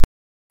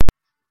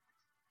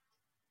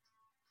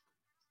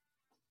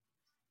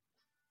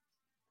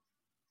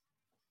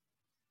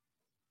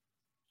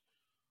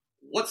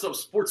What's up,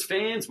 sports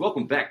fans?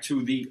 Welcome back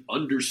to the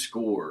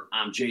Underscore.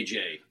 I'm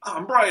JJ.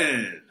 I'm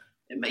Brian.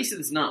 And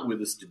Mason's not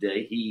with us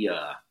today. He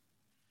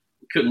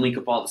couldn't link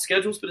up all the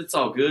schedules, but it's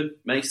all good.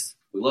 Mace,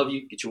 we love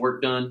you. Get your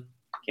work done.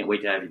 Can't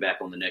wait to have you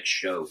back on the next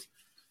show.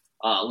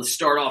 Let's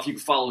start off. You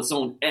can follow us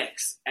on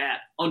X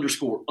at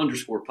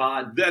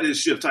 __pod. That is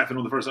shift typing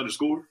on the first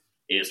underscore.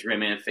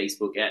 Instagram and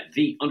Facebook at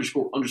the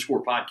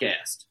 __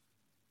 podcast.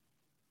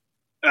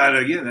 And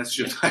again, that's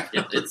shift typing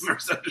on the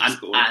first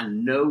underscore. I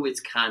know it's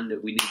kind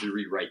of, we need to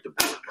rewrite the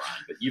board,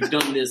 Brian, but you've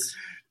done this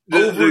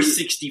over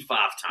 65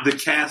 times. The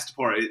cast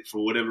part,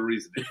 for whatever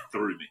reason, it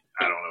threw me.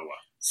 I don't know why.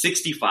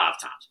 65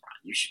 times, Brian.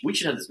 We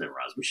should have this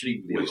memorized. We should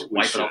even be able to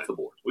wipe it off the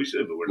board. We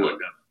should, but we're not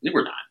going to.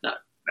 We're not. No.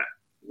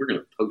 We're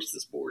going to post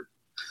this board.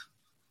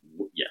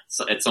 Yeah,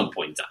 so at some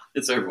point in time.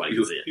 So everybody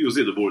can see it. You'll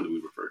see the board that we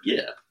referred to.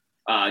 Yeah.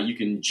 You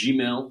can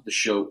Gmail the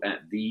show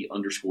at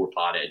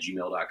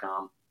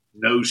the_pod@gmail.com.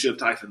 No shift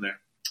hyphen there.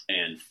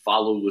 And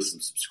follow,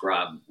 listen,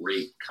 subscribe,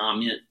 rate,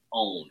 comment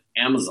on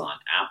Amazon,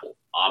 Apple,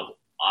 Audible,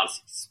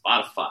 Odyssey,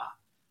 Spotify,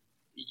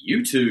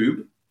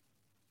 YouTube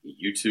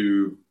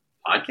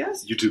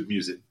podcast? YouTube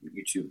Music.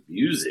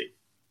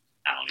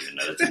 I don't even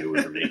know. That's a new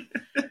one for me.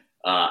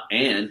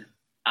 And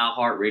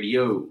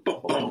iHeartRadio.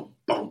 Boom, boom,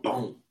 boom,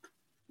 boom.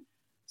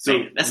 So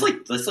man, that's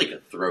like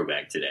a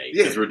throwback today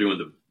because we're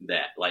doing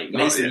that. Like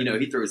Mason,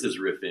 he throws his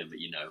riff in, but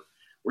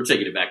we're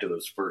taking it back to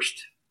those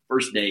first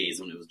days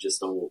when it was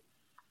just old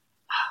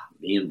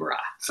me and Bri.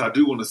 So I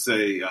do want to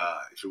say,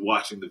 if you're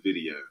watching the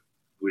video,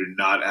 we're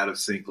not out of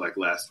sync like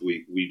last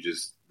week. We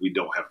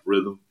don't have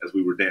rhythm as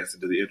we were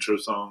dancing to the intro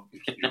song.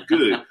 You're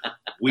good.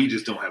 We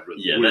just don't have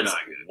rhythm. Yeah, we're that's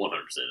not good. 100%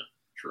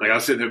 true. Like I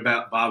was sitting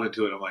there bobbing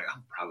to it. I'm like,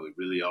 I'm probably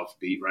really off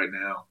beat right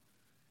now.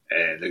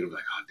 And they're going to be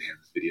like, oh, damn,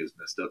 this video's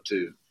messed up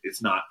too.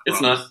 It's not.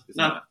 It's not.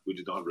 We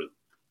just don't have rhythm.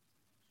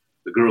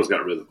 The girls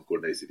got rhythm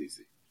according to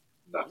ACDC,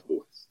 not the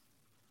boys.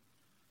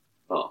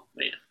 Oh,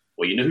 man.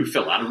 Well, you know who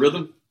fell out of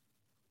rhythm?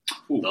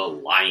 Ooh. The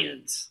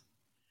Lions.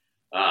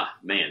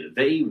 Man,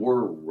 they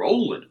were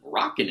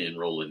rocking and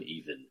rolling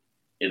even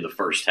in the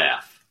first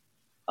half.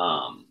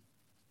 But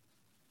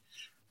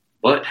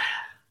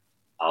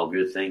all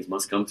good things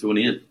must come to an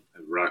end.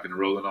 Rocking and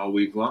rolling all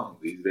week long.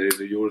 These days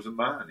are yours and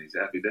mine. These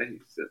happy days.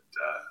 Except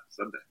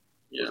Sunday.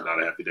 Yeah. It was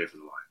not a happy day for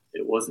the Lions.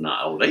 It was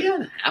not. Oh, they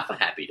had half a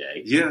happy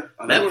day. Yeah.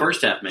 That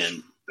first half,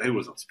 man,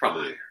 it's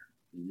probably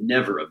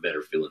never a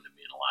better feeling than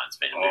being a Lions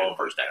fan during the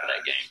first half of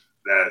that game.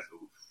 That's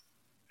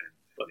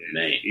But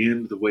man,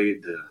 end the way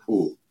it does.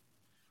 Ooh.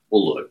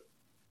 Well, look,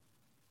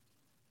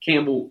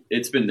 Campbell.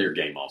 It's been their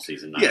game all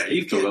season. Yeah,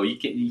 you can't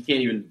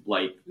even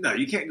No,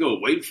 you can't go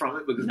away from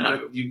it because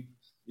you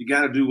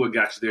got to do what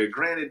got you there.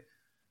 Granted,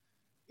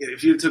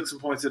 if you took some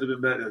points, it'd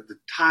have been better. The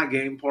tie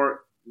game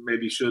part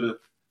maybe should have.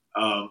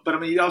 But I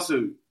mean, you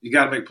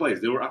got to make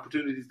plays. There were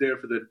opportunities there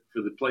for the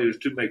players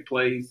to make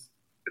plays,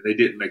 and they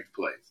didn't make the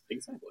plays.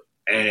 Exactly.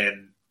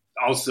 And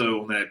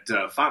also on that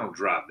final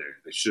drive there,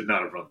 they should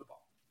not have run the ball.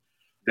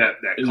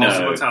 That cost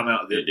them a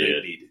timeout that they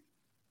needed.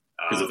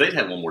 Because if they'd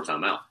had one more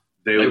timeout,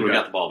 they would have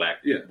got the ball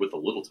back with a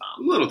little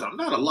time. A little time,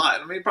 not a lot.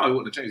 I mean, it probably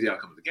wouldn't have changed the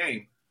outcome of the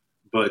game,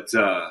 but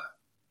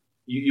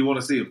you want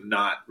to see them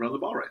not run the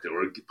ball right there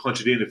or punch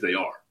it in if they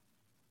are.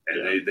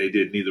 And they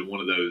did neither one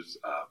of those.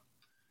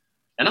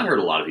 And I heard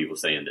a lot of people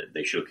saying that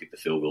they should have kicked the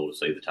field goal to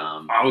save the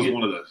time. I was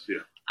one of those,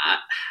 yeah.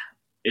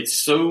 It's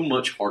so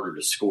much harder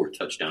to score a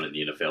touchdown in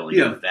the NFL and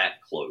you're that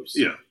close.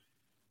 Yeah.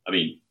 I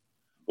mean,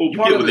 you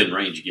get within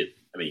range, you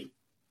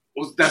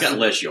got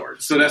less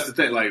yards. So that's the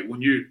thing. Like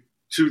when you're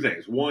two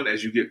things. One,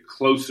 as you get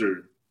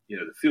closer,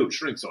 the field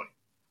shrinks on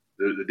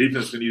you. The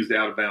defense is going to use the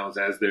out of bounds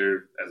as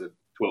a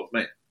 12th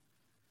man.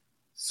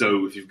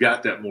 So if you've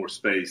got that more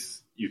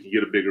space, you can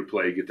get a bigger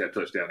play, get that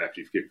touchdown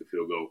after you've kicked the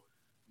field goal.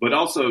 But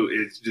also,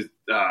 it's just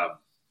I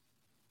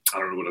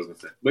don't know what I was going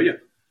to say, but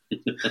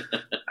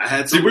I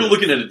had. See, we're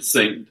looking at it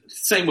the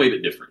same way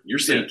but different. You're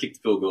saying kick the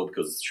field goal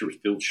because it's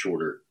field's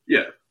shorter.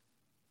 Yeah.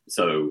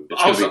 So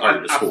it's also, be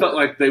harder to score. I felt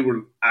like they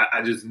were.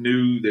 I just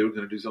knew they were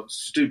going to do something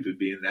stupid,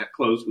 being that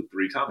close with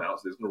 3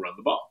 timeouts. They're going to run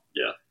the ball.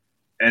 Yeah,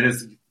 and it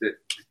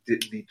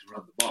didn't need to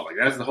run the ball. Like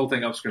that's the whole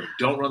thing. I'm screaming,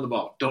 "Don't run the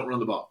ball! Don't run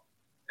the ball!"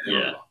 And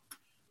run the ball.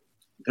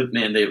 But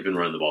man, they have been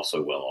running the ball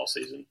so well all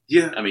season.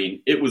 Yeah, I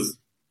mean, it was.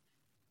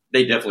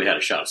 They definitely had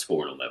a shot of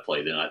scoring on that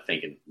play.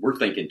 We're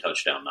thinking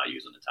touchdown, not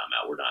using the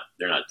timeout.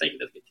 They're not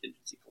thinking of the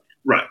contingency plan.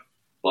 Right.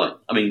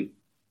 But I mean,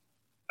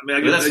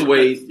 that's the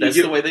way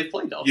they've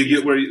played all season. You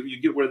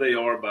get where they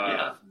are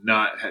by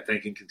not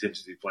thinking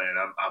contingency plan.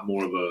 I'm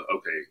more of a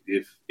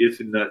if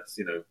and nuts,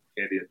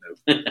 candy and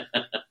nuts.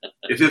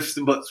 if ifs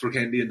and buts were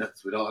candy and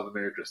nuts, we'd all have a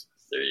Merry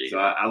Christmas. There you go.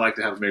 I like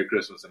to have a Merry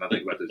Christmas, and I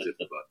think about those ifs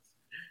and buts.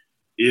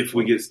 If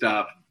we get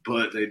stopped,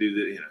 but they do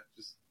the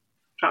just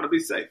trying to be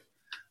safe.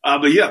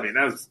 But yeah, I mean,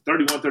 that was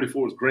 31-34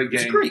 was a great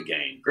game. It's a great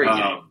game. Great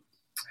game.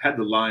 Had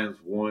the Lions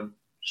won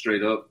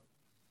straight up,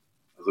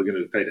 I was looking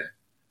at the payday.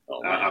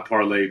 Oh, I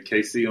parlayed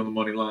KC on the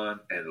money line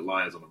and the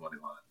Lions on the money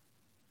line.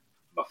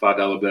 My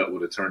 $5 bet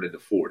would have turned into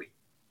 40,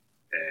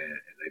 and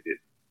they didn't.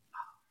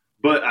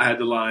 But I had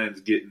the Lions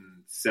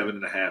getting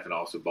 7.5 and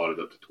also bought it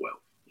up to 12.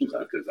 just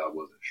because I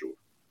wasn't sure.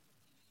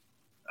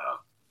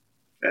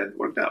 And it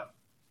worked out.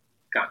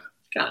 Kind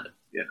of.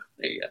 Yeah.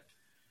 There you go.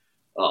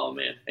 Oh,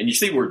 man. And you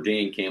see where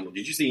Dan Campbell,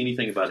 did you see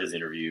anything about his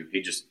interview? He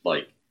just,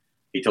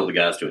 he told the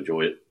guys to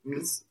enjoy it.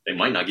 Mm-hmm. They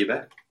might not get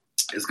back.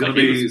 It's going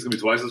to be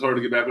twice as hard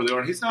to get back where they are.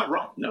 And he's not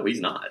wrong. No,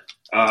 he's not.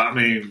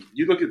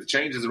 You look at the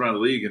changes around the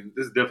league, and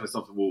this is definitely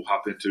something we'll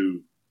hop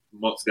into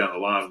months down the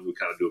line when we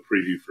kind of do a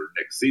preview for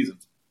next season.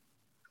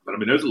 But,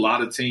 there's a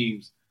lot of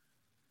teams,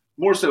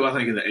 more so I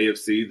think in the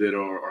AFC, that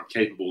are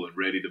capable and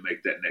ready to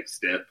make that next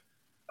step.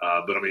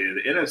 But,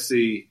 in the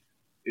NFC,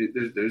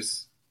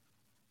 there's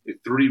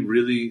three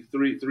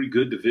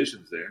good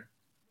divisions there.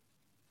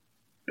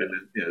 And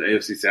then, the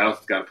AFC South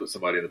has got to put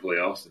somebody in the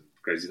playoffs, and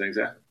crazy things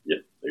happen. Yeah,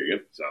 there you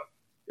go. So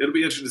it'll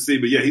be interesting to see.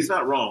 But, yeah, he's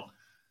not wrong.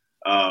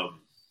 The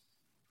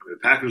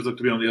Packers look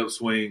to be on the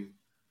upswing.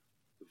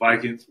 The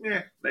Vikings,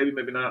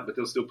 maybe not, but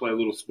they'll still play a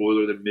little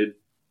spoiler.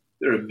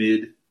 They're a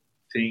mid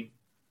team.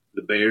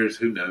 The Bears,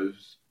 who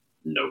knows?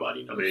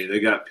 Nobody knows. They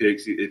got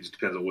picks. It just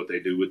depends on what they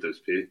do with those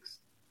picks,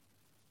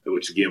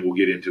 which, again, we'll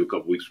get into a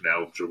couple weeks from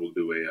now. I'm sure we'll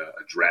do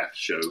a draft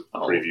show,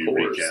 preview,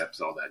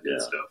 recaps, all that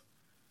good stuff.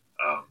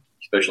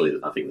 Especially,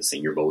 I think the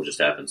Senior Bowl just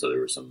happened, so there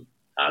were some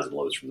highs and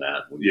lows from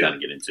that. We can kind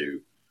of get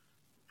into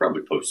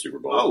probably post-Super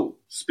Bowl. Oh,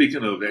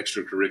 speaking of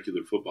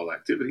extracurricular football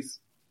activities,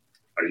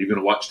 are you going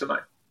to watch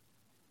tonight?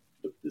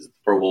 Is it the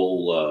Pro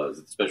Bowl? Is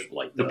it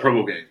special, the Pro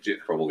Bowl games? Yeah.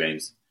 Pro Bowl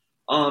games.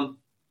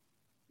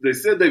 They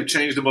said they've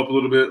changed them up a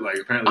little bit.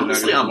 Apparently,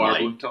 honestly, they're not going to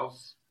balloon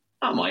toss.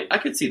 I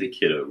could see the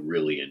kiddo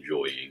really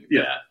enjoying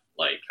that.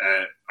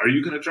 Are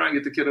you going to try and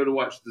get the kiddo to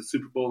watch the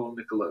Super Bowl on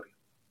Nickelodeon?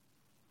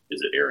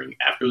 Is it airing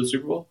after the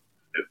Super Bowl?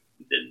 Nope.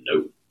 Then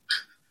no.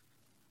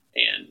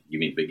 And you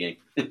mean big game?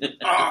 The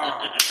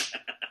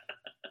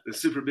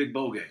Super Big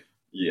Bowl game.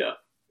 Yeah.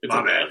 It's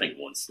okay. I think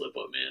one slip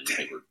up, man. I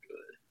think we're good.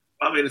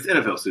 It's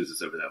NFL sues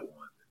us over that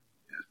one.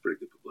 Yeah, it's pretty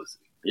good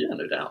publicity. Yeah,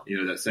 no doubt.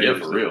 You know that saying? Yeah,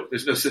 for real.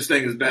 There's no such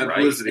thing as bad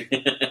publicity.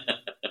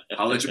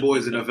 I'll let your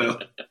boys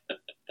NFL.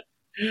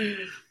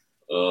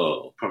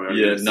 Oh.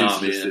 Man.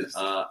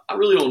 I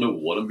really don't know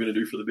what I'm going to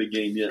do for the big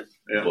game yet.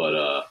 Yeah. But,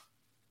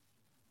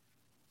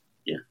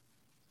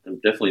 I'm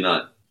definitely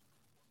not.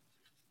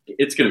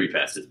 It's going to be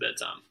past his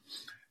bedtime.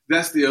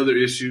 That's the other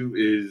issue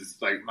is,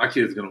 my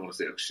kid's going to want to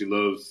say, she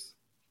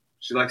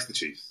likes the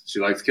Chiefs. She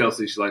likes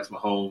Kelsey. She likes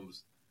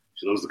Mahomes.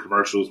 She loves the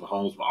commercials,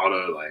 Mahomes,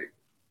 Mahomes.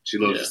 She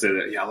loves to say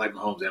that, I like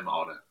Mahomes and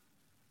Mahomes.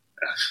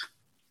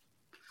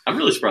 I'm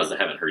really surprised I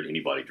haven't heard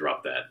anybody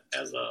drop that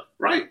as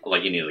right,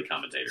 like any of the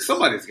commentators.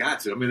 Somebody's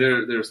got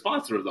to. They're a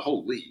sponsor of the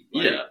whole league.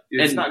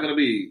 It's not going to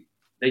be.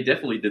 They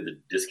definitely did the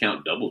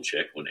discount double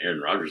check when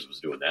Aaron Rodgers was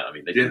doing that.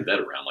 They threw that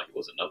around like it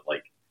wasn't enough.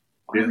 Why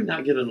are we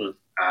not getting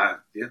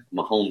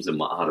Mahomes and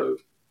Mahomes?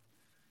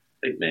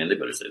 They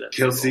better say that.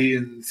 Kelsey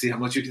and see how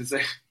much you can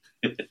say.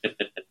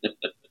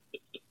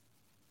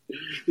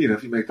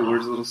 If you make the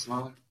words a little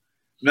smaller.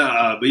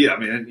 No, but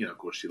of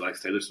course she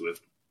likes Taylor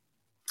Swift.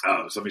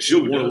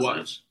 She'll want to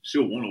watch.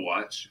 She'll want to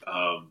watch.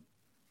 I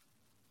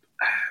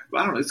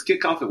don't know. It's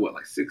kickoff at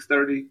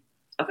 6:30.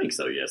 I think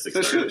so. Yeah,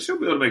 6:30. So she'll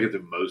be able to make it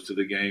through most of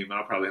the game.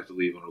 I'll probably have to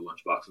leave on her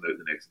lunchbox note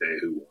the next day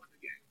who won the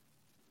game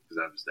because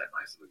I'm just that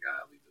nice of a guy.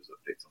 I leave those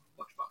updates on the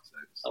lunchbox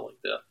notes. I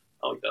like that.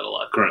 I like that a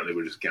lot. Currently,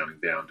 we're just counting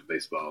down to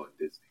baseball and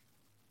Disney.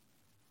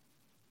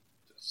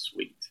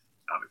 Sweet.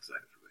 I'm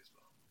excited for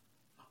baseball.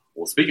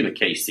 Well, speaking of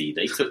KC,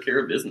 they took care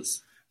of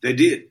business. They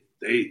did.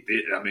 They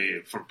did.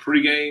 From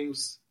pre-game,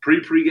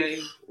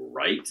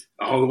 right,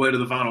 all the way to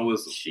the final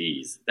whistle.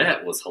 Jeez,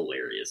 that was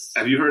hilarious.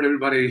 Have you heard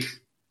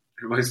everybody's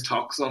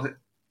talks on it?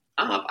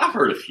 I've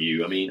heard a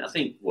few. I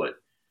think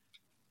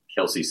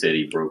Kelsey said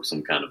he broke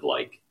some kind of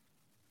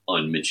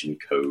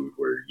unmentioned code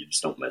where you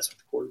just don't mess with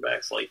the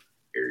quarterbacks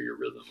area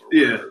rhythm or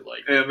whatever.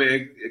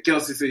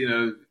 Kelsey said,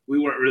 we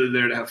weren't really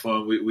there to have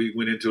fun. We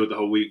went into it the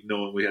whole week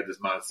knowing we had this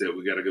mindset.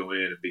 We got to go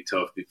in and be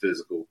tough, be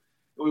physical.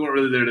 And we weren't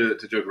really there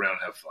to joke around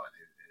and have fun. And,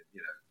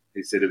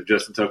 he said, if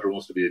Justin Tucker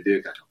wants to be a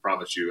dick, I can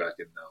promise you I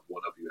can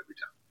one-up you every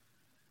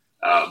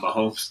time.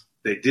 Mahomes,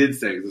 they did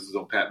say, this was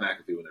on Pat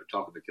McAfee when they were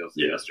talking to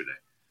Kelsey yesterday.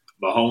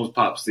 Mahomes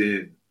pops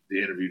in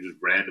the interview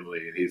just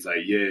randomly, and he's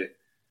like,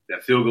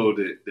 that field goal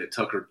that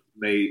Tucker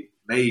made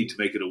to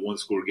make it a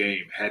one-score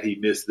game, had he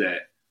missed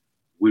that,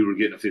 we were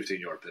getting a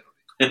 15-yard penalty.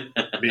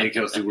 Me and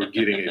Kelsey were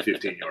getting a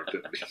 15-yard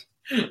penalty.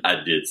 I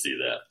did see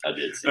that.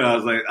 I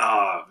was like,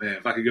 man,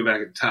 if I could go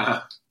back in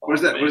time. Where's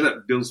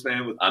that Bills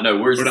fan? I know.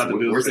 Where's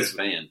this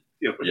fan?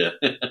 Yeah.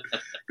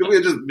 Could we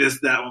have just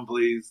missed that one,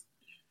 please?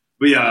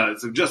 But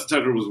so Justin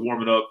Tucker was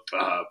warming up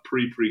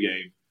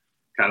pre-game.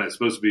 Kind of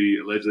supposed to be,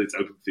 allegedly it's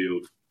open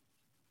field.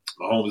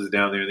 Mahomes is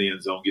down there in the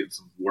end zone getting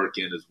some work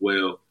in as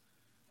well.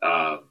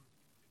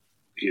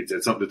 He had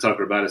said something to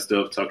Tucker about his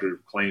stuff. Tucker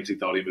claims he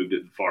thought he moved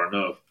it far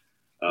enough.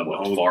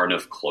 Mahomes, far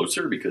enough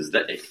closer? Because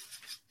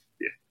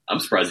I'm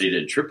surprised he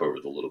didn't trip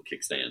over the little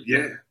kickstand.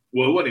 Yeah.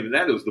 Well, it wasn't even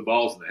that. It was the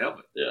balls in the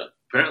helmet. Yeah.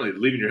 Apparently,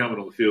 leaving your helmet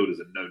on the field is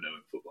a no-no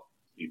in football.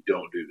 You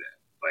don't do that.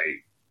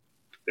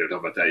 They were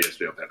talking about that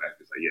yesterday on Pat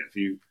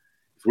McAfee.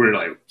 If we're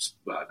in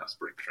not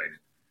spring training,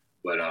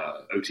 But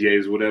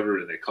OTAs or whatever,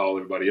 and they call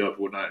everybody up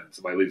or whatnot, and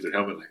somebody leaves their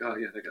helmet, like, oh,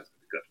 yeah, that guy's going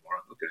to be cut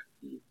tomorrow.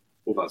 Okay.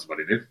 We'll find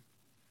somebody new.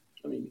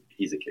 I mean,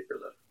 he's a kicker,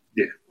 though.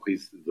 Yeah, well,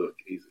 he's a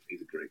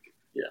great kicker.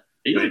 Yeah,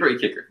 he's a great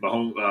kicker. My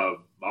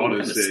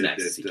auto said that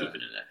is he keeping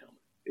in that helmet?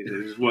 It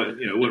just wasn't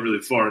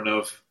really far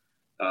enough.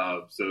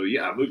 So,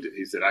 yeah, I moved it.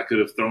 He said I could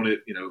have thrown it,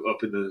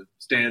 up in the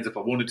stands if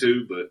I wanted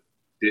to, but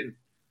didn't.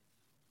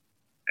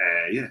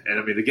 Yeah, and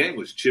I mean, the game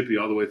was chippy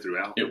all the way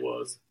throughout. It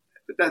was.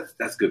 But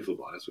that's good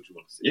football. That's what you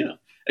want to see. Yeah,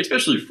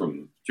 especially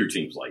from two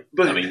teams like.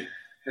 But I mean,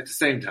 at the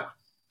same time,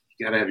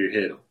 you got to have your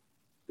head on.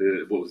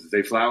 What was it?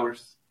 Zay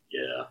Flowers.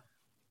 Yeah.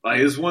 Like,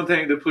 it's one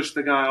thing to push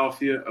the guy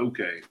off you,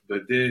 okay,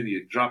 but then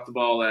you drop the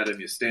ball at him,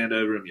 you stand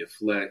over him, you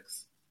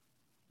flex.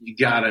 You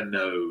gotta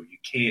know you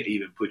can't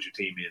even put your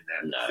team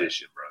in that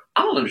position, bro.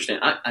 I don't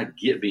understand. I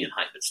get being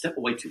hyped, but step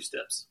away 2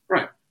 steps.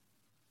 Right.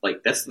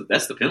 Like that's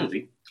the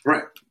penalty.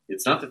 Right.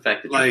 It's not the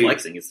fact that you're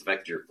flexing; it's the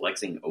fact that you're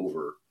flexing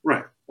over.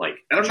 Right. Like,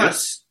 and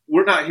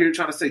we're not here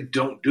trying to say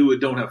don't do it,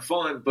 don't have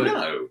fun, but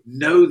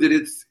know that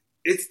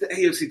it's the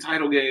AFC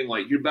title game.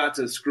 Like, you're about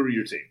to screw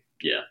your team.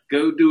 Yeah.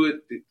 Go do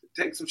it.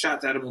 Take some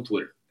shots at him on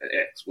Twitter, at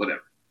X,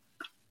 whatever.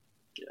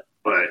 Yeah.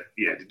 But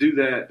yeah, to do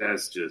that,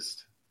 that's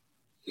just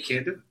you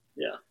can't do it.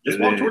 Yeah. Just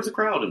walk towards the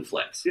crowd and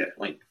flex. Yeah.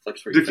 Like,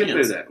 flex for your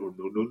fans. That.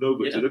 No,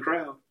 but to the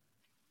crowd.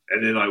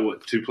 And then,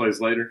 2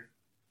 plays later,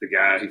 the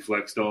guy he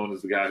flexed on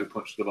is the guy who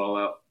punched the ball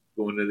out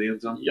going into the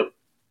end zone. Yep.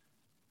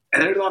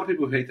 And there's a lot of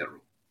people who hate that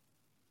rule.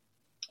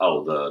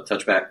 Oh, the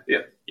touchback?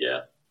 Yeah.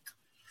 Yeah.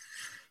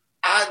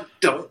 I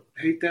don't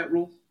hate that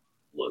rule.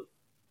 Look,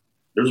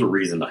 there's a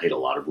reason to hate a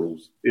lot of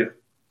rules. Yeah.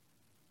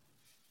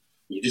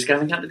 You just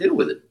haven't got to deal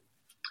with it.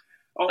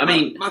 Oh,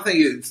 my thing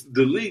is,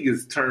 the league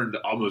has turned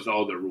almost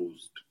all their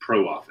rules to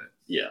pro offense.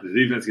 Yeah. The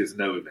defense gets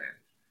no advantage.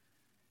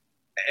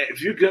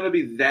 If you're going to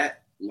be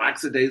that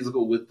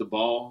lackadaisical with the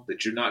ball,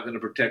 that you're not going to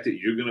protect it,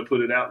 you're going to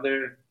put it out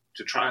there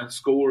to try and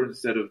score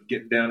instead of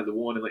getting down at the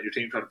 1 and let your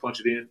team try to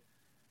punch it in,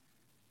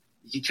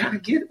 you kind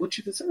of get what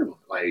you deserve.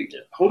 Like,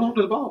 hold on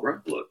to the ball,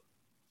 bro. Look,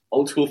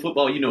 old school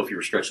football, if you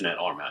were stretching that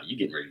arm out, you're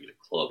getting ready to get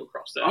a club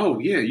across that. Oh,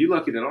 yeah, you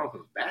lucky that arm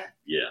comes back.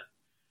 Yeah.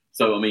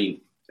 So, I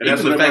mean, and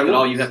even the fact that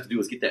all you have to do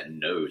is get that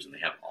nose and they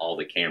have all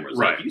the cameras.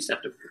 Right. Like, you just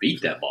have to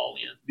beat that ball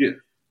in. Yeah.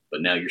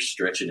 But now you're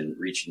stretching and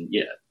reaching.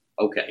 Yeah.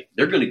 Okay.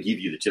 They're going to give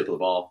you the tip of the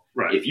ball.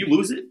 Right. If you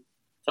lose it,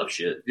 tough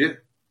shit. Yeah.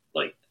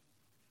 Like,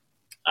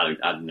 I do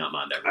not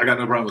mind that rule. I got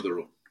no problem with the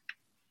rule.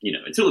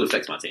 Until it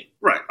affects my team.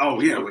 Right. Oh,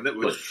 yeah. When that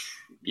was,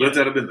 let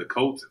that have been the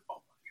Colts.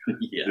 Oh, my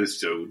God. Yeah. This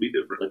show would be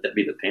different. Let that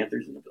be the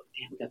Panthers. And they'll be like,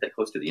 damn, we got that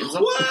close to the end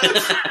zone.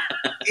 What?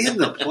 In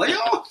the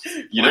playoffs?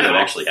 That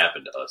actually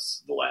happened to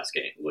us the last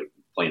game, like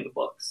playing the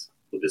Bucks.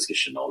 LaVisca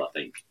Chenault, I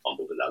think,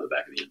 fumbled it out of the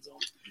back of the end zone.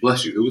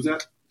 Bless you. Who was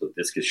that?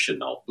 LaVisca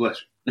Chenault.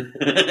 Bless you.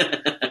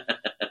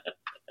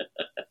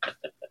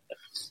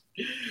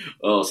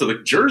 So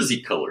the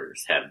jersey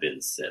colors have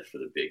been set for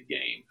the big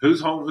game. Who's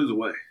home? Who's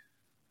away?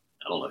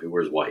 I don't know. Who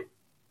wears white?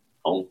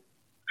 Home?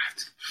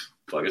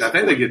 Well, I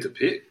think they get to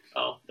pick.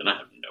 Oh, then I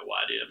have no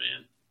idea,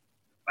 man.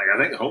 Like, I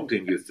think the home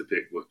team gets to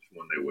pick which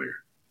one they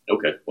wear.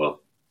 Okay,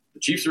 well, the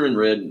Chiefs are in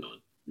red and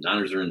the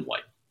Niners are in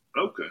white.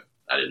 Okay.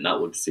 I did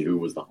not look to see who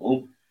was the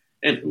home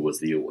and who was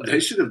the away. They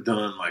should have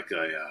done like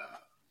a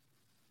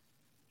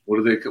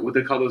what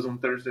they call those on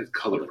Thursdays?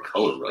 Color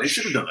rush. They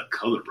should have done a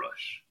color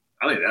rush.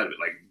 I think that'd be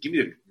like, give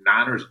me the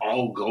Niners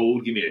all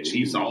gold, give me the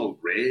Chiefs all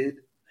red.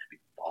 That'd be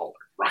baller,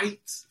 right?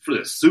 For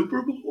the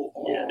Super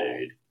Bowl. Yeah,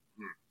 dude.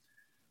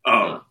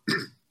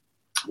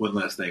 One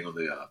last thing on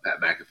the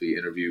Pat McAfee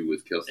interview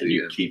with Kelsey.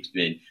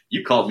 And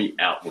you called me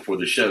out before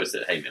the show and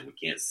said, "Hey man, we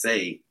can't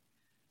say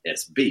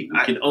SB. We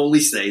can only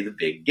say the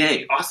big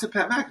game." I said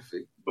Pat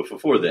McAfee. But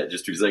before that,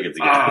 just 2 seconds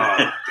ago.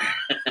 I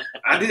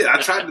did. I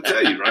tried to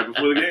tell you right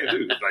before the game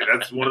too. Like,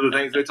 that's one of the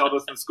things they taught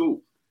us in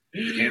school.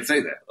 You can't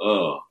say that.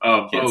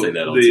 Can't say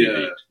that on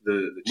TV.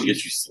 The we'll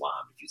get you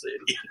slimed if you say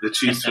it again. The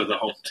Chiefs are the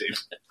home team.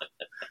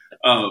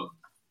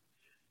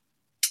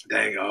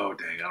 Dang, I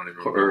don't even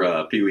remember.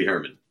 Or Pee Wee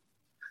Herman.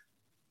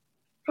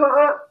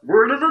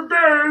 Word of the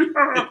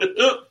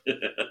day.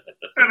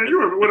 And you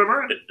were what am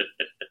I?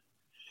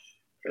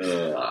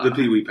 The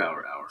Pee Wee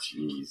Power Hour.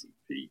 Jeezy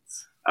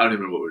Pete's. I don't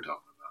even know what we were talking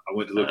about. I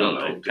went to look on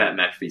the home Pat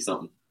McAfee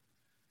something.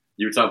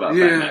 You were talking about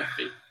Pat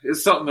McAfee.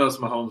 It's something else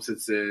Mahomes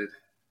had said.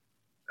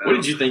 What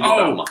did you think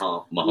about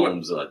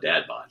Mahomes'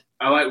 dad bod?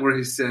 I like where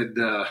he said,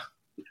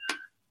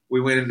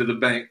 we went into the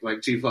bank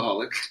like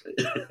Chiefaholic.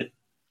 Do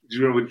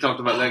you remember we talked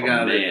about that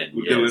guy that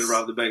would go in and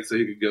rob the bank so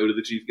he could go to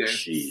the Chief game?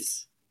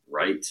 Jeez.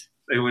 Right.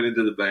 They went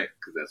into the bank,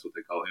 because that's what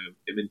they call him,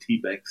 M&T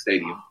Bank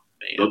Stadium,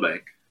 the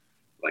bank,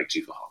 like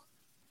Chiefaholic.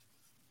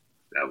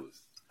 That was...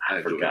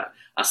 I forgot.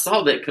 I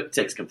saw that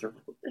text come through. I'm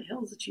like, what the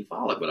hell is a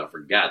Chiefaholic? But I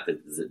forgot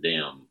that it's a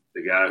damn...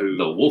 The guy who...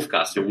 The wolf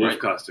costume, The wolf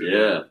costume.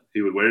 Yeah.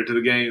 He would wear it to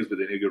the games, but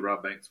then he'd go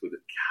rob banks with it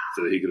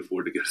so that he could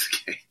afford to go to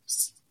the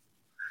games.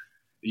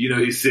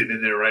 He's sitting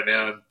in there right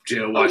now in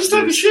jail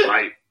watching this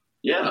fight.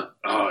 Yeah.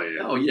 Oh,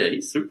 yeah. Oh, yeah.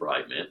 He's super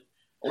hype, man.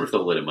 I wonder if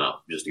they'll let him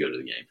out just to go to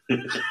the game.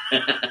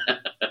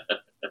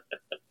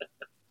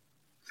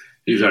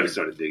 He's He's already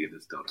started digging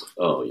this tunnel.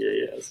 Oh, yeah,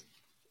 he has.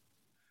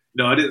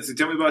 No, I didn't see.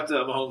 Tell me about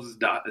Mahomes'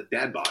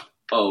 dad bod.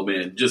 Oh,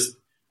 man.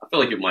 I feel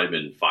like it might have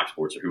been Fox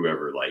Sports or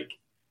whoever,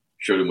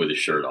 showed him with his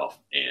shirt off.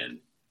 And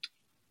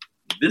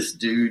this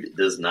dude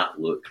does not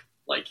look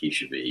like he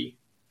should be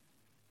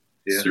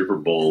Super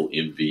Bowl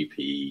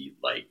MVP.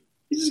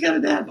 He's just got a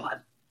dad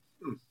bod.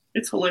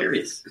 It's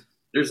hilarious.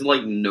 There's,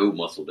 no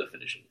muscle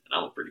definition. And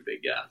I'm a pretty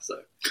big guy,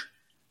 so.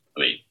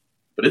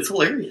 But it's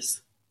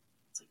hilarious.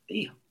 It's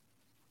damn.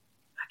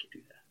 I could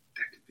do that.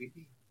 That could be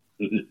me.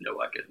 No,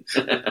 I couldn't.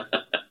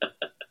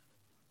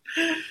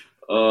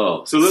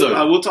 Oh. So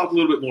we'll talk a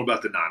little bit more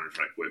about the Niners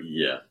right quick.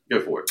 Yeah, go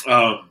for it.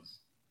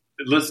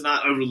 Let's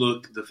not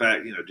overlook the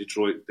fact,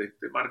 Detroit, they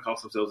might have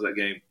cost themselves that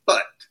game.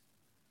 But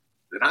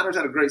the Niners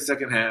had a great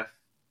second half,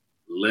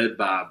 led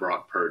by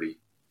Brock Purdy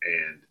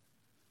and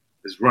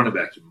this running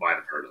back you might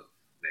have heard of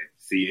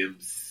named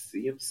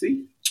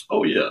CMC.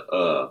 Oh, yeah.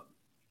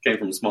 Came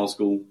from a small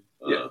school.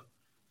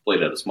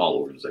 Played at a small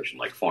organization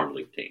like Farm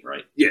League team,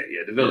 right? Yeah,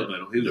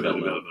 developmental. He was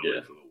developmental for a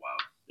little while.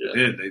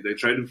 Yeah. And they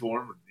traded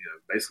for him and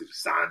basically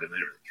just signed him. They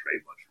didn't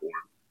trade much for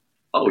him.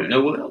 Oh, you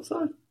know what else?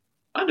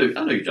 I know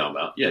you're talking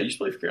about. Yeah, you used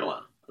to play for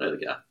Carolina. I know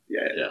the guy.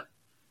 Yeah.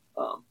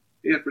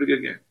 He had a pretty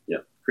good game.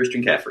 Yeah.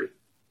 Christian Caffrey.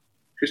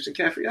 I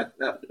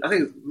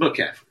think it's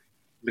McCaffrey.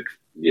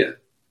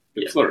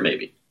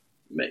 McFlurry.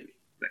 Maybe.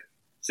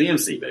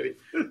 CMC, baby.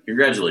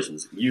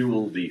 Congratulations. You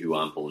will be who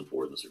I'm pulling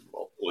for in the Super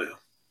Bowl. Well,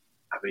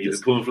 you've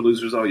been pulling for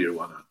losers all year.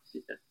 Why not?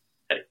 Yeah.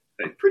 Hey,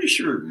 I'm pretty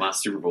sure my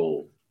Super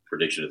Bowl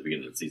prediction at the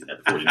beginning of the season had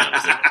the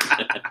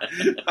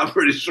 49ers in it. I'm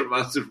pretty sure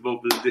my Super Bowl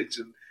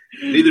prediction,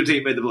 neither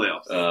team made the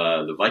playoffs.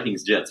 The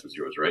Vikings-Jets was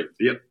yours, right?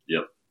 Yep.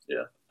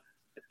 Yeah.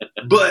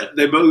 But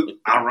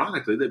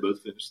ironically, they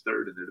both finished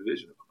third in their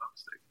division, if I'm not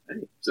mistaken.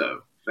 Hey.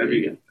 So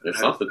maybe there's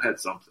something. Had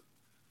something.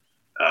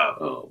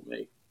 Oh,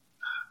 mate.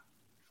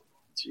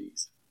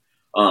 Jeez.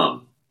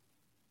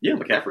 Yeah,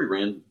 McCaffrey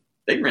ran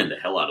the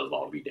hell out of the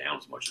ball to be down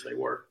as much as they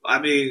were.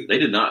 They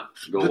did not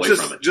go away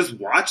from it. Just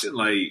watching,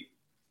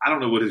 I don't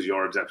know what his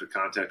yards after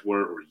contact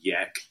were, or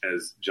yak,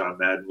 as John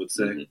Madden would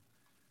say. Mm-hmm.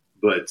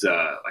 But,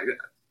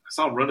 I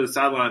saw him run to the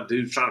sideline,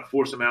 dudes trying to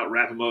force him out,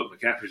 wrap him up.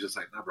 McCaffrey's just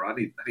like, nah, bro, I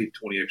need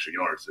 20 extra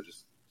yards, so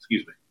just,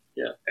 excuse me.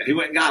 Yeah. And he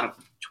went and got him.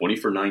 20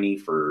 for 90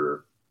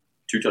 for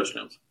 2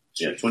 touchdowns.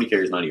 Yeah, 20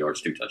 carries, 90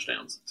 yards, 2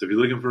 touchdowns. So if you're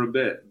looking for a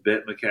bet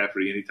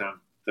McCaffrey anytime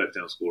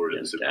touchdown scorer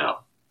in the Super Bowl.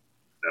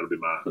 That'll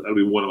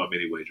be one of my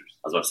many wagers.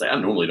 I was about to say, I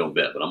normally don't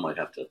bet, but I might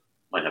have to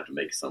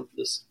make some for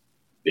this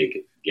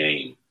big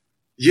game.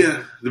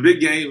 Yeah, the big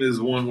game is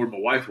one where my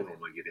wife will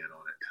normally get in on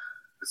it.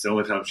 It's the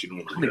only time she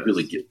normally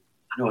does.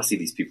 I know I see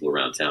these people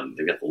around town.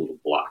 They've got the little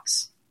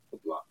blocks.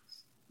 What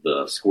blocks?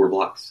 The score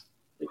blocks.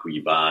 Where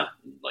you buy,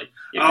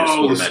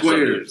 the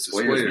squares. The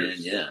squares, man,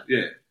 yeah.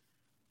 Yeah.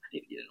 I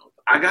need to get in on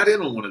I got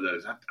in on one of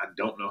those. I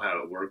don't know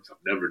how it works. I've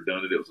never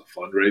done it. It was a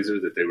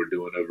fundraiser that they were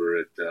doing over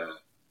at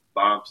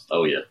Bob's.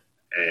 Oh, yeah.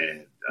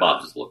 And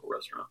Bob's is a local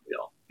restaurant. Yeah.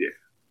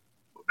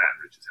 Well, Matt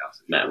and Rich's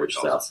house. Matt and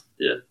Rich's house.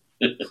 Yeah.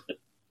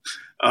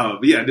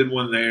 But yeah, I did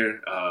one there,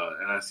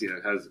 and I see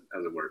how's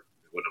it work?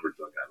 What number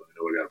do I got? Let me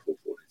know what I got to pull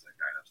for. He's like,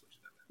 all right, I'll switch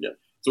it up. Yeah.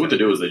 So what they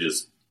do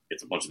is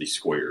it's a bunch of these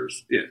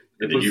squares. Yeah.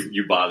 And then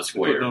you buy the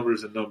square. Put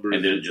numbers and numbers.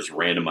 And then it just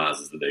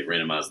randomizes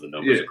the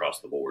numbers across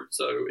the board.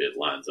 So it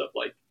lines up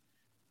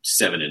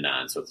 7 and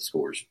 9. So if the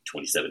score is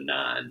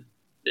 27-9,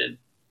 then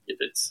if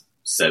it's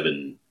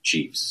 7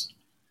 Chiefs,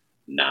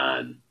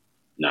 9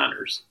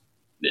 Niners,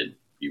 then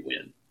you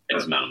win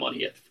X amount of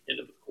money at the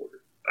end of the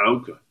quarter.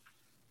 Okay.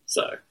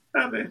 So,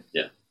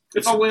 yeah.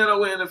 If I win, I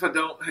win. If I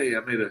don't, hey, I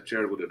made a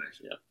charitable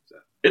donation. Yeah. So,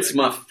 it's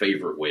my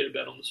favorite way to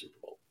bet on the Super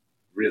Bowl.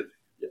 Really?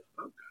 Yeah.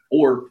 Okay.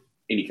 Or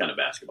any kind of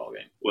basketball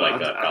game. Well,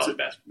 college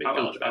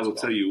basketball. I will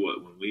tell you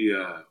what, when we,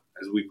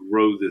 as we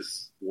grow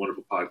this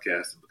wonderful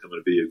podcast and become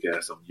a video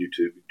cast on YouTube,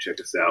 you can check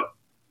us out.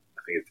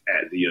 I think it's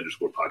at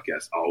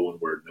 @the_podcast, all one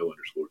word, no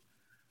underscore.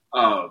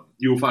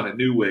 You will find a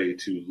new way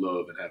to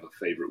love and have a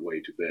favorite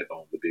way to bet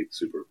on the big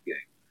Super game.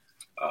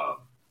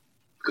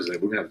 Because we're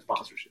going to have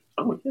sponsorship.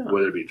 Oh, yeah.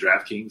 Whether it be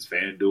DraftKings,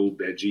 FanDuel,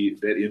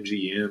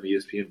 BetMGM,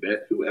 ESPN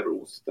Bet, whoever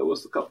wants to throw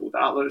us a couple of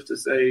dollars to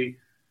say,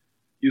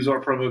 use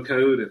our promo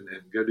code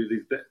and go do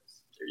these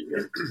bets. There you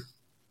go.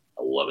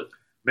 I love it.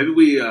 Maybe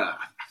we, I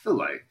feel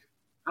like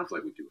we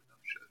do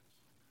enough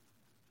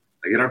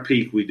shows. At our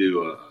peak, we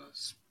do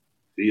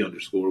the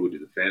underscore, we do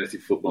the fantasy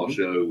football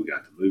show, we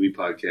got the movie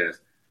podcast.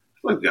 I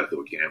feel like we got to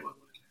throw a gambling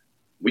one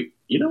in.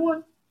 You know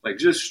what?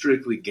 Just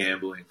strictly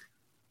gambling.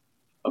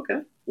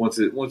 Okay. Once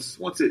it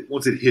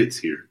hits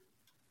here,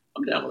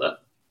 I'm down with that.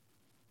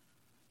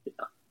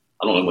 Yeah.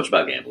 I don't know much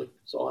about gambling,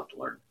 so I'll have to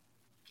learn.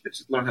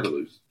 Just learn how to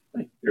lose.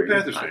 Hey, you're a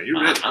Panthers fan.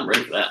 You're ready. I'm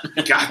ready for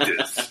that. Got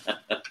this.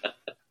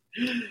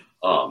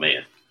 Oh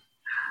man.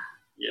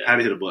 Yeah. How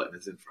to hit a button?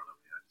 It's in front of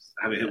me.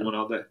 I haven't hit one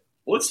all day.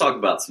 Well, let's talk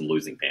about some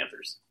losing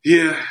Panthers.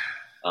 Yeah.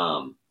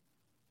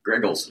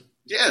 Greg Olsen.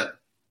 Yeah.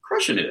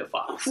 Crushing it at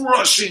Fox.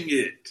 Crushing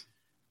it.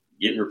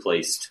 Getting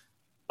replaced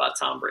by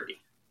Tom Brady.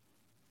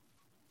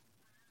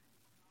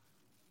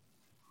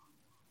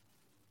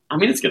 I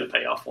mean, it's going to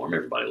pay off for him.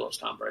 Everybody loves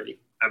Tom Brady.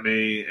 I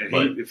mean,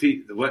 But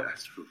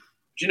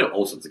you know,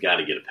 Olsen's got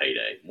to get a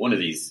payday. One of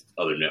these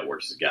other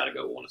networks has got to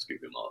go want to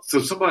scoop him up. So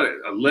somebody,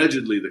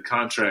 allegedly, the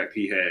contract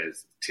he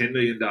has, $10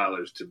 million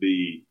to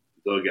be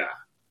the guy,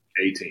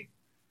 18.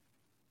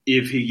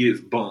 If he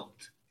gets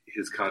bumped,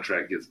 his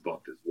contract gets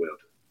bumped as well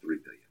to $3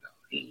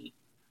 million.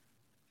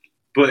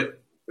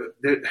 But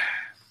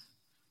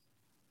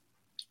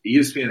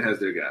ESPN has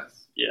their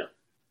guys. Yeah.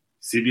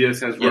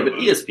 CBS has Romo. Yeah, but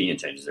ESPN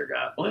changes their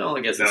guy. Well,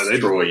 I guess it's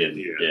Troy and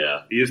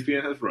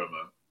ESPN has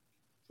Romo.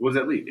 What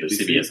does that leave?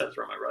 CBS has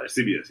Romo, right?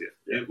 CBS,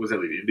 yeah. What does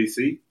that leave?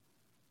 NBC?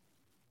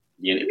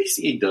 Yeah,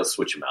 NBC does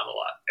switch him out a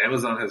lot.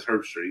 Amazon has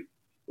Herb Street.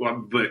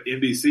 Well, but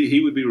NBC,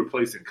 he would be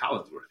replacing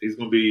Collinsworth. He's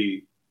going to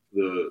be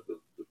the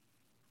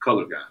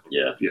color guy.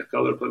 Yeah. Yeah,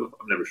 color. I'm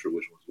never sure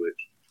which one's which.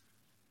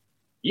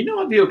 You know,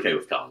 I'd be okay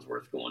with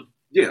Collinsworth going.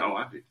 Yeah,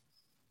 I'd be.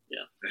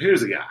 Yeah. Now,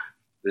 here's a guy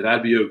that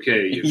I'd be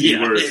okay if he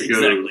were to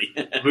go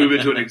move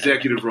into an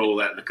executive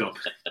role at the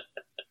company.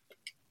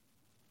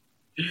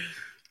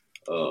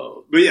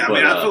 But yeah, I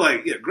mean, I feel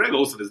like Greg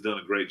Olsen has done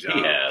a great job.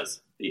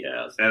 He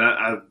has. And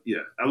I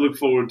look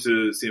forward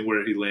to seeing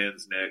where he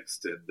lands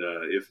next. And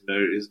if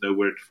there is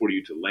nowhere for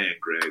you to land,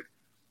 Greg,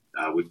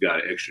 we've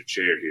got an extra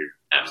chair here.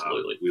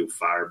 Absolutely, we'll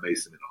fire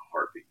Mason in a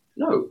heartbeat.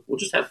 No, we'll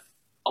just have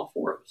all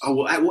four of us. Oh,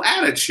 we'll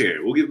add a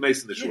chair. We'll give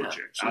Mason the short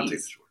chair. Geez. I'll take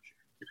the short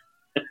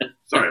chair.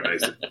 Sorry,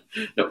 Mason.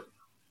 No.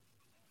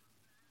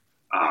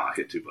 I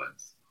hit two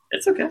buttons.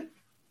 It's okay.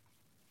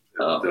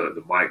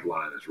 The mic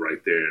line is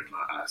right there in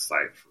my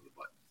eyesight for the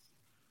buttons.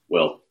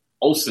 Well,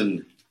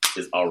 Olsen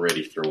is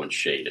already throwing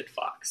shade at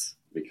Fox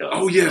because.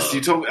 Oh yes,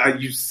 you told me.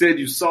 You said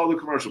you saw the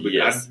commercial, but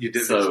yes, you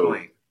didn't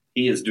explain.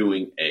 He is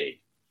doing a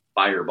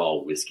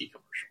Fireball whiskey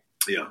commercial.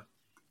 Yeah,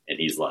 and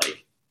he's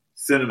like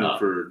cinnamon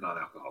for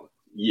non-alcoholic.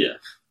 Yeah.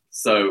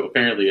 So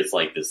apparently it's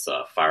like this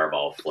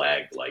Fireball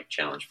flag, like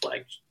challenge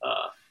flag.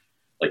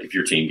 Like if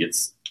your team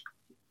gets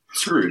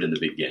screwed in the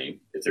big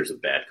game, if there's a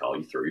bad call,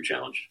 you throw your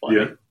challenge flag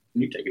and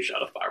you take a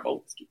shot of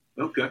Fireball whiskey.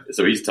 Okay.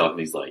 So he's talking.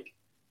 He's like,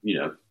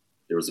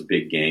 there was a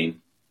big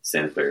game,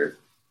 Santa Clara.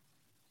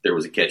 There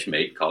was a catch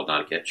made, called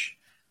not a catch.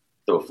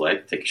 Throw a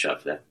flag, take a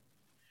shot for that.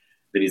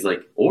 Then he's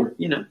like, or,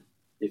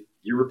 if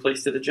you were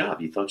placed at a job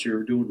you thought you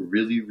were doing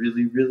really,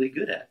 really, really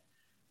good at,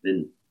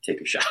 then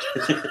take a shot.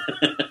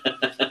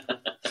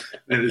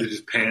 And then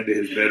just pan to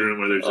his bedroom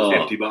where there's just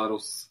empty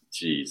bottles.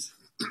 Jeez.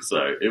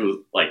 So it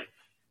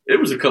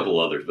was a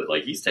couple others, but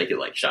he's taking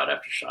shot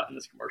after shot in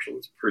this commercial.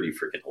 It's pretty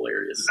freaking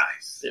hilarious.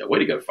 Nice. Yeah, way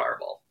to go,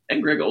 Fireball.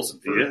 And Greg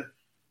Olsen for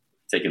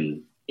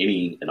taking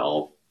any and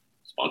all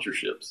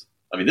sponsorships.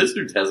 I mean, this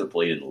dude hasn't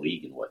played in the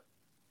league in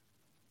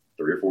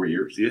 3 or 4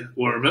 years? Yeah.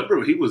 Well,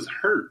 remember, he was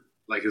hurt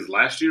his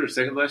last year or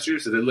second last year,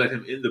 so they let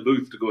him in the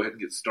booth to go ahead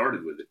and get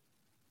started with it.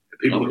 And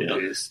people were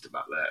pissed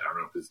about that. I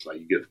don't know if it's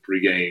you get the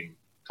pregame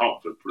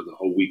talk for the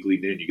whole week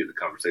leading in, you get the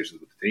conversations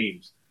with the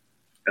teams.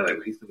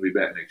 And he's going to be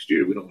back next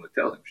year. We don't want to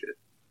tell him shit.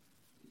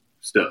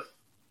 Stuff.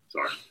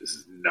 Sorry. This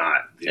is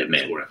not the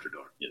Score After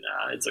Dark.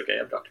 Nah, it's okay.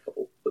 I've talked a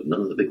couple, but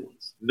none of the big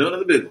ones. None of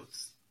the big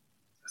ones.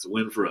 That's a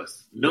win for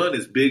us. None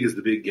as big as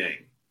the big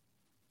game.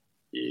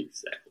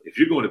 Exactly. If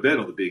you're going to bet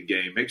on the big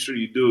game, make sure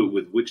you do it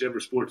with whichever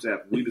sports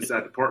app we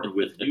decide to partner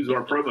with. Use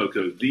our promo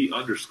code _.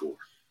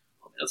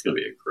 That's going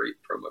to be a great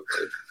promo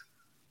code.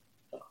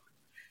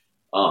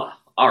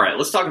 All right,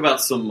 let's talk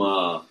about some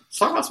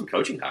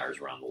coaching hires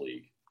around the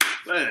league.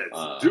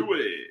 Let's do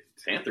it.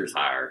 Panthers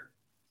hire.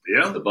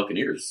 Yeah. The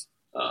Buccaneers.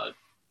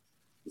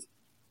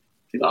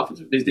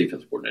 He's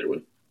defensive coordinator,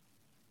 wasn't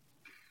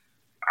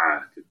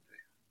he?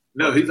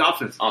 No, he's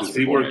offensive.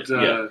 He worked.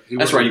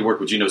 That's right. He worked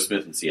with Geno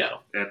Smith in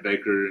Seattle and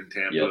Baker in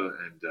Tampa,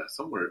 and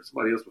somebody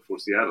else before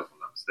Seattle, if I'm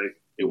not mistaken.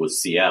 It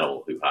was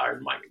Seattle who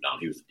hired Mike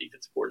McDonald. He was the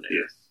defensive coordinator.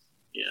 Yes.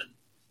 In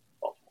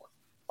Baltimore.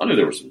 I knew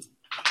there were some.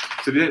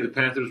 So the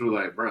Panthers were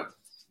like, bro,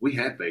 we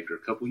had Baker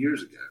a couple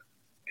years ago,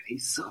 and he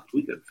sucked.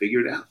 We couldn't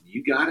figure it out.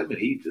 You got him, and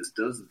he just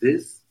does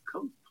this.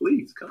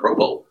 Please come. Pro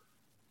Bowl.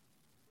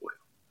 Well,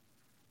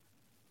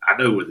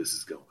 I know where this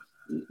is going.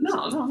 No.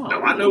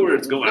 I know where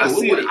it's going. I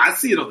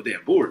see it on the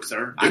damn board,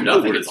 sir. I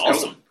think it's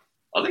awesome.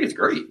 I think it's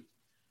great.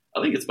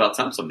 I think it's about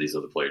time some of these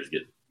other players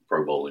get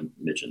Pro Bowl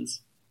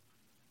mentions.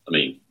 I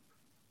mean,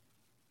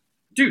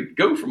 dude,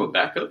 go from a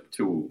backup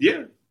to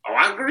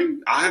I agree.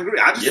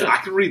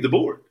 I can read the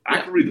board. I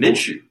can read the board.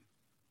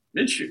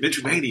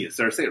 Minshew Mania,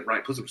 sir. Say it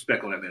right. Put some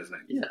respect on that man's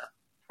name. Yeah,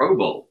 Pro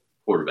Bowl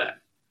quarterback.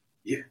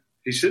 Yeah,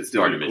 he should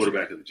still be the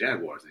quarterback of the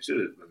Jaguars. They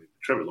should have. I mean,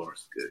 Trevor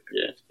Lawrence is good.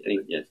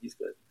 Yeah, he's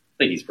good. I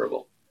think he's Pro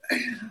Bowl.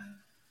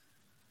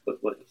 But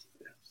what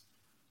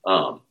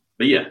else?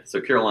 But yeah, so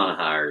Carolina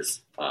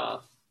hires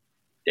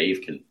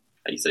Dave. How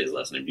do you say his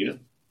last name? Do you know?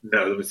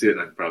 No, let me see it.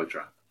 I can probably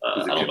try.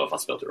 I don't know if I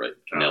spelled it right.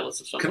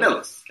 Canellis or something.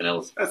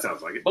 Canellis. That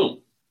sounds like it.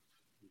 Boom.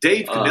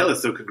 Dave Canellis.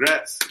 So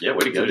congrats. Yeah,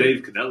 way to go,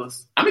 Dave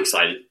Canellis. I'm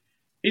excited.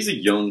 He's a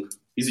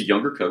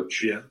younger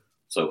coach. Yeah.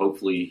 So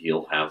hopefully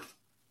he'll have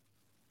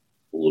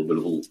a little bit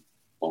of a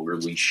longer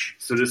leash.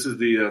 So this is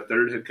the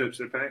third head coach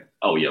they're paying?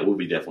 Oh yeah, we'll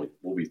be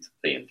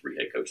paying 3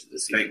 head coaches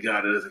this season. Thank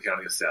God it doesn't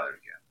count against salary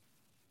cap.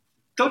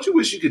 Don't you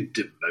wish you could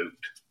demote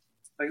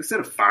Like,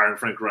 instead of firing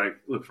Frank Reich,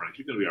 look, Frank,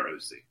 you're going to be our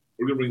OC.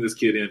 We're going to bring this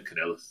kid in,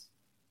 Canellis.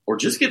 Or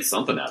just get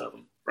something out of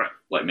him. Right.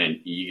 Like,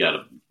 man,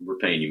 we're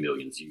paying you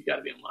millions. You got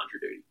to be on laundry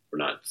duty. We're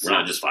not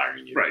just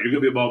firing you. Right. You're going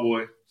to be a ball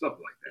boy.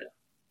 Something like that.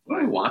 Yeah. I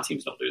don't know why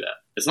teams don't do that.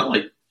 It's not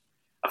like,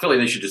 I feel like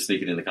they should just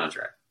sneak it in the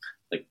contract.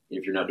 Like,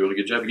 if you're not doing a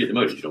good job, you get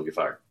demoted. You don't get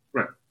fired.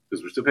 Right.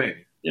 Because we're still paying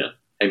you. Yeah.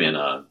 Hey, man,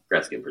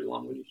 grass getting pretty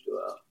long. We need to,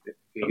 can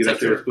you get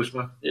out there and push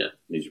my? Yeah.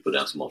 Need you to put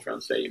down some mulch around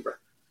the stadium, bro.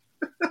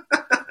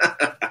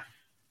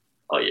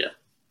 Oh, yeah.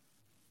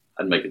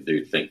 I'd make a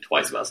dude think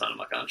twice about signing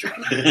my contract.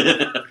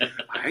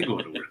 I ain't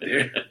going to work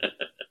there.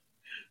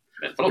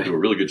 Man, if I don't do a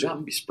really good job,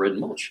 I'd be spreading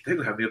mulch. They're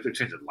going to have me up there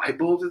changing light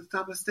bulbs at the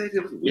top of the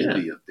stadium. It's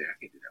windy up there. I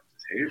can't do that with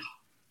his hair.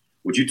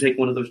 Would you take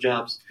one of those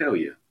jobs? Hell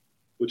yeah.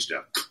 Which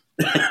job?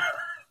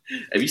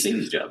 Have you seen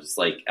these jobs? It's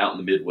like out in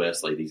the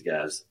Midwest, like these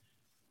guys,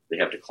 they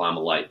have to climb a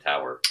light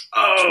tower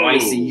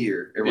twice a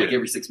year,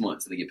 every 6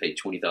 months, and they get paid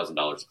 $20,000 to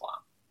climb.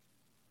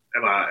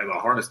 Am I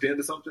harnessed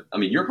into something? I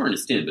mean, you're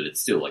harnessed in, but it's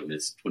still like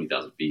it's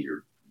 20,000 feet,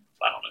 or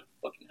I don't know,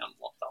 fucking how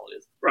tall it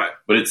is. Right.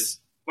 But it's.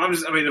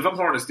 If I'm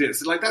harnessed in,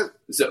 it's like that.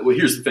 So, well,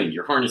 here's the thing: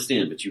 you're harnessed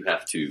in, but you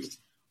have to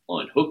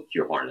unhook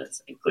your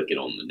harness and click it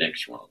on the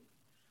next rung.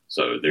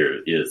 So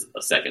there is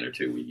a second or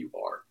two where you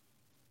are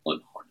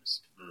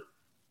unharnessed,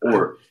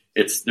 or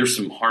there's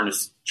some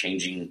harness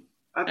changing.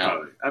 I'd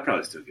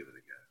probably still give it a go.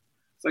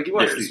 It's like you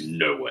watch There's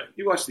no way.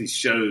 You watch these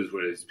shows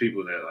where there's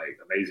people that like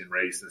Amazing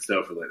Race and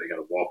stuff, where like they got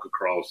to walk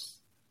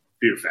across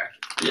Fear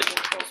Factory, walk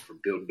across from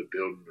building to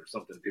building or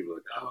something. People are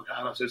like, "Oh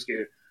God, I'm so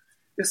scared."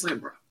 It's like,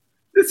 bro,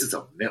 this is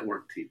on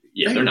network TV.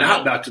 Yeah, they're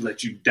not about to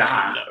let you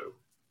die. No.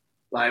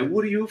 Like,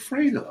 what are you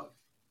afraid of?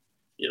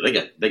 Yeah,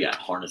 they got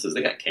harnesses.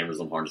 They got cameras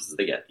on harnesses.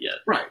 They got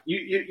right.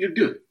 You're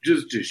good.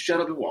 Just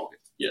shut up and walk it.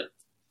 Yeah.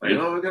 Like,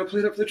 I got to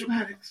play it up for the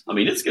dramatics. I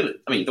mean,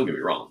 don't get me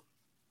wrong.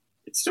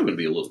 It's still going to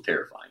be a little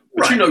terrifying.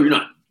 But right. you know you're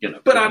not going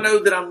to. But I know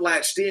that I'm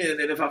latched in,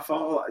 and if I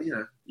fall,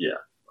 Yeah.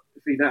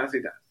 If he dies, he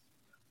dies.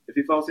 If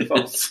he falls, he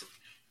falls.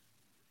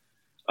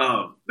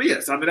 But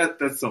yes, I mean,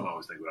 that's something I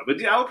always think about. But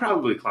yeah, I would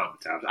probably climb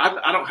the towers.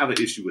 I don't have an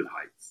issue with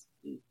heights.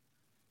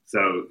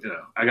 So,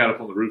 I got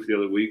up on the roof the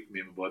other week,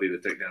 me and my buddy, to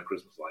take down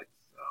Christmas lights.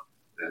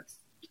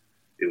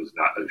 It was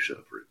not OSHA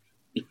approved.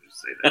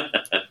 Just say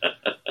that.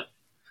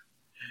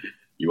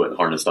 You wasn't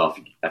harnessed off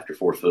after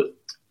 4 foot?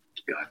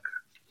 God.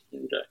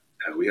 Okay.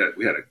 We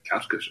had a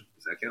couch cushion.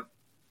 Does that count?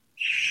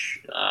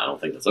 I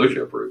don't think that's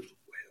OSHA approved.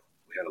 Well,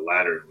 we had a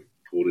ladder, and we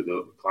pulled it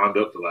up, climbed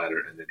up the ladder,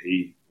 and then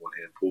one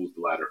hand pulls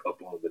the ladder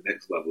up on the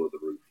next level of the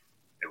roof,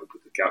 and we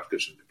put the couch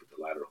cushion and put the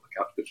ladder on the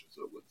couch cushion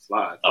so it wouldn't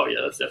slide. Oh,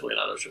 yeah, that's definitely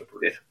not OSHA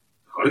approved. Yeah.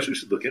 OSHA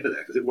should look into that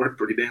because it worked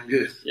pretty damn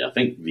good. Yeah, I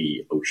think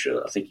the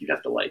OSHA, you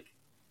have to,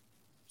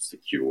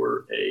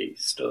 secure a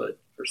stud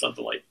or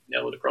something,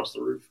 nail it across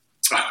the roof.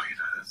 Oh,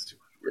 that's too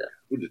much work. Yeah.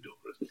 We're just doing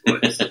Christmas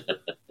lights.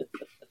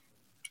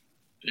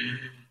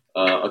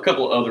 A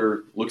couple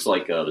other, looks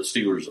like the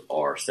Steelers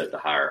are set to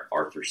hire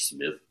Arthur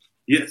Smith.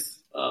 Yes.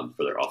 For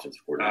their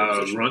offensive coordinator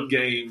position. Run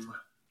game.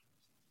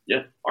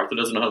 Yeah, Arthur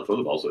doesn't know how to throw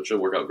the ball, so it should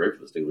work out great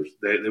for the Steelers.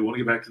 They want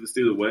to get back to the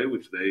Steelers way,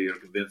 which they are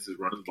convinced is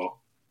running the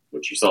ball.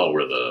 Which you saw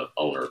where the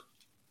owner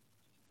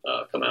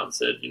come out and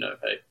said,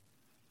 hey,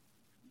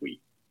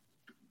 we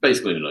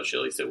basically in a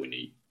nutshell, he said we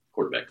need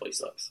quarterback play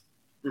sucks.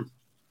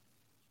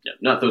 Yeah,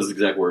 not those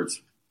exact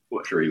words.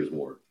 I'm sure he was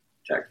more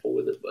tactful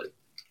with it, but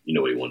you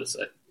know what he wanted to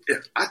say.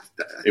 Yeah,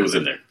 it was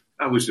in there.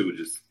 I wish it would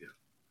just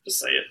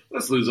say it.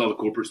 Let's lose all the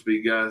corporate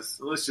speak, guys.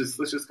 And let's just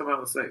come out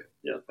and say it.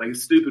 Yeah, like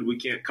it's stupid. We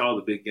can't call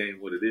the big game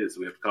what it is.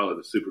 We have to call it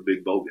a super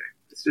big bowl game.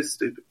 It's just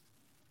stupid.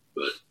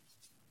 But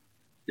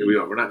here we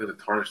are. We're not going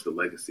to tarnish the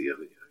legacy of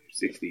it. You're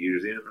 60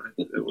 years in, right?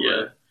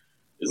 Yeah,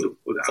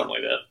 something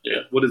like that.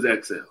 Yeah. What is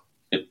XL?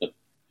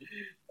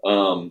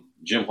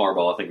 Jim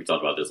Harbaugh. I think we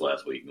talked about this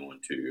last week. Going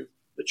to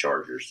the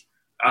Chargers.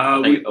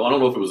 I don't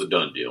know if it was a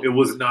done deal. It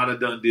was not a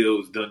done deal. It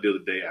was a done deal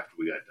the day after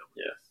we got done.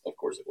 Yeah, of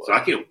course it was. So I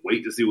can't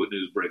wait to see what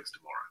news breaks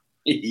tomorrow.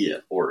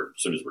 Yeah, or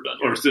as soon as we're done.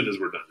 Or as soon as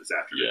we're done this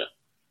afternoon.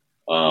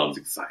 Yeah. It's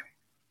exciting.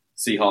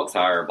 Seahawks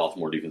hire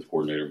Baltimore defense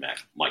coordinator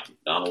Mike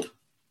McDonald.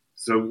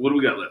 So what do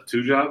we got left?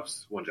 2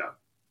 jobs? 1 job?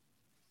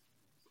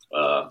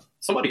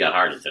 Somebody got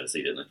hired in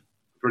Tennessee, didn't they?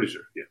 Pretty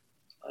sure, yeah.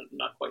 I'm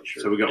not quite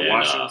sure. So we got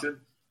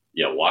Washington?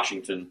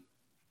 Washington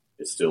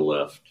is still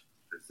left.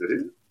 Is that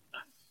it?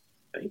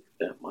 I think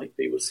that might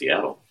be with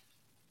Seattle.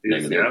 Yeah,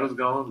 Seattle's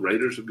gone.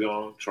 Raiders are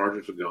gone.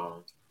 Chargers are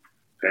gone.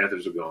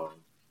 Panthers are gone.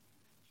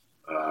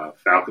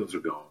 Falcons are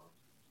gone.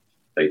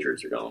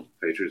 Patriots are gone.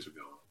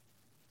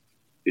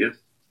 Yeah.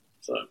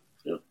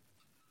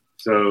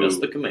 So that's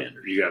the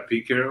Commanders. You got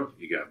Pete Carroll.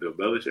 You got Bill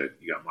Belichick.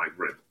 You got Mike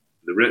Vrabel.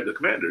 The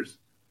Commanders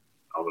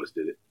almost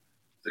did it.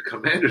 The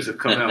Commanders have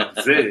come out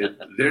and said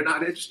they're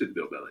not interested in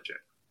Bill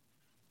Belichick.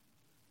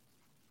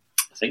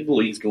 I think the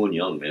league's going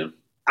young, man.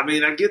 I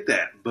mean, I get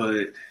that,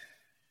 but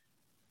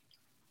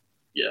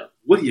yeah,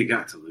 what do you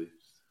got to lose?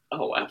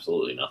 Oh,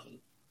 absolutely nothing.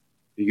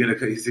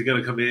 Is he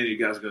gonna come in? You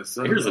guys are gonna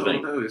suck? Here's the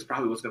thing. No, it's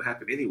probably what's gonna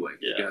happen anyway.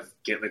 Yeah. You guys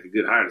can't make a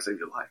good hire to save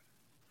your life.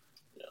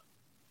 Yeah.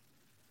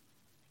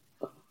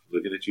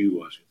 Looking at you,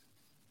 Washington.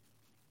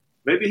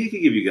 Maybe he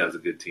could give you guys a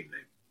good team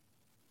name.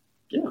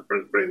 Yeah.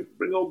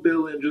 Bring old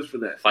Bill in just for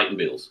that. Fighting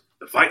Bills.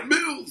 The Fighting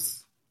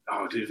Bills.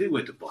 Oh, dude, if he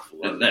went to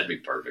Buffalo. That'd be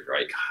perfect,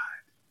 right?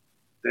 God,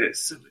 there's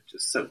so much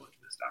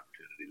missed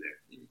opportunity there.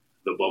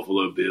 The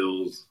Buffalo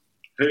Bills.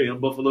 Hey, I'm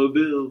Buffalo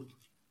Bill.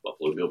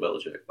 Buffalo Bill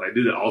Belichick. Like,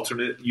 do the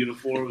alternate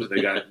uniforms.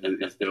 They got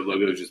their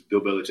logo is just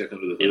Bill Belichick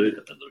under the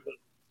hood.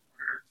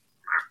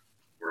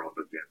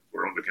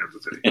 We're on to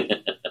Kansas City.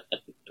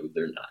 No,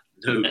 they're not.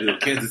 No,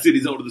 Kansas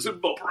City's on to the Super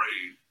Bowl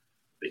parade.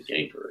 Big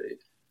game parade.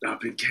 Oh,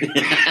 big game.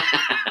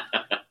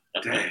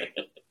 Dang.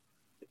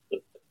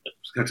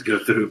 Just got to go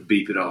through and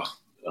beep it off.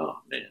 Oh,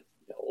 man.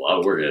 Got a lot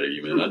of work out of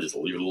you, man. I just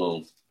leave it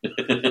alone.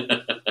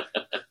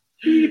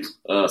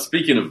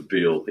 Speaking of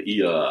Bill,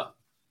 he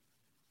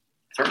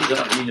turns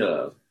out he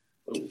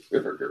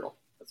river girl.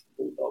 That's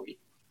a little doggy.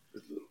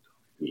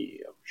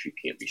 Yeah, she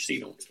can't be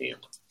seen on the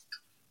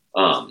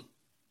camera.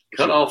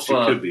 Cut off. She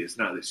could be. It's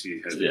not that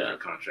she has a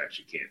contract.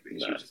 She can't be.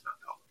 No. She's just not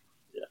talking.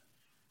 Yeah,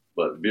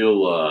 but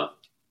Bill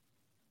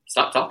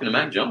stopped talking to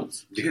Mac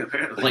Jones. Yeah,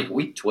 apparently. Like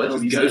week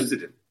 12, he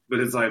ghosted him. But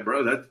it's like,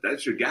 bro,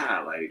 that's your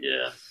guy. Like,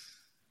 yeah.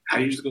 How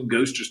you just gonna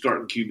ghost your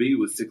starting QB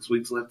with 6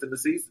 weeks left in the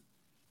season?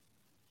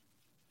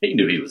 He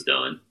knew he was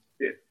done.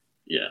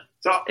 Yeah.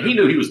 So he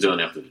knew he was done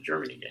after the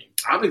Germany game.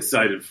 I'm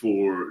excited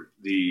for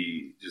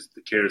the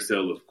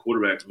carousel of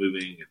quarterbacks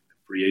moving and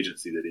free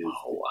agency that is.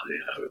 Oh, I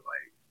know. Like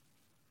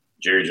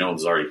Jerry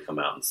Jones has already come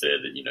out and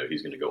said that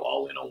he's going to go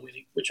all in on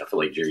winning, which I feel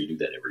like Jerry do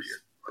that every year.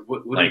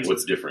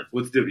 What's different?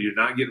 What's different? You're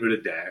not getting rid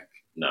of Dak.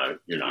 No,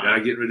 you're not. You're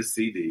not getting rid of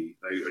CD.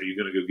 Like, are you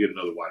going to go get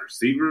another wide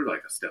receiver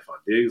like a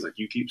Stephon Diggs, like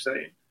you keep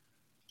saying?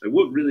 Like,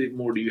 what really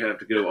more do you have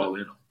to go all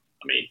in on?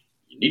 I mean,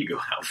 you need to go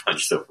out and find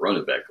yourself a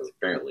running back because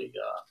apparently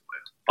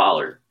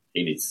Pollard,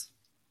 he needs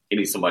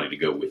somebody to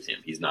go with him.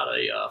 He's not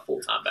a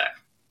full-time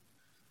back.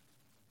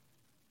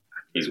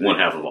 He's one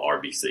half of an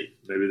RBC.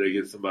 Maybe they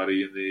get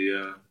somebody in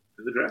the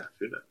draft.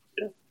 Who knows?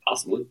 Yeah,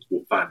 possibly.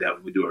 We'll find out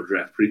when we do our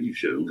draft preview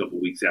show a couple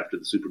weeks after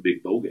the Super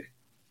Big Bowl game.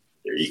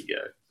 There you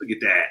go. Look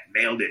at that.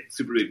 Nailed it.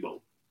 Super Big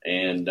Bowl.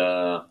 And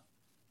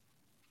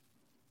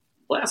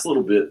last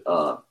little bit,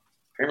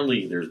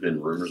 apparently there's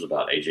been rumors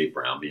about A.J.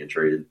 Brown being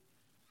traded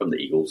from the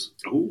Eagles.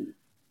 Ooh.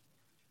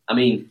 I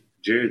mean,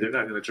 Jerry, they're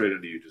not going to trade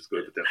under you. Just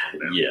go put that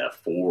phone down. Yeah,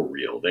 for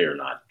real. They are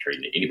not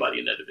trading anybody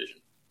in that division.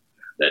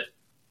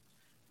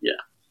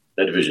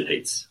 That division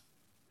hates.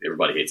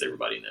 Everybody hates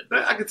everybody in that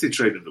division. I could see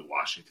trading to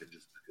Washington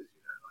just because,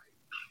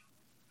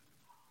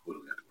 what do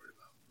we have to worry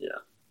about?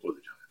 Yeah. Or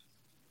the Giants.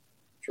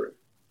 True.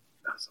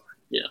 No, sorry.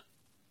 Yeah.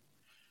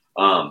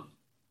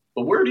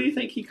 But where do you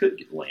think he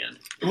could land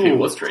if he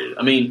was traded?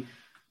 I mean,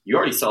 you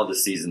already saw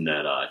this season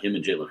that him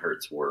and Jalen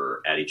Hurts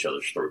were at each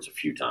other's throats a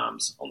few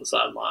times on the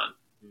sideline.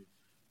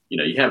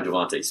 You have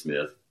Devontae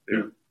Smith,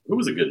 who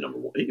was a good number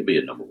one. He could be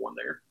a number one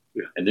there.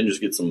 Yeah. And then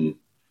just get some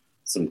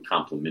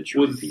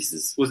complimentary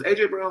pieces. Was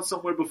A.J. Brown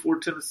somewhere before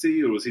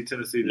Tennessee, or was he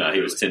Tennessee? No, he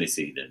was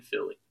Tennessee, then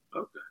Philly.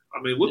 Okay.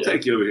 I mean, we'll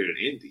take you over here in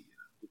Indy.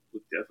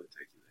 We'll definitely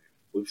take you there.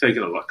 We've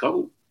taken a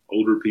couple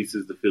older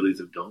pieces the Phillies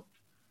have dumped.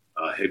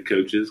 Head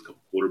coaches, a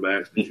couple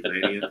quarterbacks, Mr.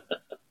 Mania.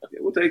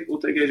 We'll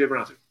take A.J.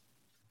 Brown too.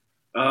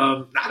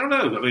 I don't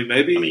know. I mean,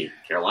 maybe. I mean,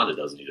 Carolina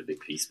doesn't need a big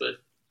piece, but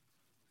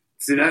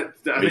see that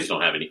we just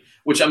don't have any.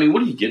 Which, I mean,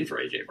 what are you getting for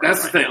A.J. Brown?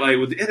 That's the thing. Like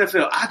with the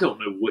NFL, I don't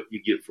know what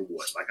you get for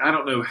what. Like I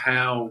don't know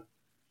how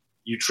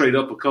you trade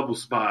up a couple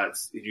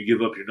spots and you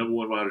give up your number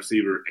one wide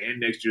receiver and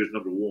next year's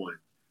number one,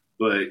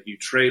 but you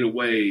trade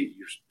away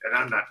your. And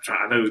I'm not trying.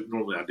 I know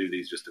normally I do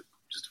these just to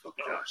fuck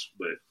with Josh,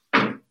 but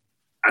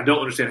I don't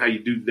understand how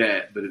you do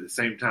that. But at the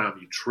same time,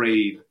 you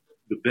trade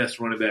the best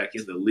running back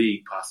in the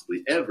league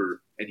possibly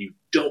ever, and you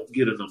don't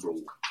get a number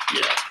one.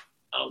 Yeah,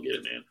 I don't get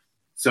it, man.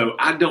 So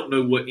I don't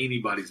know what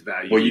anybody's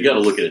value is. Well, you got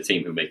to look at a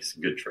team who makes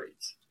good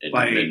trades, and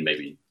then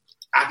maybe.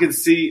 I can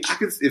see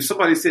if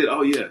somebody said,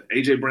 "Oh yeah,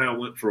 A.J. Brown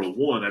went for a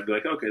 1," I'd be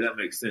like, "Okay, that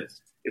makes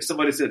sense." If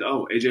somebody said,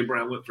 "Oh, A.J.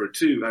 Brown went for a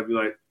 2," I'd be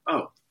like,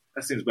 "Oh,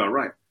 that seems about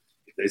right."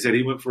 If they said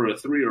he went for a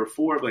 3 or a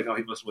 4, I'd be like, "Oh,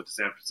 he must have went to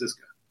San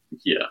Francisco."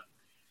 Yeah,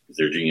 because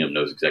their GM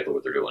knows exactly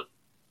what they're doing.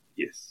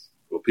 Yes.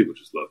 Well, people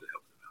just love to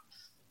help them out.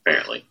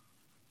 Apparently.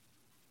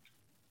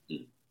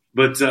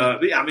 But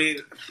I mean,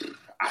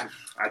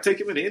 I take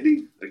him in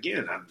Indy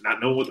again. I'm not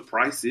knowing what the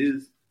price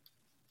is.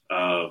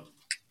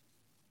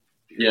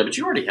 Yeah, but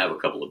you already have a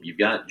couple of. You've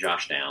got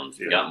Josh Downs.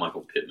 You've got Michael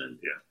Pittman.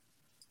 Yeah.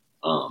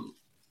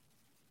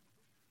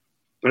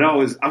 But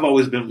I've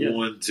always been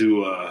one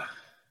to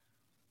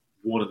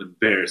want an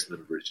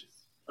embarrassment of riches.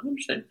 I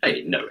understand.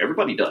 Hey, no,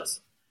 everybody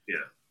does.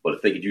 Yeah. But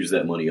if they could use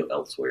that money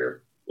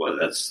elsewhere, well,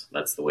 that's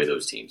the way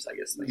those teams, I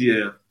guess, think.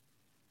 Yeah.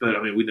 But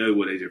I mean, we know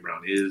what A.J.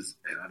 Brown is,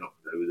 and I don't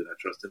know that I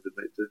trust him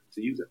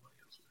to use that money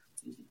elsewhere.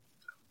 Mm-hmm.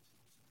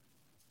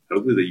 So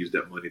hopefully, they use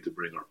that money to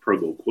bring our Pro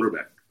Bowl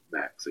quarterback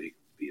back so he can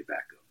be a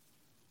backup.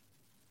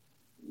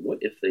 What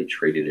if they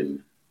traded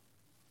him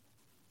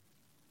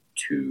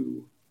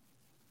to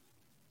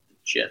the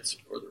Jets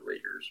or the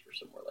Raiders or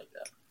somewhere like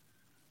that?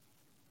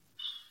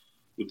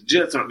 Well, the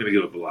Jets aren't going to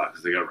give up a lot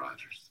because they got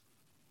Rodgers.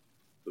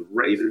 The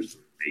Raiders,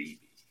 maybe.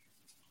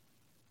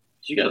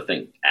 So you got to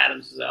think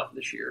Adams is out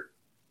this year.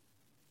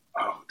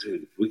 Oh,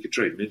 dude, if we could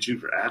trade Minshew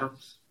for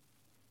Adams,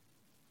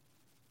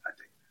 I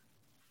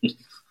think.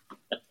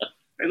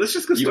 Hey, let's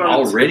just go You start.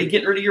 already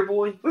getting rid of your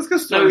boy? Let's go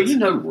start. No, you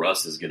know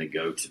Russ is going to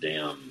go to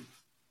damn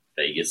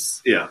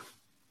Vegas. Yeah.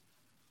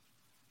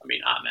 I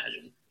mean, I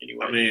imagine.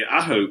 Anyway. I mean,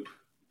 I hope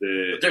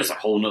that. But there's a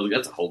whole nother,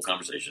 that's a whole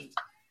conversation.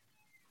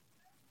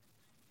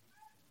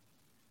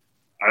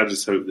 I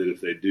just hope that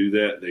if they do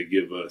that, they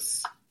give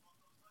us.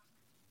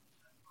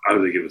 How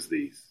do they give us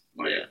these?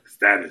 Like, Yeah. 'cause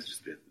that has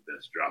just been the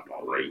best drop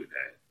all rate we've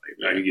had. Like,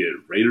 if I can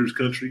get Raiders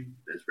country,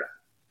 that's right.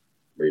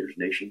 Raiders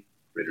Nation.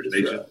 Raiders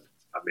That's Nation. right.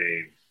 I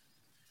mean,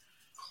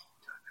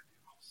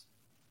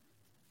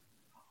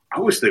 I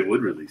wish they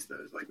would release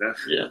those like that.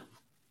 Yeah,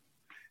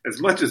 As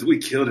much as we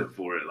killed him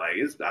for it, like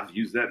I've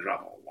used that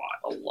drop a lot.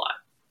 a lot.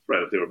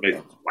 Right up there with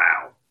Mason.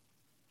 Wow.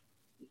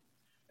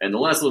 And the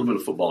last little bit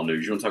of football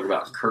news, you want to talk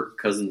about Kirk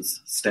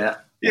Cousins'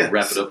 stat? Yeah.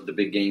 Wrap it up with the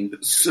big game.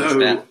 So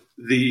stat.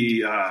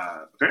 the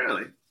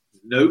apparently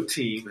no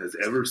team has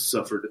ever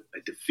suffered a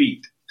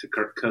defeat to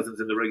Kirk Cousins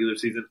in the regular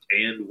season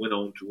and went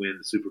on to win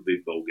the Super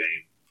Big Bowl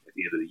game at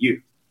the end of the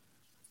year.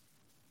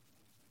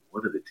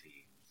 One of the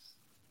teams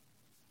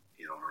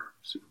in our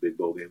Super Big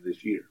Bowl game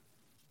this year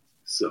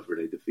suffered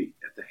a defeat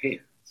at the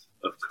hands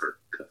of Kirk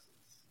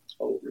Cousins.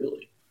 Oh,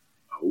 really?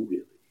 Oh,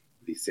 really?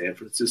 The San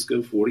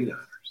Francisco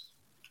 49ers.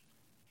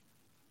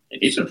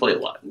 And he's going to play a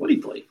lot. What did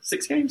he play?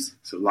 6 games?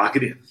 So lock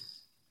it in.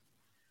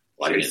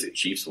 Like JC. the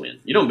Chiefs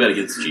win. You don't bet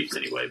against the Chiefs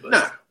anyway, but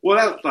No.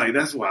 Well,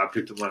 that's why I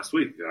picked him last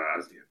week.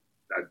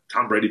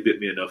 Tom Brady bit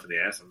me enough in the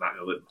ass. I'm not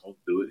going to let Mahomes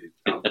do it.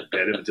 I'll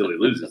bet him until he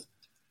loses.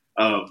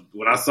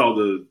 When I saw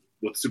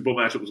what the Super Bowl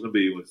matchup was going to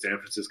be, when San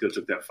Francisco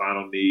took that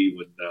final knee,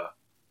 when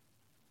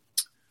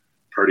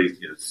Purdy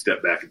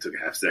stepped back and took a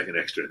half second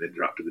extra and then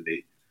dropped to the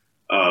knee,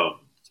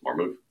 smart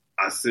move.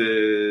 I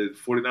said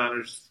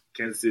 49ers,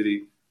 Kansas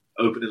City,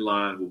 opening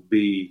line will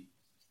be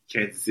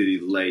Kansas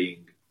City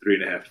laying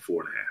 3.5 to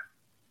 4.5.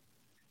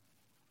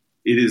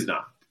 It is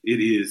not. It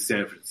is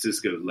San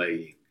Francisco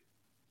laying,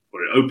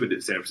 or it opened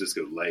at San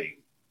Francisco laying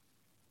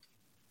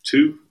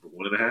 2 or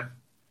 1.5.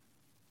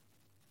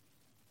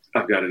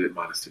 I've got it at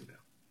 -2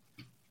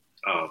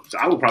 now. So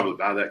I will probably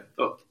buy that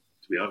up,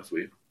 to be honest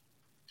with you.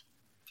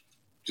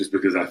 Just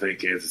because I think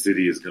Kansas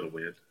City is going to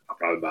win. I'll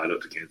probably buy it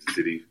up to Kansas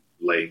City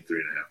laying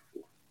 3.5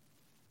 or 4.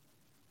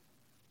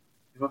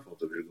 My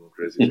phone's over here going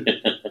crazy.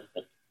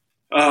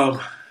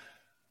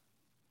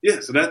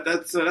 Yeah, so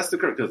that's the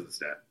Kirk Cousins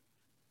stat.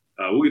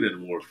 We'll get into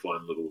more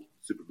fun little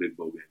Super Big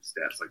Bowl game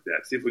stats like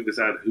that. See if we can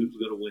decide who's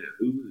going to win.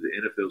 Who's the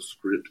NFL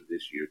script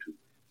this year to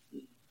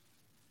win.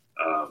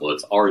 Well,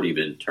 it's already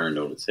been turned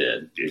on its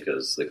head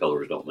because the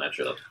colors don't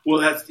match up. Well,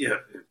 that's, yeah.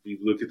 If you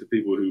look at the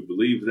people who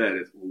believe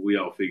that, we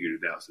all figured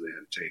it out, so they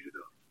had to change it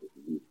up.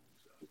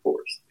 Of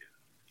course.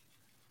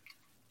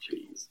 Yeah.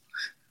 Jeez.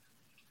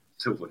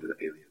 So what do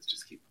the aliens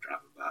just keep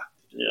driving by?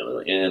 Yeah, they're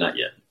like, not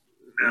yet.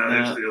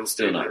 No, they're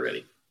still not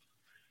ready.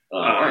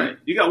 All right.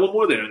 You got one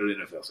more there under the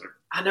NFL, sir.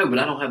 I know, but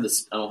I don't have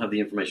this. I don't have the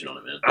information on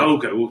it, man. Oh,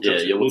 okay.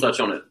 We'll touch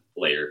on it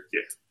later.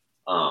 Yeah.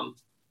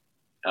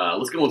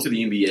 Let's go into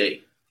the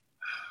NBA.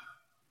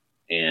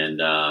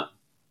 And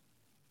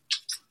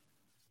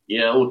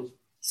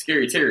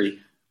Scary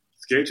Terry.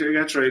 Scary Terry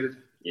got traded.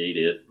 Yeah, he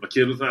did. My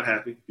kid was not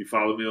happy. If you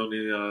follow me on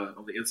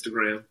the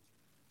Instagram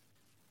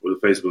or the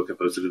Facebook, I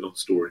posted it on the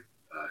story.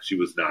 She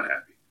was not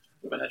happy.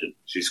 Imagine.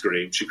 She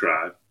screamed, she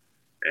cried,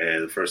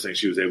 and the first thing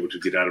she was able to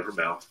get out of her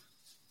mouth,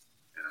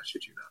 and I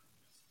shit you not,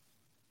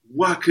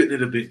 why couldn't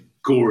it have been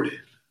Gordon?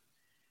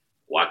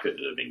 Why couldn't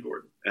it have been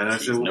Gordon? And I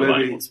said,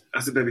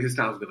 baby, his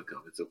time's going to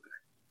come. It's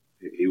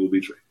okay. He will be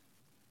traded.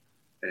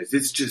 And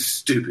it's just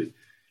stupid.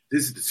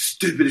 This is the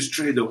stupidest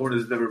trade the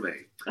Hornets have ever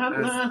made.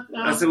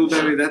 I said, well,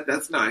 baby,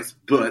 that's nice,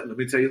 but let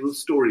me tell you a little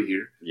story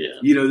here. Yeah.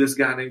 You know this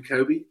guy named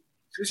Kobe?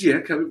 She goes, yeah,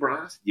 Kobe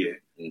Bryant. Yeah.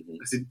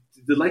 Mm-hmm. I said,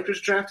 did the Lakers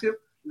draft him?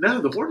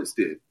 No, the Hornets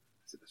did. I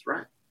said, that's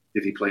right.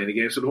 Did he play any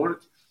games for the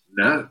Hornets?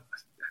 No. I said,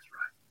 that's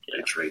right. Yeah.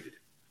 They traded him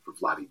for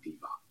Vlade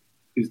Divac.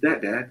 Who's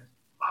that, Dad?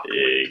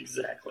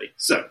 Exactly.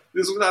 So,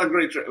 this was not a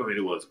great trade. I mean,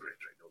 it was a great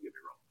trade. Don't get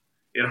me wrong.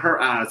 In her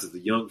eyes, as a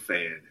young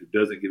fan who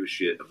doesn't give a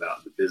shit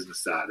about the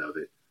business side of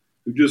it,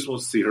 who just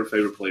wants to see her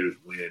favorite players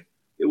win,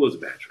 it was a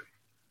bad trade.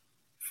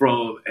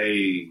 From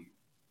a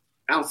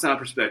outside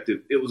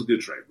perspective, it was a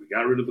good trade. We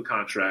got rid of the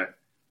contract.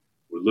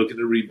 We're looking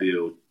to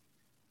rebuild.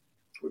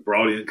 We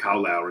brought in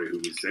Kyle Lowry, who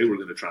we say we're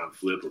going to try and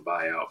flip or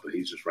buy out, but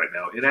he's just right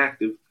now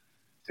inactive,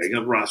 taking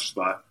up a roster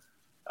spot.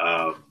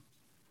 And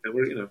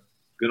we're, going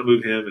to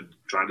move him and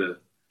trying to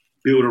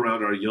build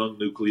around our young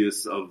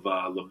nucleus of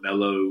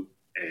LaMelo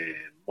and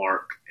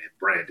Mark and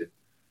Brandon.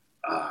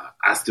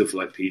 I still feel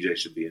like PJ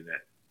should be in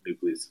that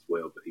nucleus as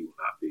well, but he will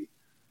not be.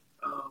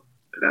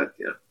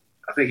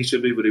 I think he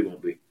should be, but he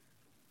won't be.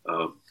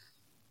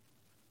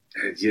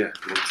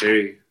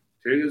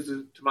 Terry goes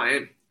to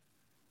Miami.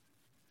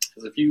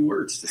 There's a few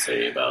words to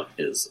say about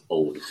his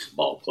old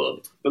ball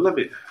club. But I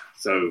mean,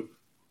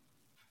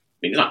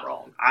 he's not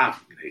wrong. I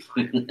fucking hate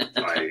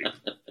Miami.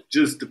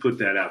 Just to put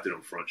that out there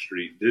on Front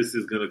Street, this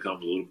is going to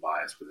come a little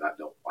biased because I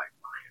don't like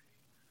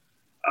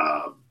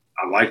Miami.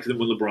 I liked them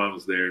when LeBron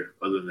was there.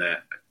 Other than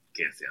that, I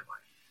Can't stand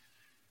Miami.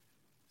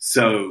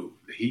 So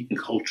the Heat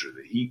culture.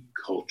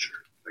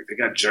 Like they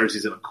got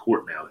jerseys in a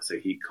court now that say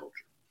Heat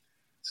culture.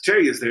 So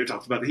Terry gets there,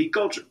 talks about the Heat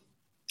culture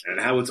and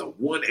how it's a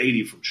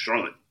 180 from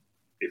Charlotte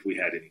if we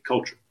had any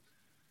culture.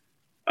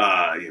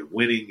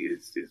 Winning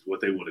is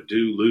what they want to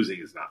do. Losing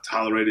is not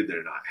tolerated.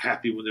 They're not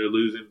happy when they're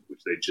losing,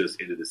 which they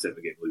just ended a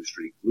 7-game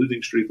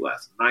losing streak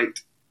last night.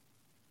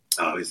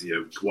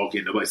 Walk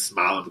in, nobody's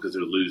smiling because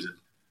they're losing.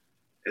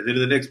 And then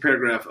in the next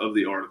paragraph of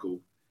the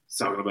article, it's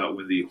talking about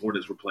when the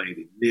Hornets were playing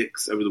the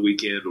Knicks over the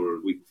weekend or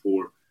the week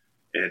before,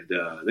 and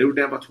they were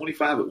down by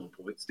 25 at one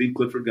point. Steve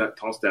Clifford got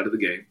tossed out of the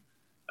game,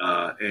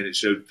 and it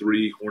showed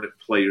 3 Hornet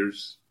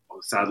players on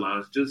the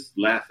sidelines just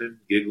laughing,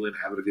 giggling,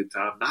 having a good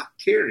time, not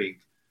caring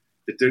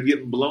that they're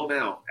getting blown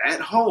out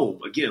at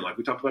home. Again, like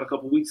we talked about a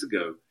couple weeks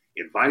ago,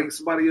 inviting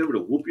somebody over to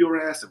whoop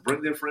your ass and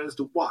bring their friends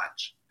to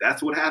watch.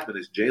 That's what happened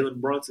is Jalen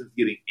Brunson's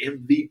getting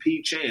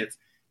MVP chance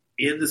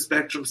in the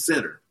Spectrum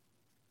Center.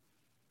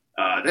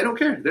 They don't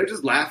care. They're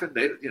just laughing.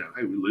 Hey,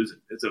 we're losing.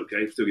 It's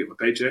okay. Still get my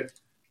paycheck.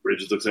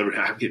 Bridges looks over.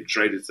 I'm getting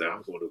traded, so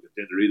I'm going to a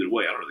contender either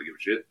way. I don't really give a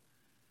shit.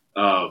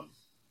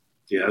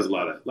 There's a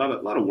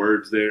lot of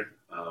words there.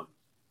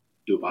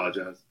 Do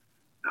apologize.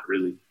 Not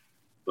really.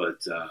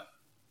 But,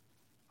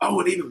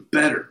 and even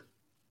better.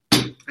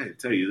 I didn't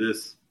tell you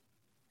this.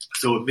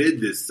 So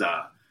amid this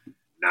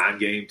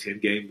 9-game,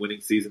 10-game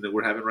winning season that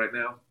we're having right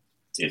now,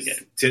 10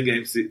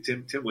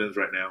 wins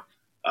right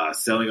now,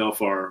 selling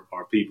off our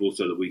people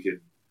so that we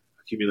can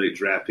accumulate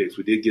draft picks.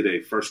 We did get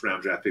a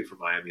first-round draft pick from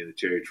Miami in the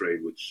Terry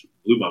trade, which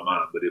blew my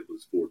mind, but it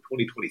was for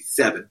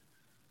 2027,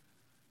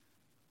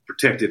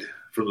 protected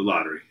from the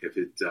lottery. If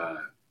it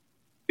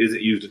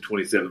isn't used in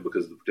 27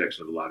 because of the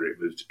protection of the lottery, it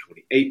moves to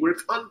 28, where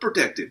it's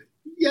unprotected.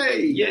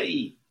 Yay!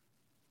 Yay!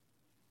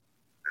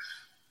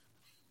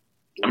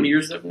 How many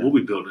years have we'll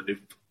be building a new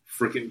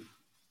freaking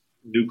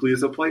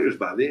nucleus of players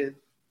by then.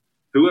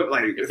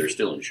 Whoever, if they're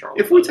still in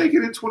Charlotte. If we take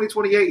it in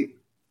 2028,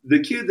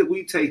 the kid that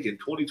we take in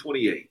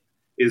 2028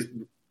 is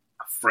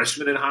a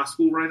freshman in high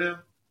school right now?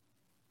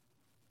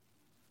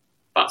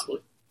 Possibly.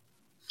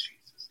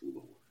 Jesus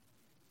Lord.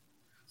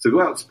 So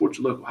go out and support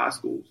your local high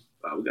schools.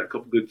 We got a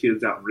couple good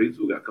kids out in Reeves.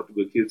 We got a couple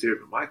good kids here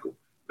from Michael.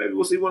 Maybe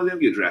we'll see one of them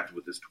get drafted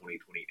with this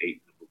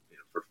 2028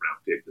 first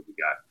round pick that we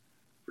got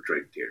for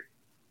trading Terry.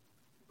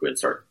 Go ahead and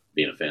start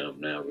being a fan of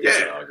them now. We got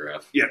that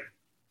autograph. Yeah.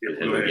 Get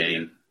him a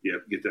game. Yeah.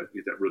 Get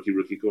that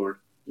rookie card.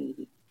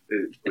 Mm-hmm.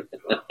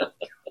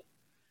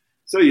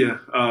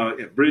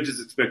 Bridge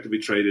is expected to be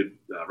traded.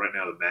 Right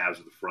now, the Mavs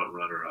are the front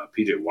runner.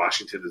 P.J.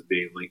 Washington is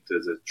being linked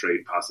as a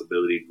trade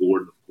possibility.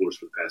 Gordon, of course,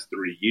 for the past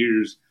 3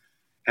 years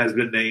has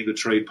been named a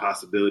trade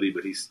possibility,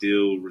 but he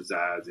still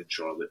resides in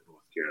Charlotte,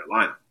 North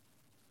Carolina.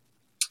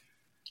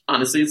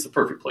 Honestly, it's the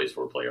perfect place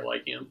for a player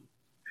like him,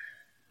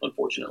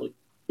 unfortunately.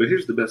 But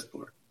here's the best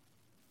part.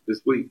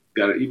 This week,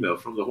 got an email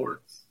from the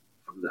Hornets,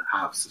 from the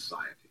Hive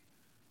Society,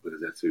 because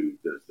that's who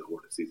does the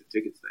Hornet season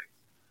tickets thing.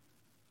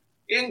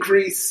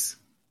 Increase.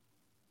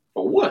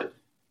 For what?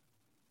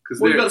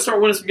 Because we got to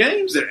start winning some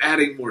games. They're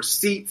adding more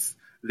seats.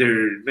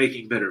 They're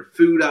making better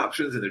food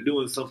options, and they're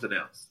doing something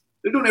else.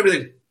 They're doing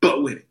everything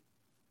but winning.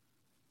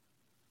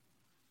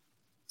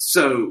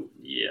 So,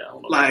 yeah, I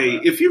don't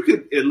know if you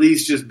could at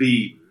least just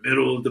be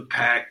middle of the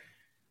pack,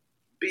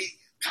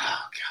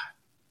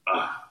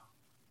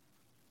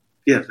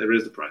 there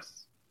is the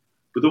prices.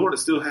 But the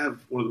Hornets still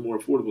have one of the more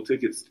affordable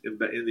tickets in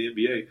the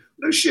NBA.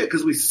 No shit,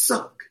 because we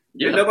suck.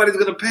 Yeah. And nobody's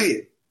going to pay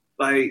it.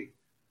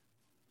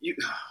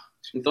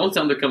 The only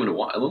time they're coming to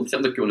watch, the only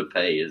time they're going to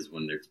pay is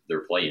when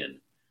they're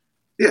playing.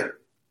 Yeah.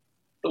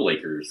 The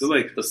Lakers. The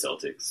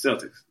Celtics.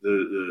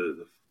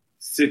 The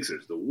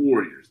Sixers, the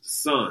Warriors, the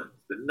Suns,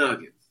 the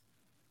Nuggets,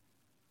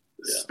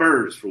 the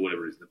Spurs for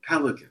whatever reason, the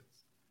Pelicans.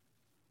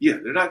 Yeah,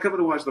 they're not coming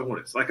to watch the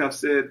Hornets. Like I've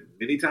said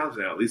many times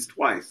now, at least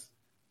twice,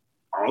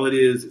 all it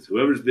is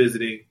whoever's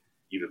visiting,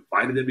 you've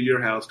invited them to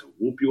your house to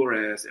whoop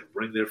your ass and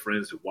bring their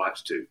friends to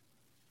watch too.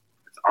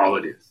 That's all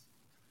it is.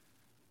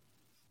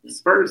 The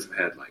Spurs have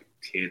had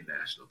 10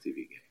 national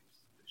TV games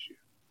this year.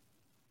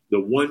 The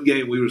one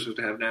game we were supposed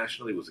to have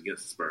nationally was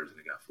against the Spurs, and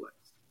it got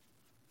flexed.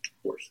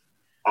 Of course.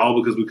 All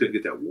because we couldn't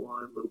get that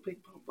one little ping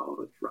pong ball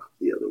to drop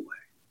the other way.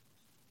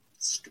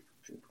 Stupid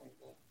ping pong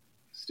ball.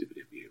 Stupid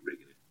NBA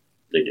rigging it.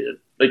 They did.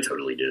 They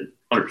totally did.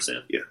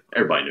 100%. Yeah.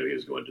 Everybody knew he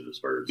was going to the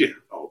Spurs. Yeah.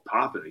 Oh,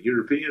 popping a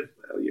European?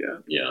 Hell yeah.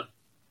 Yeah.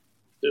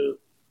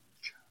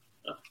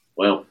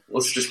 Well,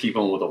 let's just keep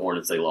on with the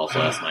Hornets. They lost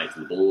last night to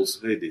the Bulls.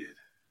 They did.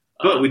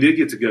 But we did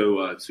get to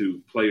go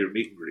to player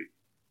meet and greet.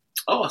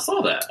 Oh, I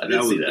saw that. I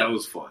did see that. That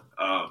was fun.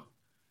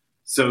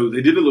 So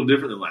they did it a little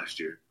different than last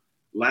year.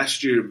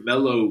 Last year,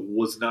 Melo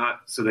was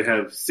not – so they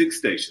have 6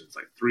 stations.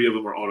 3 of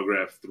them are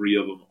autographs, 3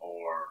 of them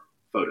are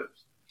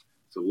photos.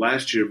 So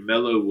last year,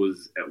 Melo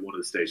was at one of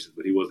the stations,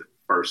 but he wasn't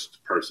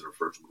first person or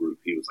first group.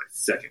 He was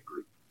second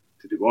group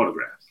to do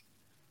autographs.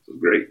 So it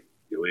was great.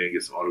 Go in,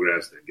 get some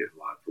autographs, then get in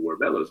line for where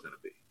Melo's going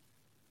to be.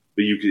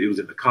 But it was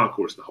in the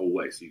concourse the whole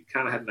way, so you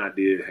kind of had an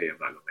idea, hey, I'm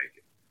not going to make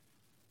it.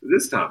 But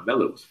this time,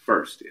 Melo was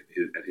first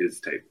at his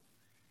table.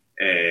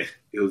 And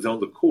it was on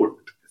the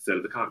court instead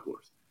of the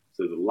concourse.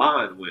 So the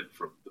line went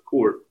from the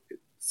court, it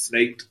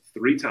snaked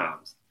 3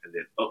 times, and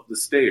then up the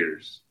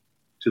stairs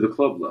to the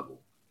club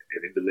level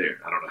and into there.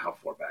 I don't know how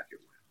far back it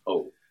went.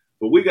 Oh.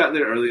 But we got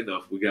there early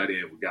enough. We got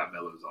in. We got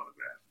Melo's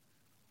autograph.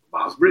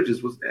 Miles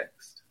Bridges was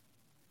next.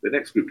 The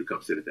next group to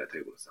come sit at that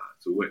table to sign.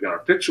 So we went and got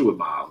our picture with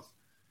Miles.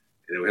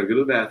 And then we had to go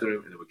to the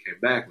bathroom. And then we came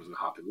back. We was going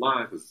to hop in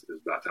line because it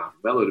was about time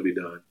for Melo to be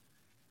done.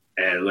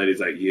 And the lady's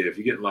like, yeah, if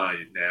you get in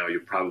line now,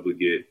 you'll probably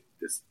get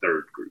this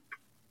third group,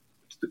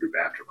 which is the group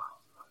after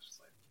Miles. And I was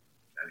just like,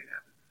 that ain't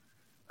happening.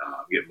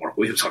 I'm getting Mark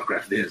Williams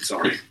autographed then.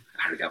 Sorry.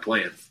 I already got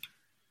plans.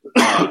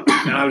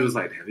 And I was just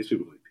like, damn, these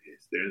people are going to be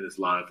pissed. They're in this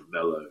line for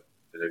Melo.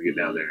 And then get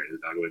down there and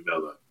it's not going to be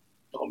Melo.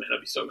 Oh, man,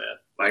 I'd be so mad.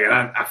 Like,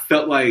 I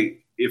felt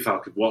like if I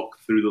could walk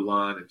through the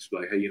line and just be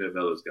like, hey,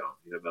 Melo's gone.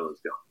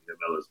 Melo's gone.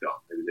 Melo's gone.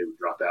 Maybe they would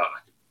drop out and I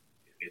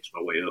could inch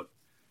my way up.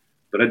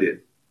 But I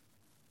did.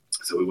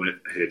 So we went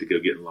ahead to go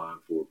get in line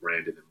for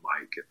Brandon and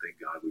Mike, and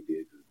thank God we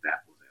did because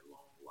that was a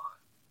long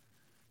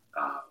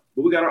line.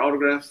 But we got our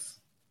autographs.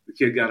 The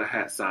kid got a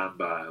hat signed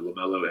by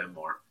LaMelo and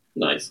Mark.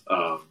 Nice.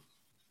 I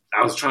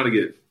was trying to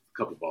get a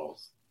couple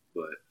balls,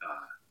 but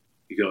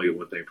you can only get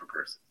one thing per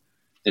person.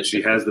 And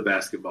she has the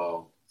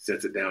basketball,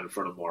 sets it down in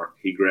front of Mark.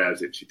 He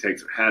grabs it. She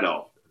takes her hat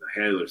off, and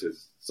the handler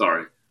says,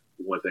 sorry,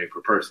 one thing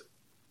per person.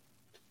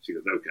 She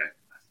goes, okay.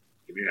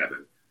 Give me your hat,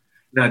 baby.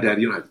 No,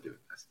 Daddy, you don't have to do it.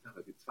 I said, no,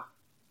 baby, it's fine.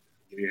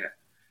 Give me your hat.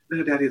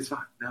 No, Daddy, it's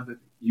fine. Now that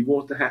you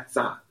want the hat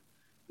signed,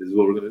 this is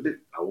what we're going to do.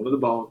 I wanted the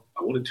ball.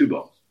 I wanted 2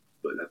 balls,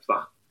 but that's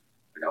fine.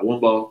 I got 1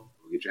 ball.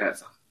 We'll get your hat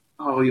signed.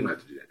 Oh, you don't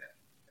have to do that,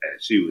 Dad. And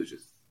she was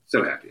just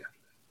so happy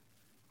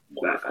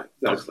after that.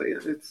 I was like,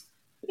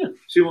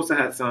 she wants the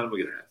hat signed. We'll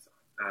get her hat signed.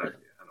 I don't really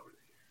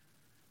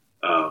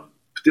care.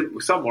 But then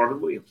we saw Marvin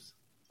Williams.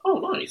 Oh,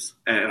 nice.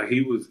 And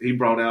he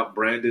brought out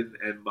Brandon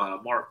and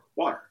Mark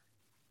Water.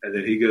 And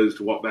then he goes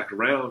to walk back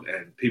around,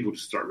 and people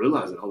just start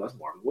realizing, oh, that's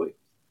Marvin Williams.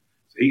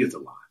 So he gets a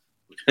line,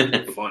 which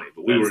is funny.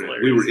 But we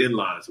were in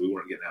line, so we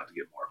weren't getting out to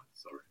get Marvin.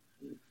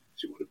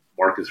 Sorry.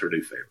 Mark is her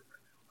new favorite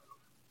right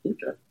now.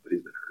 Okay. But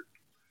he's been hurt.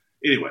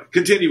 Anyway,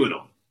 continuing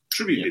on.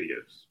 Tribute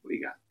videos. What do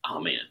you got? Oh,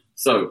 man.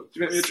 So. Did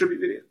you make me a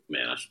tribute video?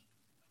 Man,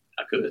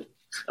 I could.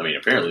 I mean,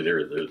 apparently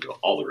they're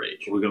all the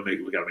rage. We got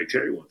to make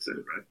Terry one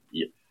soon, right?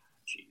 Yeah.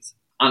 Jeez.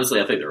 Honestly,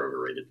 I think they're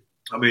overrated.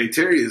 I mean,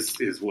 Terry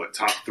is what,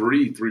 top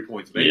 3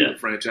 3-points made in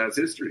franchise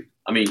history.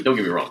 I mean, don't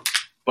get me wrong,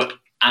 but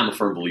I'm a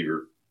firm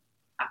believer.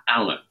 I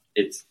don't know.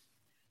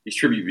 These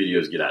tribute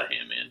videos get out of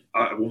hand, man.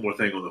 One more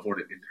thing on the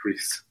Hornet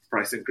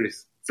price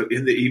increase. So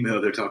in the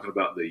email, they're talking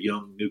about the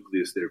young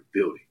nucleus they're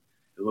building.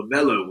 And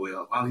LaMelo,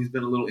 while he's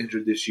been a little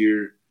injured this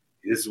year,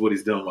 this is what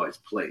he's done while he's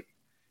played.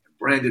 And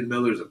Brandon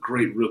Miller's a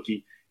great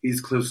rookie.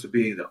 He's close to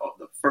being the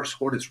first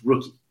Hornets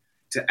rookie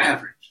to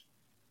average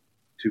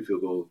 2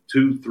 field goals,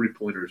 2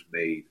 3-pointers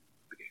made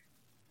a game.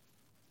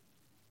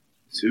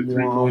 2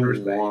 3-pointers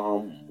made.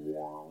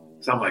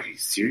 So I'm like, are you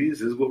serious?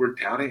 This is what we're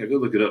touting? I go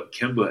look it up.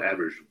 Kemba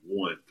averaged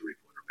 1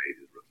 3-pointer made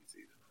his rookie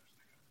season.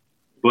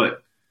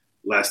 But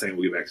last thing,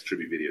 we'll get back to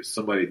tribute videos.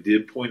 Somebody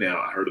did point out,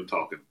 I heard him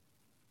talking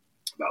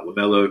about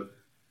LaMelo.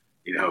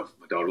 You know,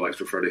 my daughter likes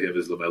to refer to him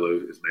as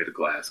LaMelo is made of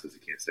glass because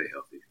he can't stay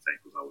healthy. His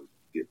ankles always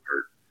getting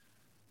hurt.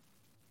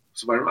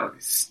 Somebody reminded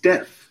me,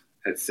 Steph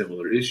had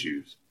similar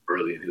issues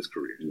early in his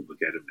career.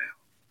 Look at him now.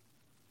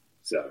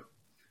 So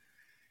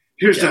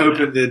here's to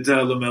hoping that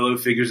LaMelo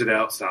figures it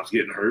out, stops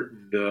getting hurt,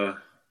 and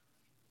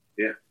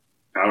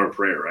power of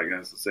prayer, right,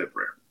 guys? Let's say a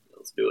prayer.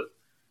 Let's do it.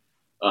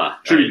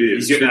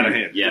 He's getting out of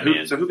hand. Yeah,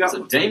 man. So who got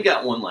one? Dame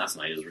got one last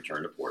night. His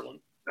return to Portland.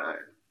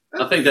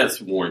 I think that's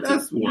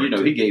warranted. You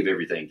know, he gave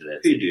everything to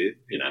that team. He did.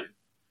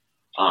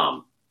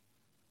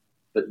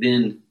 But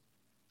then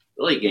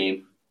the late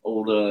game,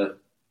 old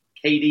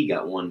KD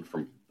got one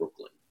from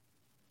Brooklyn.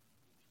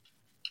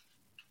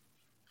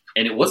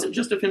 And it wasn't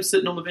just of him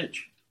sitting on the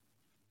bench.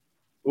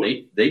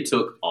 They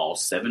took all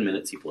 7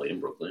 minutes he played in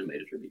Brooklyn and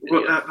made a tribute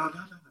video. Well, no.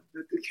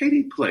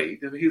 KD played.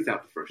 I mean, he was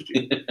out the first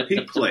year.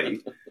 He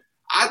played.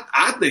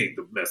 I think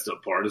the messed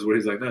up part is where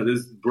he's like, no,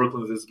 this is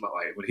my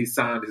life. When he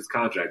signed his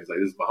contract, he's like,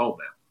 this is my home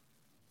now.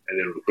 And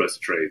then request a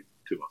trade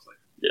 2 months later.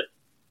 Yeah.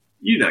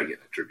 You're not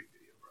getting a tribute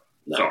video, bro.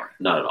 No, sorry.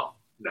 Not at all.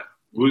 No.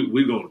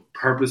 We're going to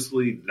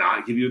purposely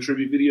not give you a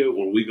tribute video,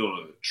 or we're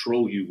going to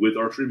troll you with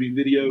our tribute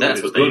video.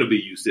 That's it's going to be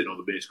you sitting on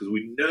the bench because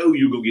we know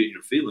you're going to get in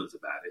your feelings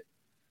about it.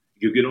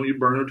 You'll get on your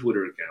burner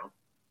Twitter account.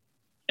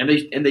 And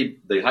they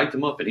hyped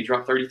him up, and he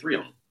dropped 33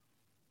 on him.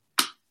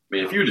 I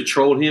mean, if you would have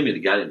trolled him, he'd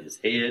have got it in his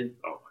head.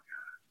 Oh, my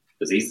God.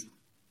 Because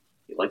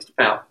he likes to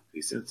pout.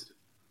 He's sensitive.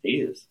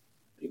 He is.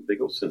 He's a big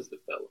old sensitive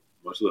fellow.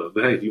 Much love.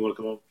 But, hey, if you want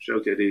to come on the show,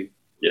 KD,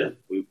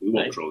 we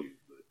won't troll you.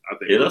 But I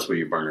think that's where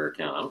you burn her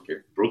account. I don't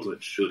care. Brooklyn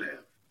should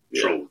have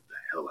trolled the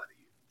hell out of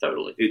you.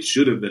 Totally. It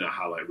should have been a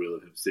highlight reel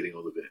of him sitting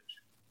on the bench,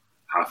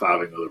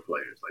 high-fiving other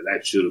players. Like,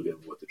 that should have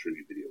been what the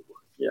tribute video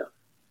was. Yeah.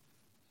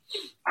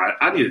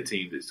 I need a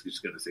team that's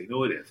just going to say, you know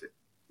what, F it.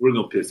 We're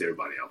going to piss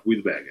everybody off. We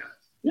the bad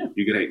guys. Yeah.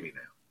 You can hate me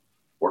now.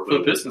 Worked for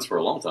the Pistons for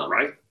a long time.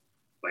 Right?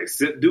 Like,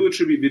 do a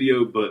tribute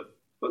video, but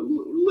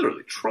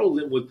literally troll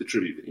them with the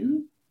tribute video.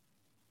 Mm-hmm.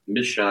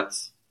 Miss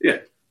shots. Yeah.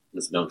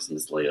 Missed dunks and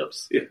missed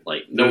layups. Yeah.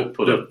 Like, No,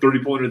 put a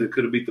 3-pointer that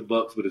could have beat the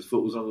Bucks, but his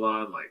foot was on the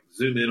line. Like,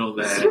 zoom in on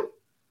that.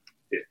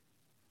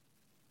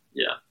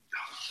 Yeah.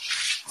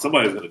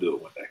 Somebody's going to do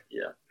it one day.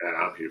 Yeah. And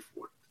I'm here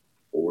for it.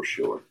 For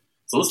sure.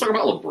 So let's talk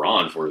about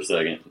LeBron for a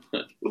second.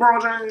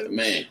 LeBron James.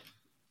 Man,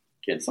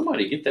 can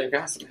somebody get that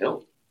guy some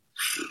help?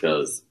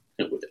 Because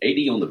with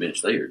AD on the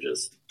bench, they are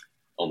just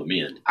on the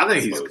mend. I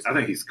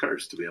think he's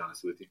cursed, to be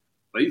honest with you.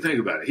 Like, you think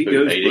about it. He Who,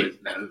 goes AD? places.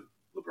 No,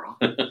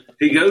 LeBron.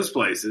 He goes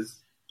places.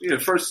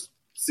 First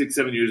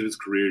 6-7 years of his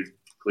career,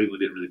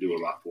 Cleveland didn't really do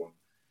a lot for him.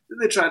 Then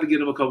they tried to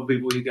get him a couple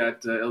people. He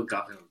got they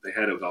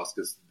had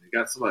Ilgauskas. They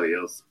got somebody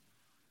else.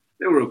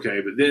 They were okay,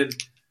 but then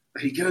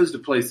he goes to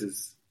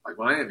places like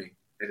Miami.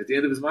 And at the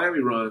end of his Miami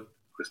run,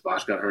 Chris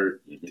Bosh got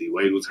hurt. D.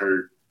 Wade was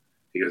hurt.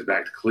 He goes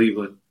back to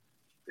Cleveland.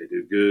 They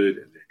do good,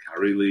 and then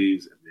Kyrie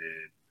leaves, and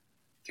then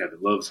Kevin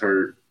Love's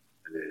hurt,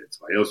 and then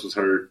somebody else was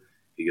hurt.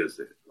 He goes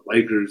to the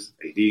Lakers.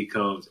 AD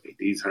comes.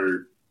 AD's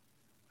hurt.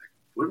 Like,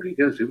 wherever he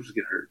goes, people just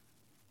get hurt.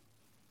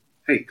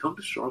 Hey, come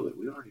to Charlotte.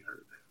 We already heard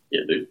that.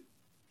 Yeah, dude.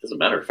 Doesn't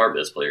matter if our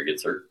best player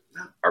gets hurt.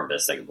 No. Our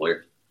best second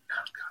player. Oh,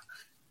 God.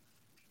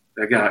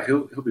 That guy,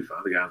 he'll be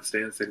fine. The guy on the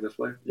stand, second best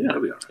player. Yeah,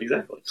 he'll be all right.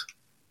 Exactly.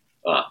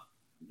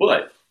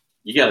 But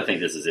you got to think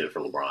this is it for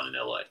LeBron in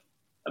LA.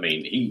 I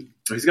mean,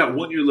 he's got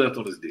 1 year left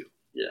on his deal.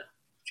 Yeah,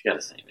 you got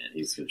to say, man,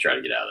 he's going to try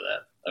to get out of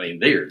that. I mean,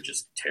 they are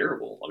just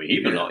terrible. I mean,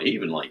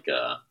 even like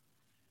I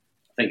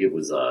think it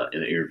was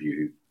in an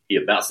interview, he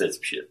about said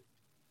some shit.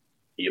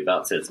 He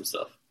about said some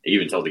stuff. He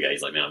even told the guy,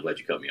 he's like, "Man, I'm glad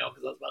you cut me off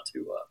because I was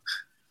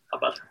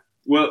about to."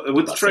 Well,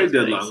 with the trade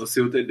deadline, let's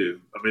see what they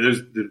do. I mean,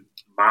 the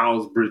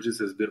Miles Bridges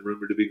has been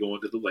rumored to be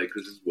going to the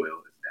Lakers as well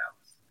in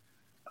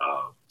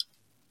Dallas.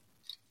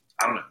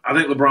 I don't know. I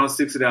think LeBron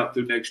sticks it out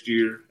through next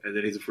year, and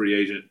then he's a free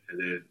agent, and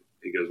then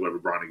he goes wherever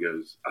Bronny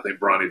goes. I think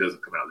Bronny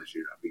doesn't come out this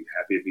year. I'd be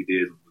happy if he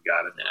did when we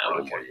got him.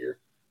 One more year.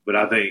 But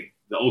I think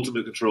the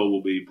ultimate control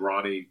will be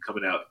Bronny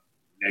coming out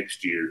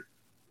next year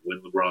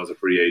when LeBron's a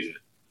free agent.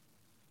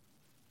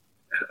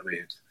 I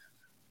mean,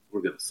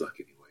 we're going to suck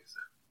anyways.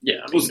 Yeah, I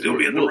mean, we'll still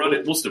be in the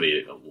running. We'll still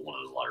be one of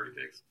those lottery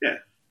picks. Yeah.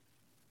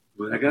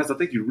 But guys, I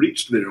think you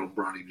reached there on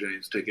Bronny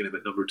James, taking him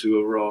at number 2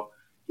 overall.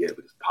 Yeah,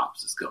 but his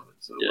pops is coming,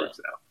 so it works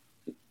out.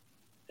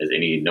 Has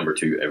any number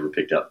 2 ever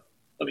picked up?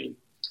 I mean,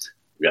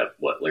 we got,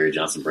 Larry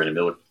Johnson, Brandon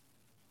Miller?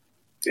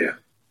 Yeah.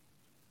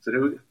 So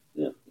there we go.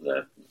 Yeah,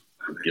 that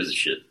gives a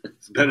shit.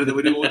 It's better than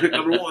we do when we pick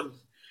number 1.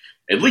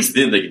 At least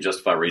then they can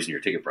justify raising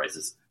your ticket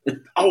prices.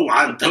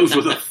 Those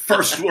were the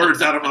first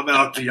words out of my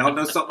mouth. Do y'all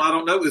know something I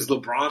don't know? Is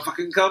LeBron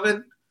fucking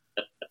coming?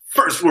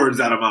 First words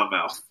out of my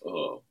mouth.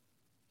 Oh.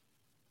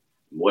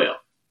 Well,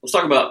 let's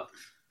talk about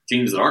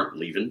teams that aren't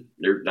leaving.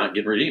 They're not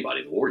getting rid of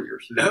anybody. The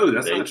Warriors. No,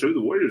 that's not true.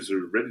 The Warriors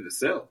are ready to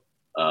sell.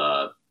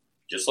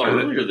 Just saw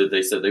earlier that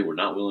they said they were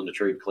not willing to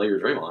trade Clay or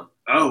Draymond.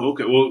 Oh,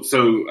 okay. Well,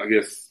 so I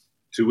guess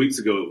 2 weeks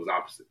ago it was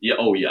opposite. Yeah.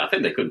 Oh, yeah. I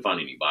think they couldn't find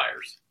any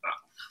buyers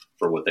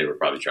for what they were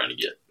probably trying to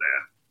get.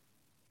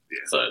 Yeah.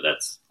 So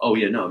that's. Oh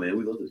yeah, no, man,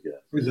 we love this guy.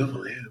 We love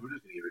him, man. We're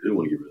not going to get rid of him. We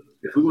want to get rid of this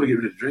guy. If we want to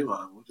get rid of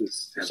Draymond, we'll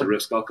just have the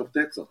refs call a couple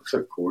texts on. It's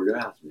our core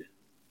guys, man.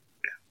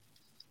 Yeah.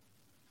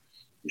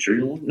 You sure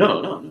you don't want?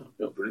 No.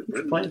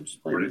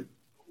 Just playing.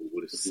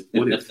 What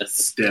if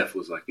Steph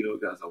was like, you know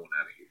what, guys, I want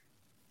out of here.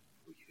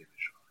 We get him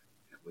in Charlotte,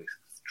 and we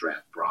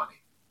draft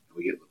Bronny, and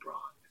we get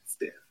LeBron and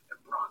Steph and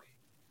Bronny.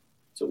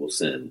 So we'll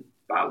send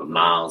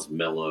Miles,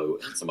 Melo,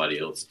 and somebody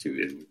else to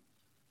him.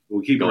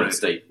 We'll keep Golden Brandon.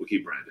 State. We'll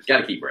keep Brandon.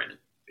 Got to keep Brandon.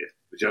 Yeah,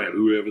 but y'all have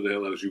whoever the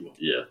hell else you want.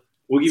 Yeah,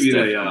 we'll give you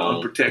the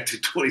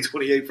unprotected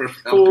 2028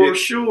 first round for pick.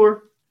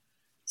 sure.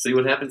 See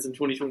what happens in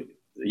 2020.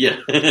 Yeah.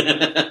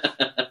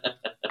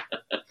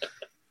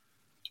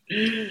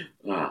 Man.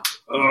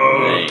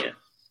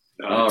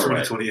 All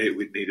 2028, right.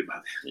 we'd need it by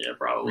then. Yeah,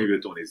 probably.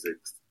 Maybe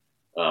 26.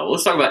 Well,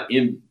 let's talk about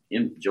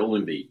Joel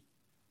Embiid.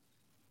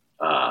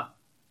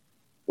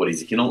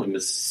 He can only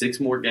miss 6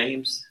 more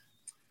games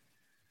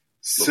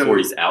before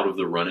he's out of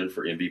the running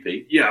for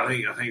MVP? Yeah,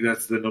 I think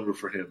that's the number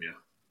for him, yeah.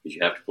 Because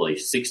you have to play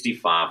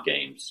 65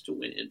 games to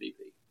win MVP.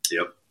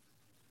 Yep.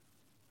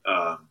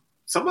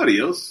 Somebody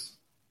else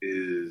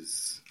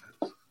is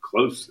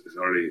close. It's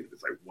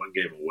like 1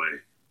 game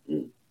away.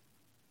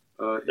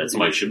 That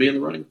somebody should be in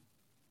the running?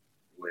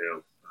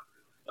 Well, not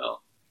really. Oh.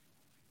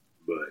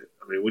 But,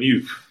 I mean, when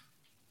you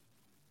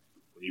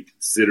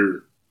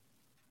consider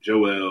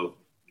Joel,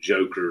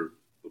 Joker,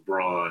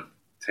 LeBron,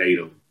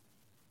 Tatum,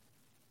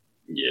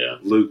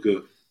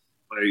 Luka,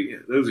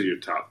 those are your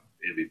top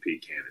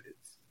MVP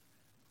candidates.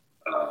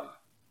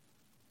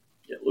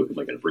 Luka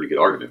making a pretty good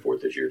argument for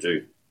it this year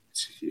too.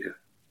 Yeah,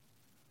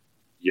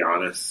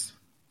 Giannis.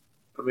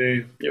 I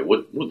mean,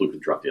 what Luka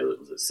dropped the other?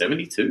 Was it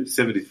 72?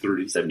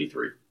 73,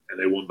 and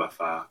they won by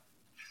 5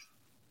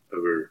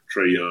 over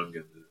Trae Young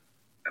and the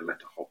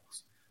Atlanta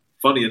Hawks.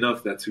 Funny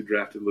enough, that's who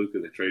drafted Luka.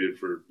 They traded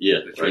for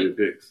traded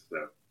picks,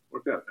 so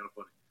worked out kind of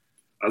funny.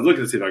 I was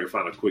looking to see if I could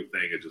find a quick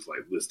thing and just like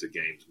list of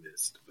games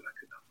missed, but I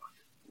could not find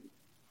it.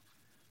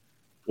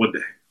 One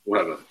day we'll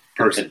have a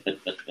person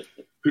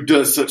who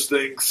does such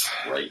things.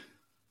 Right.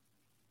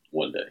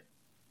 One day.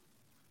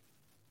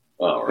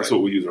 Oh, right. That's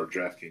what we use our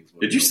DraftKings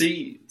money. Did you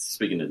see,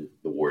 speaking of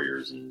the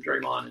Warriors and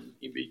Draymond and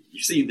Embiid, you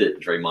see that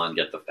Draymond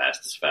got the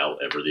fastest foul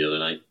ever the other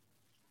night?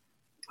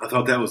 I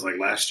thought that was like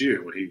last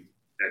year when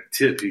at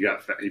tip he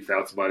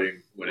fouled somebody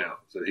and went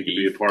out, so he could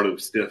be a part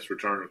of Steph's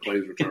return or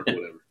Clay's return or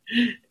whatever.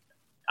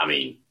 I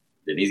mean,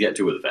 then he's got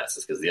two of the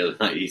fastest because the other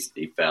night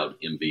he fouled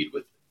Embiid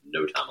with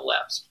no time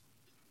elapsed.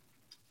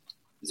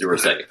 0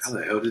 seconds. How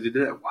the hell did he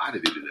do that? Why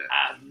did he do that?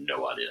 I have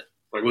no idea.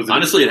 Like,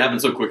 honestly, it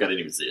happened so quick I didn't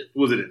even see it.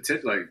 Was it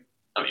intent? Like,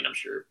 I mean, I'm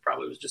sure it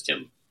probably was just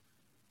him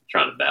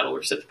trying to battle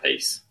or set the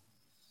pace.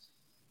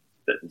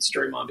 That it's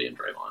Draymond being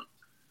Draymond.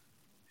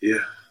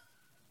 Yeah.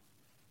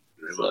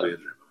 Draymond being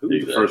Draymond. Who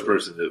was the first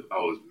person that?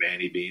 Oh, it was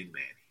Manny being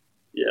Manny.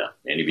 Yeah,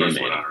 Manny being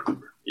Manny. One I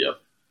remember. Yep.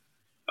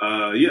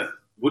 Yeah.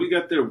 What do you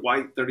got there?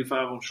 White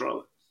 35 on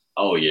Charlotte.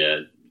 Oh yeah,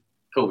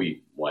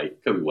 Kobe White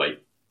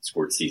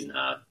scored season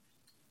high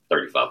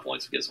 35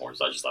 points against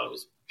Hornets. I just thought it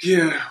was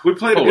we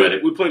played a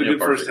good perfect.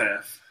 first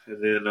half,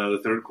 and then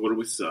the third quarter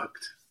we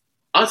sucked.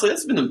 Honestly,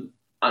 that's been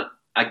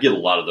I get a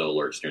lot of the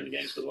alerts during the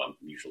games because I'm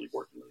usually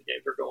working when the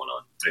games are going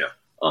on. Yeah.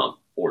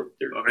 Or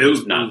they're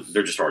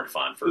they're just hard to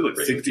find for it was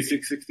like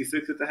 66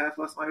 at the half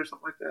last night or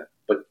something like that.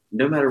 But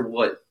no matter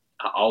what,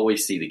 I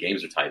always see the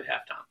games are tied at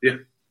halftime. Yeah.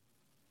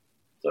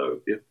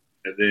 So yeah.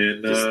 And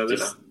then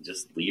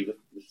just leave it.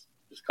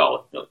 Just call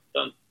it. No,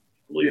 done.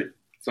 Leave it.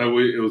 So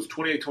it was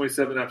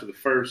 28-27 after the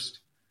first,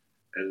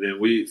 and then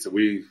we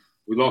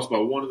lost by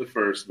 1 in the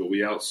first, but we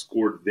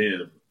outscored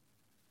them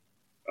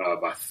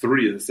by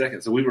 3 in the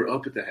second. So we were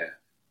up at the half,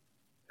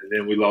 and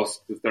then we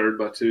lost the third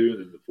by 2, and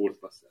then the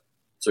fourth by 7.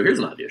 So here's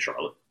an idea,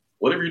 Charlotte.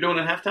 Whatever you're doing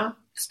at halftime,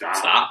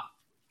 stop.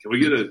 Can we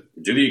do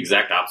the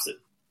exact opposite?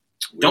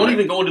 Don't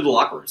even go into the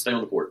locker room. Stay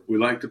on the court. We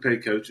like to pay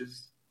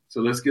coaches, so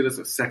let's get us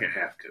a second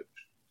half coach.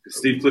 Because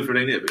Steve Clifford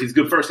ain't it, but he's a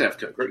good first half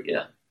coach. Great,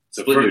 yeah.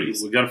 So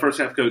we got a first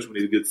half coach. We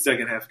need a good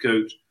second half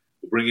coach.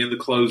 We'll bring in the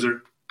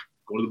closer,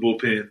 go to the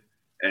bullpen,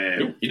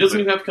 and he doesn't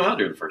even have to come out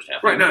during the first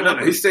half. Right? No.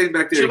 He's staying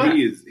back there.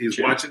 He's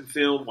watching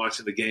film,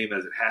 watching the game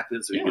as it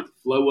happens, so you get the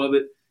flow of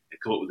it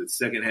and come up with a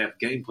second half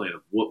game plan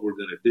of what we're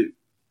going to do.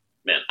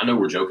 Man, I know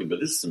we're joking, but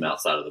this is some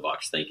outside of the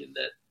box thinking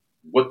that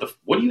what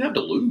do you have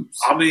to lose?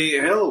 I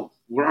mean, hell,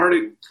 we're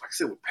already, like I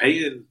said, we're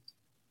paying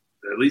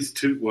at least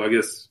 2. Well, I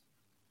guess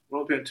we're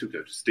only paying 2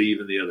 coaches,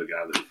 Steve and the other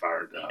guy that we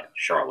fired.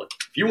 Charlotte.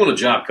 If you want a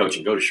job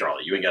coaching, go to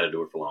Charlotte. You ain't got to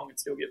do it for long and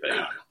still get paid. Oh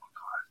my God!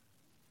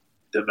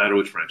 Doesn't matter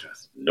which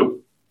franchise.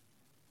 Nope.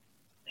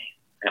 Man,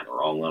 I had the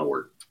wrong line of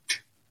work.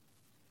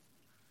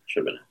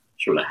 Should have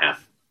been a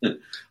half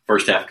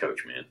first half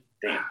coach, man.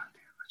 Damn. I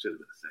should have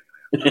been a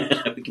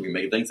second half. We can be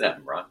making things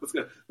happen, Brian. Let's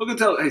go. We're gonna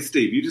tell. Hey,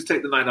 Steve, you just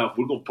take the night off.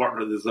 We're gonna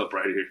partner this up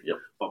right here. Yep.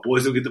 My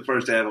boys will get the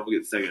first half. I'm gonna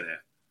get the second half.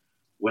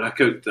 When I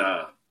coached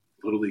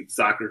Little League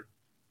soccer,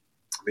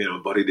 me and my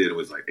buddy did. It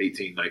was like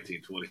 18,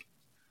 19, 20.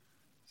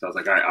 So I was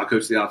like, all right, I'll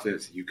coach the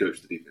offense. You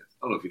coach the defense.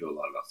 I don't know if you know a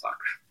lot about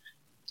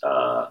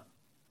soccer.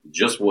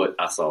 Just what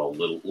I saw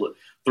little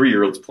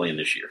 3-year-olds playing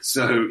this year.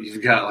 So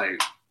you've got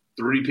like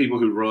 3 people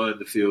who run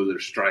the field that are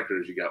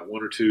strikers. You got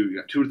 1 or 2. You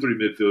got 2 or 3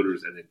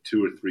 midfielders, and then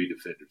 2 or 3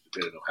 defenders,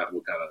 depending on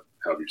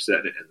how you're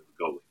setting it, and then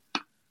the goalie.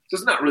 So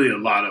it's not really a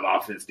lot of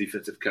offense,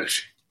 defensive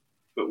coaching.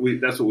 But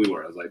that's what we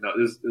were. I was like, no,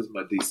 this is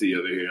my DC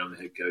over here. I'm the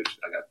head coach.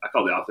 I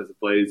call the offensive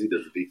plays. He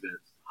does the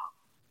defense.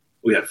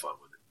 We had fun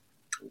with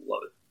it.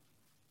 Love it.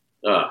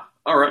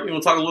 All right. You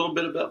want to talk a little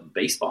bit about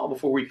baseball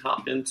before we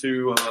hop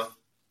into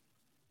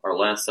our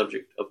last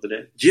subject of the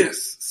day?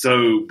 Yes.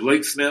 So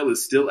Blake Snell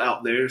is still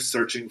out there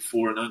searching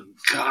for an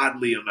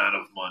ungodly amount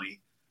of money.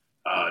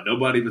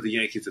 Nobody but the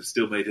Yankees have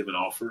still made him an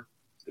offer.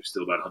 They're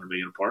still about $100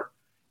 million apart.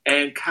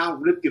 And Kyle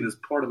Ripken is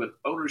part of an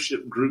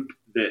ownership group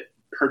that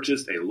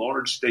purchased a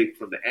large stake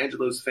from the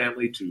Angelos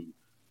family to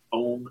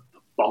own the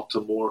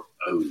Baltimore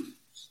O's.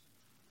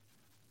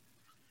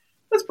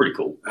 That's pretty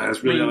cool.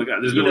 That's really all I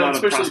got. There's been a lot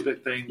of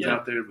prospect things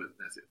out there, but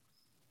that's it.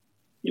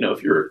 You know,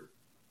 if you're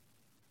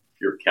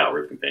a Cal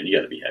Ripken fan, you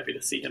got to be happy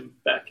to see him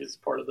back as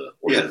part of the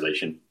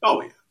organization. Yeah.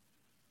 Oh, yeah.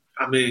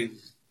 I mean,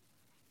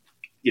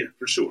 yeah,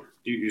 for sure.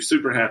 You're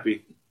super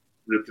happy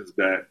Ripken's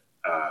back.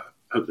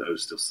 Hope the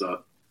O's still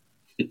suck.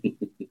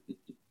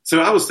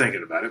 So I was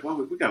thinking about it.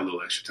 Well, we got a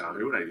little extra time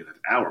here. We're not even at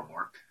the hour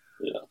mark.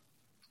 Yeah.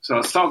 So I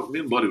was talking. Me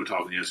and Buddy were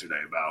talking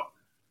yesterday about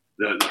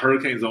the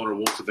Hurricanes owner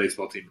wants a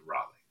baseball team in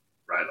Raleigh.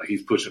 Right, like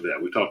he's pushing for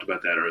that. We talked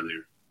about that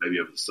earlier, maybe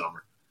over the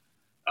summer.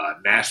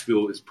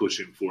 Nashville is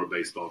pushing for a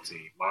baseball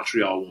team.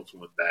 Montreal wants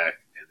one back,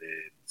 and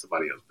then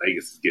somebody else.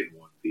 Vegas is getting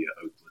one via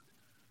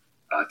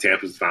Oakland.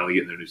 Tampa's finally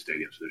getting their new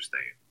stadium, so they're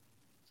staying.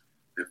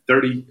 There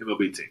are 30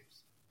 MLB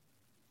teams,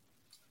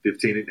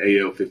 15 in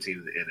AL, 15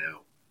 in the NL.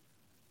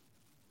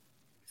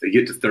 If they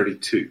get to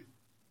 32,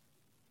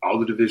 all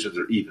the divisions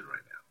are even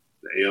right now.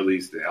 The AL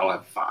East, they all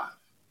have 5.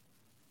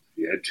 If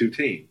you add 2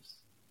 teams,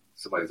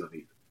 somebody's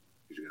uneven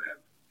because you're going to have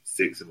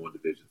 6 in one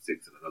division,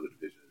 6 in another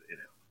division in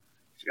the NL.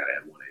 You got to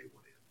add 1A, 1N.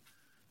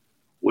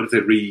 What if they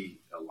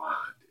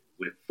realigned,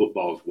 went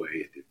football's way,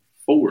 and did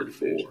 4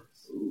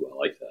 divisions? Ooh, I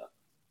like that.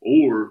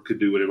 Or could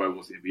do what everybody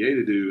wants the NBA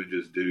to do and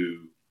just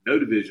do no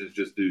divisions,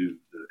 just do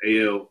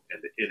the AL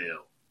and the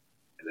NL,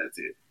 and that's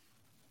it.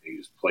 and you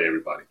just play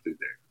everybody through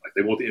there. Like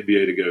they want the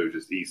NBA to go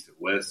just east and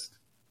west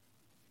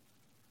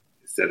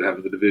instead of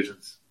having the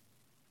divisions.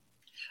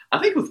 I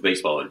think with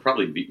baseball, it'd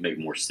probably make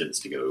more sense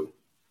to go.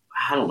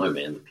 I don't know,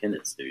 man. The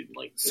pennants, dude.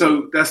 Like,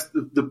 so that's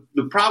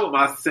the problem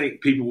I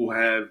think people will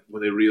have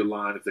when they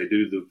realign if they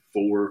do the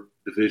 4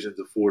 divisions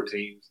of 4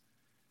 teams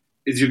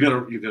is you're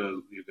gonna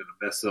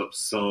mess up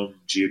some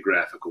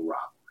geographical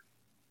rivalry,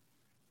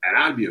 and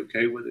I'd be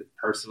okay with it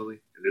personally.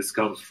 And this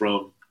comes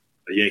from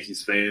a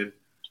Yankees fan.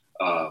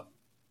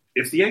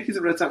 If the Yankees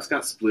and Red Sox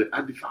got split,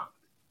 I'd be fine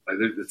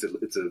with it.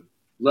 Like it's a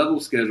level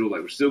schedule.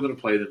 Like we're still going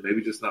to play them,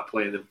 maybe just not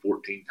playing them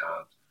 14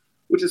 times,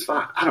 which is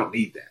fine. I don't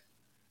need that.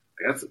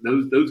 Like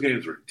those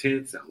games are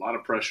intense and a lot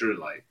of pressure, and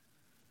like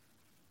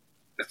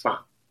that's fine.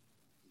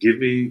 Give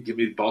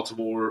me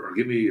Baltimore or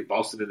give me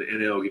Boston in the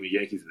NL. Give me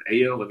Yankees in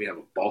the AL. Let me have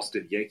a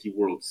Boston Yankee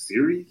World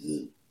Series.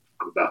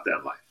 I'm about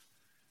that life.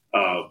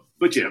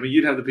 But yeah, I mean,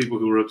 you'd have the people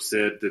who were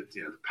upset that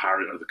the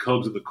Pirates or the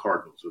Cubs and the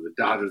Cardinals or the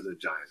Dodgers and the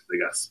Giants, they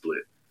got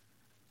split.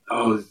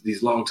 Oh,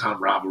 these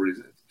long-time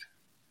rivalries.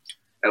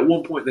 At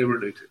one point, they were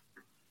new too.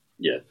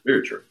 Yeah,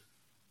 very true.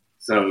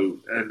 So,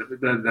 and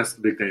that's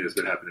the big thing that's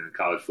been happening in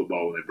college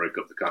football when they break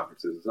up the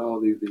conferences. Is all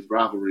these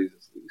rivalries,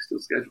 we still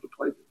scheduled to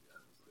play them.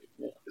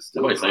 Yeah. It's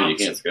still an saying you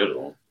can't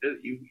schedule them.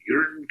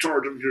 You're in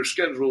charge of your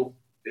schedule.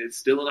 It's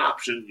still an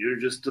option. You're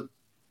just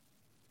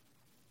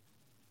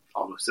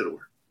almost said a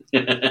word.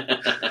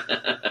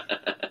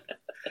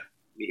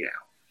 Meow.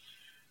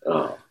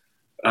 Oh.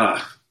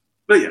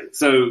 But yeah,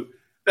 so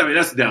I mean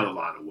that's down the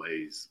line of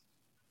ways.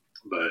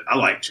 But I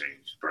like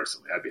change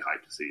personally. I'd be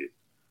hyped to see it.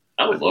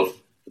 I would love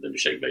for them to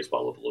shake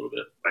baseball up a little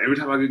bit. Like every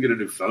time I go get a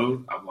new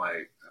phone, I'm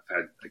like, I've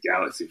had a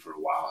Galaxy for a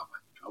while. I'm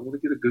like, do I want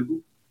to get a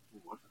Google?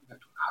 What if I got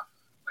to an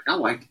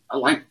iPhone? Like I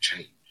like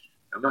change.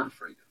 I'm not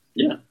afraid of it.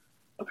 Yeah.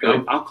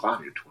 Okay. I'll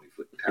climb your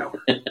 20-foot tower.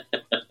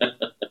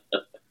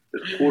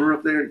 There's a quarter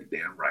up there. You're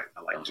damn right.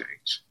 I like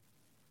change.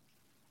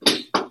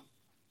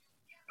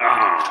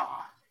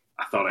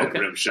 I thought I had a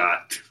rim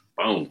shot.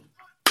 Boom.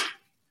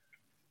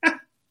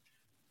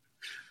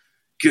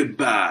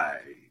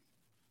 Goodbye.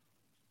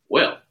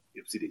 Well,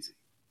 MCDC.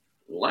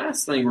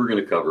 Last thing we're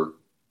going to cover, a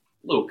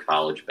little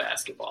college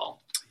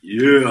basketball.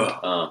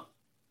 Yeah.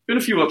 Been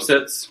a few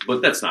upsets,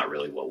 but that's not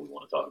really what we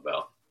want to talk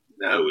about.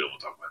 No, we don't want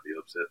to talk about the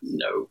upsets.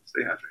 No.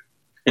 Stay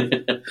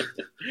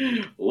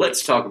hydrated.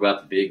 Let's talk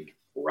about the big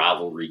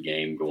rivalry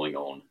game going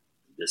on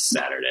this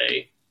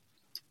Saturday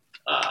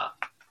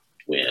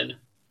when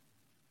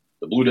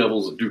the Blue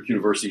Devils of Duke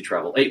University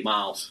travel 8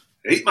 miles.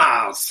 8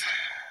 miles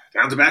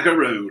down Tobacco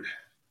Road.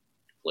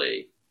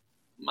 Play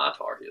my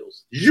Tar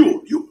Heels.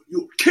 Your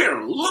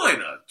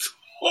Carolina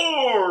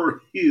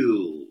Tar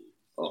Heels.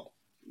 Oh,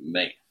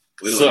 man.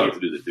 We don't have to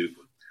do the Duke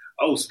one.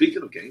 Oh,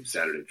 speaking of games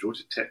Saturday,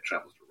 Georgia Tech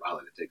travels to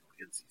Raleigh to take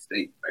on NC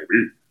State,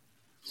 baby.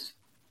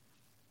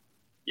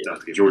 Yeah,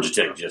 Georgia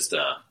Tech just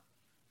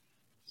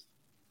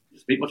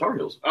beat my Tar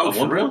Heels. Oh,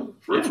 for real?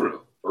 For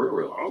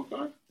real.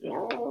 Okay.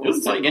 Yeah. It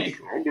was a tight game.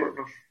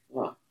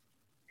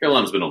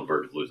 Carolina's been on the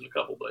verge of losing a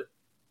couple, but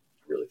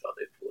I really thought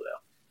they'd pull it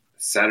out.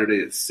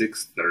 Saturday at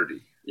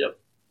 6:30. Yep.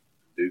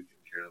 Duke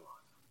and Carolina.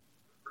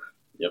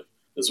 Yep.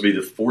 This will be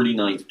the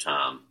 49th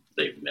time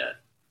they've met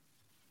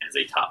as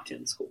a top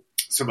 10 school.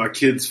 So my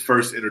kid's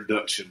first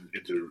introduction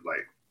into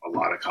like a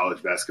lot of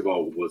college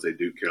basketball was a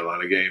Duke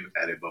Carolina game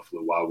at a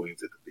Buffalo Wild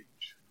Wings at the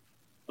beach.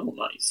 Oh,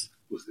 nice.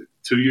 Was it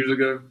 2 years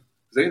ago?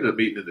 They ended up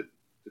meeting did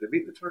they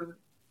meet in the tournament?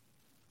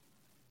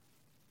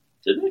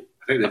 Did they?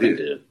 I think they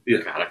did.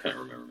 Yeah. God, I can't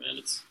remember,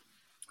 man. So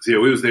yeah,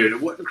 we was there and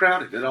it wasn't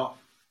crowded at all.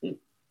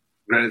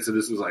 Granted, so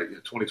this was like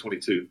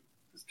 2022.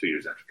 It's 2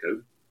 years after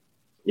COVID.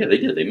 Yeah, they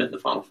did. They met in the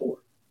Final Four.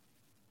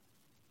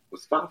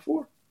 Was the Final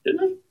Four?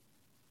 Didn't they?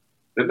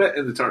 They met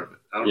in the tournament.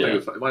 I don't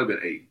think it might have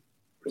been 8.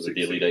 Was it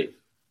the Elite 8?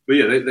 But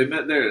yeah, they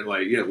met there and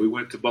we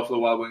went to Buffalo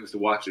Wild Wings to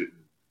watch it.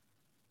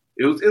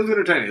 It was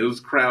entertaining. It was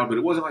a crowd, but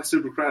it wasn't like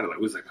super crowded. Like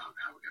it was like, oh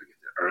god, we gotta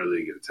get there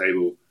early, get a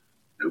table.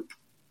 Nope.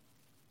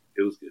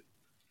 It was good.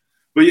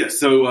 But yeah,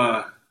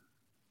 so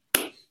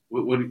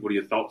what are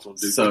your thoughts on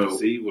Duke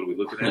UNC? What are we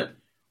looking at?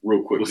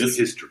 Real quick. What's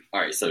the history?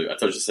 All right, so I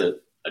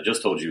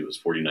just told you it was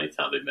 49th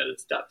time they met at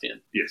the top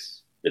 10.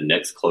 Yes. The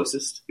next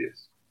closest?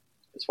 Yes.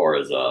 As far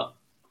as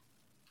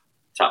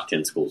top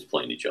 10 schools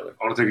playing each other.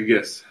 I want to take a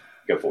guess.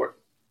 Go for it.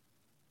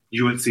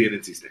 UNC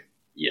and NC State.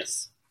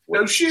 Yes.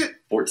 No shit.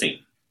 14.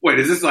 Wait,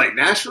 is this like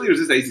nationally or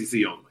is this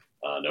ACC only?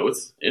 No,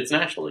 it's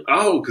nationally.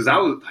 Oh, because I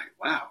was like,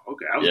 wow,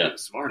 okay, I was being a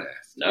smart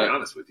ass. To be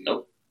honest with you.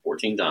 Nope.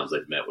 14 times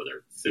they've met with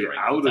their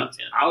I would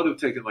have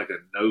taken like a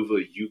Nova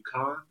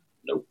UConn.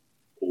 Nope.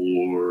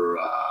 Or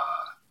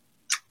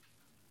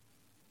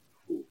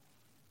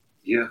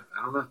yeah,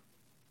 I don't know.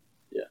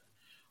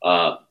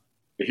 Yeah.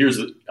 Here's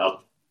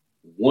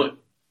one.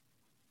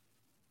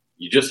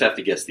 You just have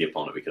to guess the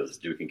opponent because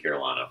Duke and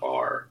Carolina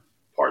are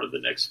part of the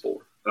next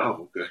 4. Oh,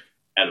 okay.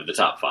 Out of the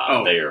top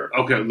 5, they are.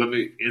 Okay, let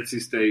me.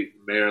 NC State,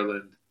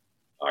 Maryland.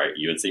 All right,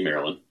 UNC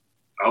Maryland.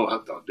 Oh, I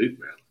thought Duke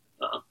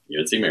Maryland.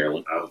 UNC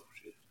Maryland. Oh,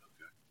 shit.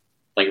 Okay.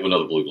 Think of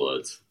another Blue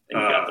Bloods.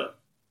 And you got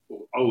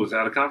was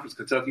out of conference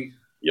Kentucky?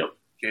 Yep.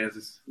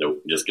 Kansas?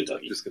 Nope, just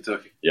Kentucky. Just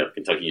Kentucky. Yep,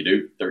 Kentucky and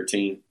Duke,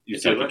 13.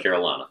 Kentucky,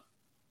 Carolina,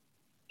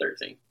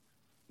 13.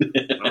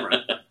 All right.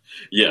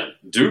 Yeah,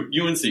 Duke,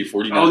 UNC,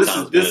 49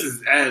 times. This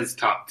is as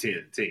top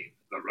 10 team.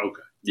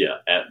 Okay. Yeah,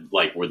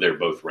 where they're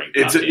both ranked.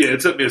 It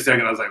took me a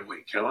second. I was like,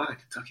 wait, Carolina and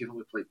Kentucky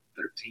only played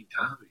 13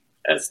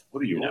 times?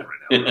 What are you on right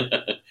now,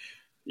 bro?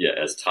 Yeah,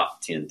 as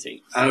top 10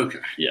 teams. Okay.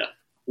 Yeah.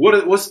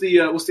 What's the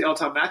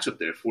all-time matchup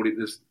there?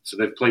 So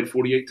they've played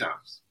 48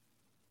 times.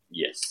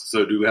 Yes.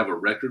 So do we have a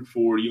record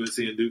for UNC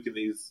and Duke in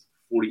these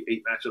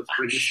 48 matchups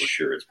previously? I'm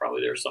sure it's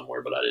probably there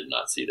somewhere, but I did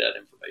not see that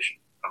information.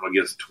 I'm going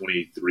to guess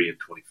 23 and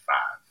 25.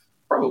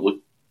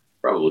 Probably.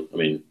 I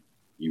mean,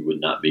 you would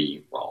not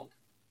be wrong,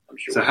 I'm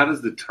sure. So how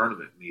does the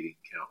tournament meeting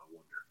count, I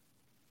wonder?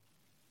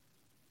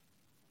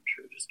 I'm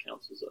sure it just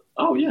counts as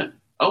oh, yeah.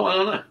 Oh, I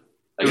don't know.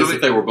 I guess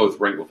if they were both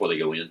ranked before they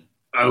go in.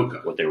 Okay.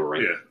 What they were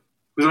ranked. Yeah.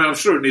 Because I'm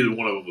sure neither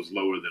one of them was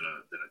lower than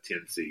a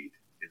 10 seed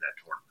in that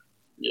tournament.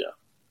 Yeah.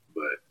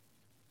 But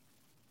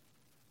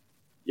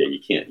yeah, you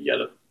can't.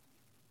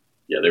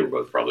 Yeah, they were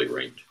both probably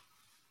ranked.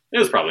 It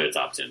was probably a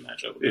top 10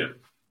 matchup. Yeah.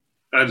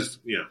 I just,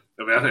 I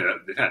think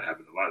it had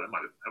happened a lot.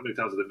 How many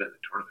times have they met in the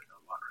tournament?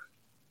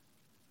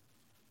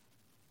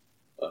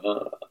 A lot,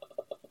 right?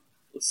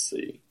 Let's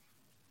see.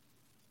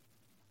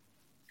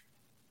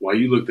 While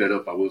you look that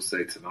up, I will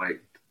say tonight,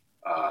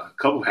 a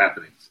couple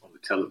happenings on the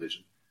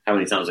television. How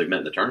many times they've met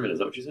in the tournament? Is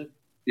that what you said?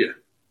 Yeah,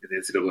 in the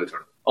NCAA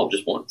tournament. Oh,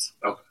 just once.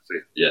 Okay,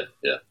 see. Yeah.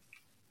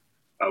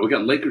 We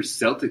got Lakers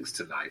Celtics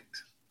tonight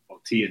on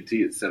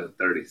TNT at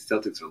 7:30.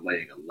 Celtics are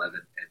laying 11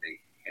 and a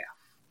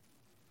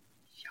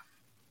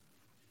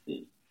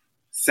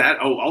half.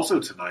 Also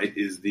tonight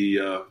is the.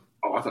 I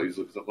thought you was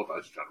looking something up. I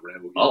was just trying to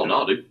ramble. Oh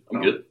no, dude,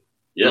 I'm good.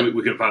 Yeah,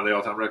 we can find the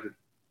all-time record.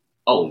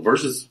 Oh,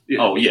 versus. Yeah.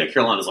 Oh yeah,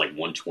 Carolina's like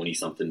 120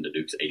 something to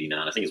Duke's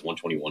 89. I think it's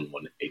 121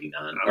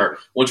 189 or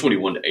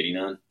 121 to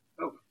 89.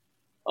 Okay.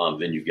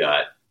 Then you've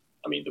got.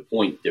 I mean, the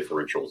point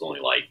differential is only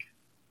like.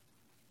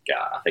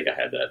 God, I think I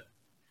had that,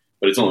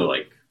 but it's only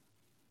like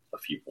a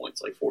few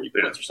points, like 40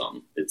 points or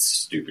something. It's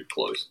stupid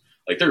close.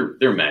 Like their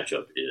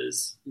matchup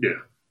is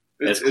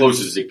as close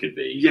as it could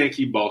be.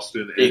 Yankee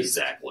Boston,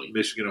 exactly.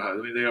 Michigan Ohio.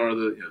 I mean, they are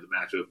the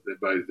matchup.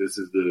 Everybody, this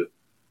is the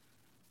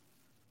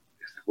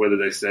whether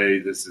they say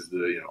this is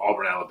the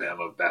Auburn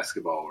Alabama of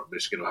basketball or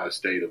Michigan Ohio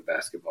State of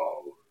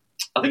basketball.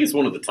 I think it's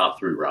one of the top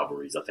 3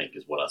 rivalries. I think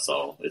is what I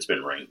saw. It's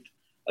been ranked.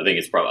 I think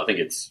it's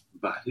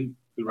by who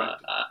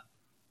ranked?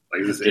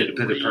 Like, is this an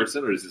independent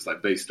person, or is this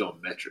like based on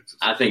metrics?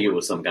 I think it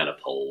was some kind of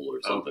poll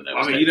or something.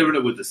 I mean, you never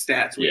know with the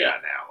stats we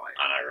got now. Like,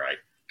 I know, right?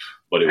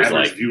 But it was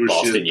like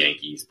Boston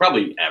Yankees,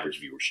 probably average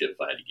viewership, if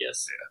I had to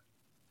guess.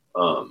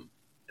 Yeah.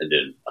 And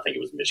then I think it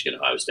was Michigan,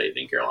 Ohio State,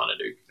 then Carolina,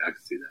 Duke. I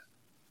can see that.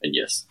 And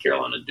yes,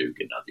 Carolina, Duke,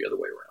 and not the other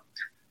way around.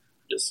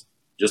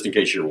 Just in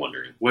case you're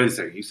wondering. Wait a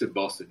second, you said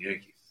Boston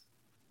Yankees.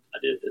 I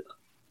did, didn't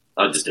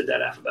I? I just did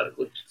that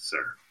alphabetically,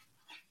 sir.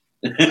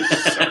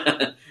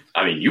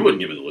 I mean, you wouldn't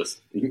give me the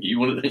list. You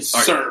wanted to,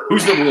 sir. Right,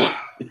 who's number 1?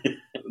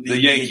 The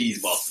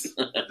Yankees, Boston.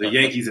 The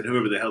Yankees and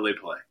whoever the hell they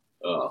play.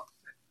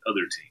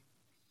 Other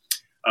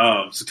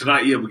team. So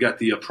tonight, we got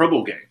the Pro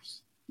Bowl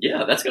games.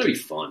 Yeah, that's going to be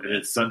fun. And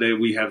then Sunday,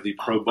 we have the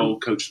Pro Bowl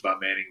coached by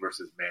Manning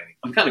versus Manning.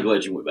 I'm kind of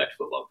glad you went back to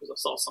football because I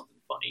saw something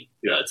funny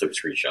that I took a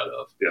screenshot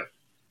of. Yeah.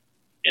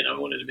 And I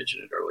wanted to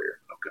mention it earlier.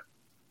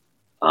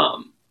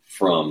 Okay.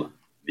 From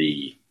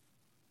the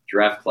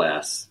draft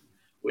class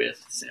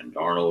with Sam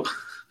Darnold,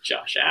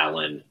 Josh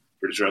Allen.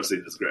 Pretty sure I've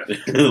seen this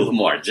graphic.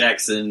 Lamar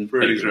Jackson,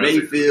 Baker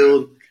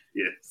Mayfield.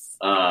 Yes.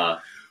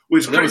 There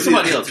was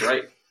somebody else,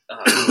 right?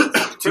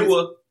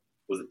 Tua.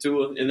 Was it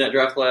Tua in that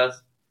draft class?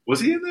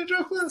 Was he in that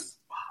draft class?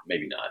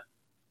 Maybe not.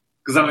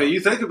 Because, I mean, you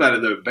think about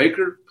it, though.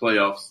 Baker,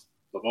 playoffs.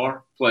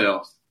 Lamar,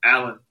 playoffs.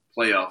 Allen,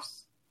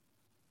 playoffs.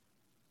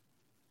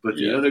 But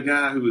the other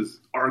guy who was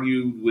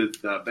argued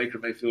with Baker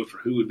Mayfield for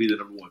who would be the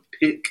number 1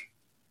 pick.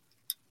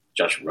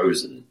 Josh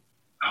Rosen.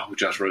 Oh,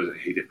 Josh Rosen.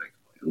 He didn't make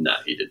the playoffs. No,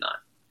 he did not.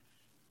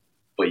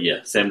 But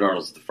yeah, Sam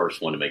Darnold's the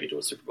first one to make it to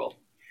a Super Bowl.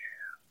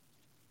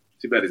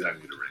 Yeah. Too bad he's not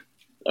going to get a ring.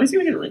 Oh, he's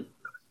going to get a ring.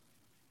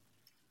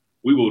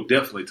 We will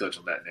definitely touch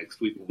on that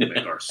next week when we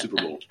make our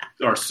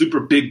super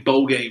big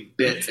bowl game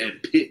bets and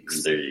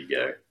picks. There you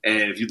go.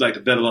 And if you'd like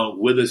to bet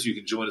along with us, you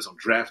can join us on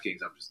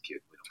DraftKings. I'm just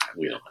kidding.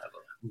 We don't have a.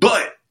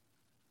 But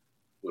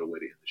what a way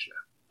to end the show.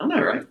 I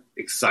know, right?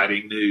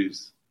 Exciting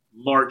news.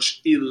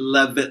 March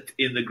 11th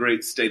in the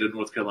great state of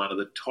North Carolina,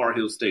 the Tar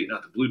Heel State,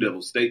 not the Blue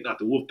Devil State, not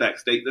the Wolfpack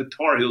State, the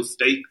Tar Heel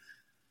State.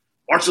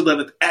 March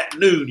 11th at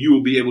noon, you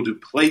will be able to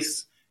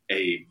place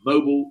a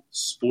mobile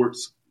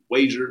sports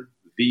wager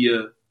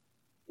via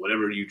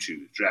whatever you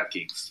choose.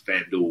 DraftKings,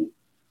 FanDuel,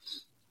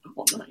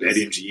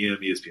 BetMGM,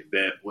 ESPN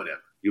Bet,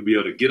 whatever. You'll be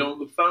able to get on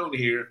the phone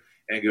here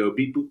and go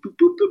beep, boop, boop,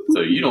 boop, boop, boop.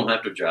 So you don't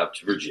have to drive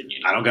to Virginia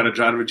anymore. I don't got to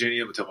drive to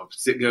Virginia. I'm going to tell my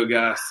sit-go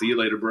guy, see you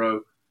later,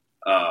 bro.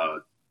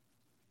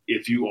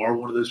 If you are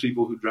one of those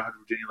people who drive to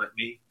Virginia like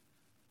me,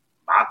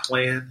 my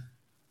plan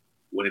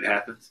when it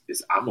happens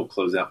is I'm going to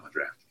close out my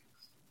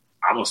DraftKings.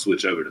 I'm going to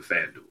switch over to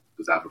FanDuel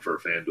because I prefer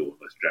FanDuel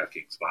unless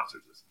DraftKings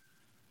sponsors us.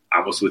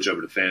 I'm going to switch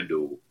over to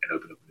FanDuel and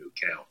open up a new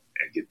account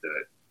and get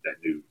the that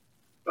new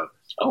bonus.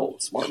 Oh,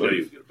 smart You know move.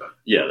 you get a bonus.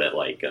 Yeah, that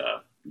like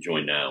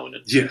join now and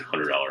it's Yeah.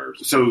 $100,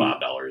 So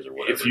 $5 or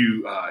whatever. If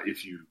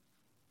you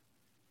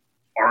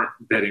aren't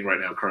betting right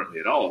now currently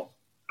at all,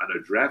 I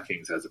know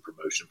DraftKings has a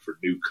promotion for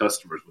new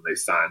customers when they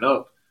sign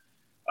up.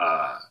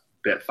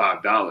 Bet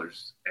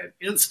 $5 and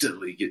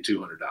instantly get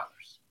 $200.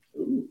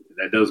 Ooh, And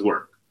that does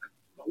work.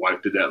 My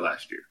wife did that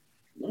last year.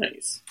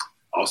 nice.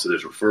 Also,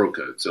 there's referral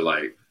code. So,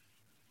 like,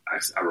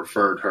 I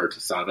referred her to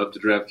sign up to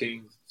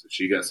DraftKings, so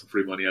she got some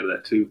free money out of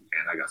that too,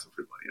 and I got some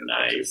free money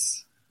out of that too.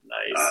 Nice.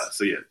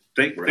 So yeah,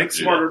 think We're gonna have to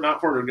do smarter, not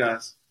harder,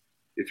 guys.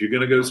 If you're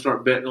going to go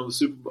start betting on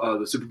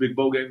the Super Big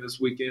Bowl game next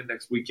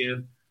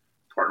weekend,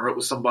 partner up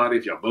with somebody.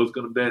 If y'all both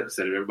going to bet,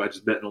 instead of everybody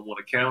just betting on one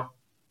account,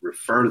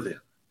 refer them.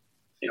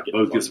 Y'all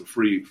both get some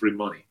free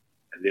money,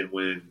 and then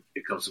when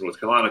it comes to North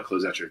Carolina,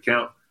 close out your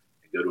account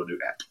and go to a new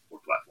app or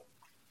platform.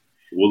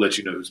 We'll let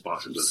you know who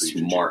sponsors us.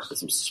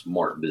 Some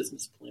smart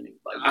business planning.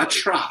 By I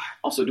try.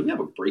 Also, do we have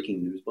a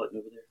breaking news button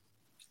over there?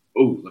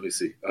 Oh, let me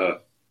see. I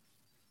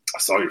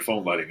saw your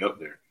phone lighting up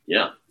there.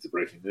 Yeah, Is it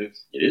breaking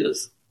news? it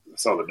is. I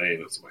saw the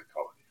name of somebody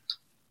calling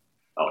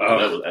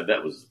Oh,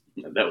 that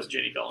was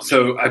Jenny calling me.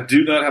 So I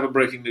do not have a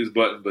breaking news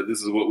button, but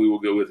this is what we will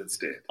go with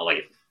instead. I like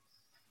it.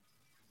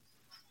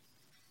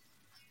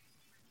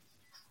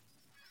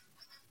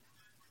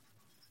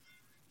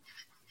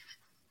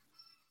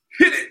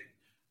 Hit it!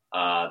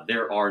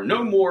 There are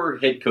no more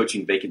head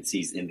coaching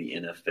vacancies in the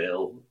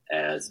NFL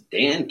as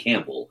Dan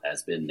Campbell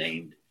has been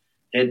named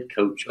head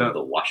coach of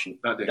the Washington.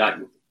 Not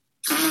Dan.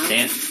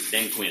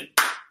 Dan Quinn.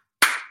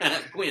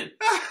 Quinn.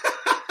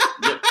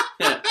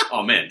 Yep.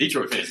 Oh man,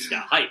 Detroit fans just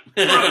got hype.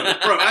 Bro,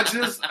 I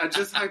just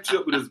hyped you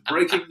up with his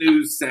breaking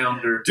news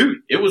sounder.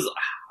 Dude, it was.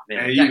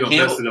 Man, And you gonna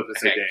mess it up and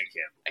say Dan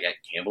Campbell. I got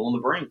Campbell on the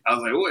brain. I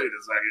was like, wait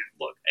a second.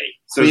 Look, hey.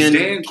 So Quinn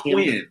Dan Campbell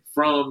Quinn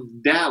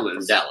from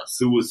Dallas, From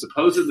who was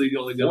supposedly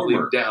only going to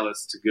Former. leave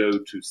Dallas to go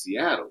to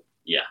Seattle.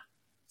 Yeah.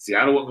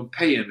 Seattle wasn't going to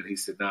pay him, and he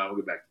said, "No, I'll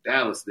go back to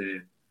Dallas."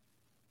 Then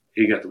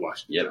he got the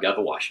Washington. Yep, job. got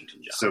the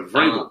Washington job. So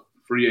Vrabel,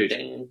 free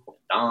agent.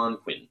 Don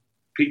Quinn.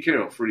 Pete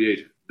Carroll, free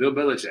agent. Bill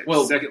Belichick,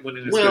 Well- second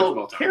winningest coach of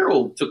all time.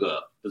 Carroll took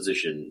a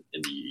position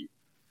in the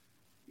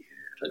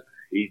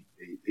He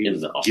in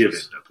was the office. given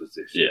a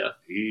position. Yeah.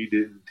 He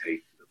didn't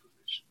take the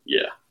position.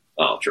 Yeah.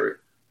 Oh, true.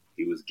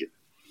 He was given.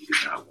 He did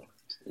not want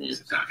it. He Mm.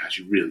 said, "No, guys,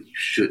 you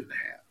shouldn't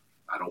have.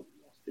 I don't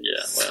want it."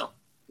 Yeah. Well,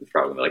 he's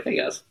probably gonna be like, hey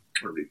guys,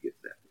 I really get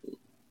that. you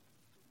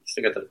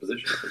still got that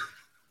position.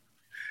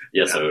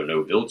 Yeah. So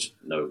no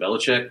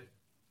Belichick,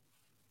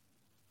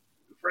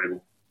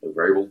 Vrabel. no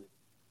Vrabel.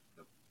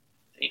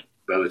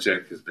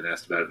 Belichick has been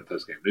asked about it in the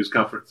post-game news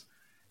conference,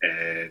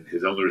 and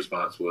his only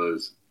response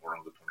was, "We're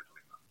on the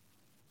 2025."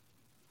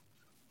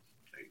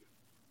 There you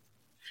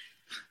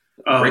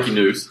go. Breaking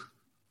news: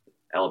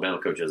 Alabama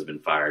coach has been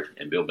fired,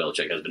 and Bill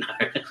Belichick has been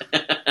hired.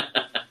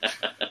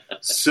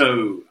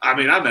 So, I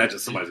mean, I imagine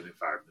somebody's going to be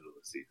fired in the middle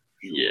of the season.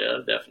 Yeah,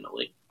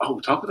 definitely. Oh,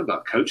 talking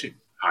about coaching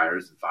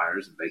hires and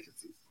fires and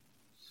vacancies.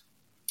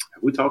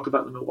 Have we talked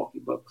about the Milwaukee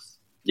Bucks?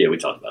 Yeah, we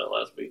talked about it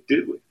last week.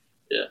 Did we?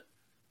 Yeah.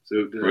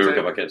 So, did I Remember,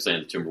 say- I kept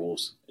saying the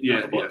Timberwolves, and Yeah,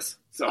 not the Bucks.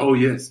 So, oh,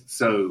 yes.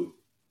 So,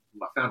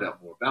 I found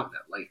out more about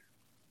that later.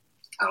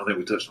 I don't think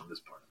we touched on this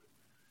part of it.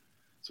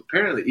 So,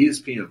 apparently,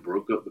 ESPN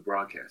broke up the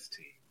broadcast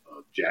team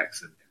of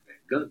Jackson and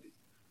Van Gundy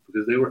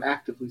because they were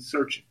actively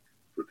searching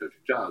for coaching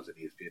jobs, and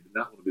ESPN did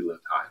not want to be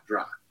left high and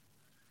dry.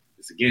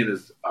 This, again,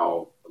 is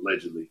all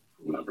allegedly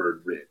from what I've heard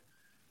and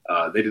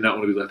read. They did not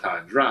want to be left high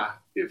and dry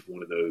if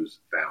one of those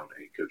found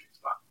a coaching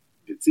spot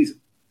mid-season.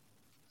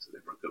 So, they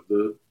broke up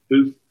the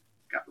booth,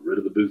 got rid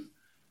of the booth,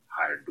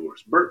 hired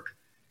Doris Burke,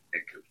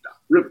 and Coach Doc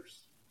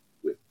Rivers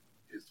with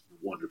his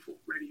wonderful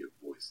radio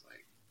voice.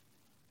 Like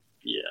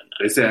Yeah,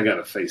 they say, I got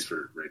a face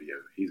for radio.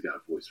 He's got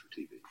a voice for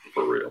TV.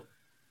 for real.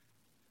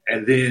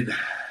 And then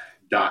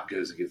Doc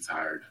goes and gets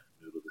hired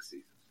middle of the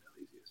season. Now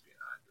he's ESPN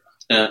high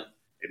and dry.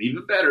 And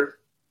even better,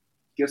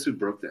 guess who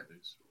broke that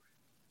news story?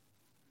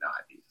 Not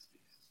ESPN.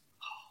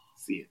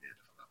 CNN, if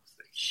I'm not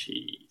mistaken.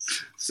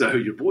 Jeez. So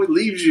your boy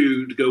leaves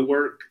you to go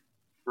work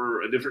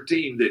for a different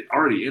team that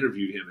already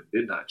interviewed him and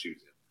did not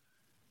choose him.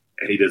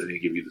 And he doesn't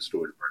even give you the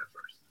story to burn it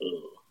first.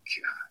 Oh,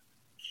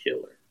 God.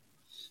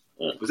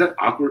 killer. Was that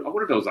awkward? I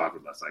wonder if that was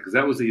awkward last night because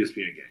that was the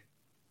ESPN game.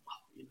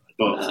 You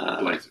know, Bucks and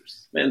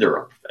Blazers. man, they're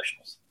all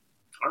professionals.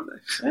 Aren't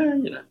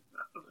they? You know.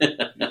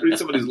 You read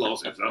some of these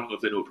lawsuits. I don't know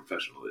if they know what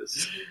professional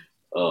is.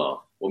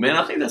 Oh, well, man,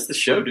 I think that's the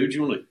show, dude.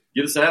 You want to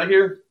get us out of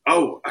here?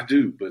 Oh, I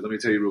do. But let me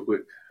tell you real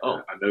quick.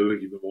 Oh. I know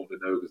you've been wanting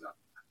to know because I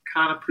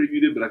kind of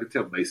previewed it, but I could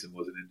tell Mason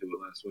wasn't into it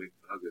last week.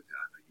 But how good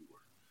I know you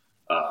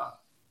were.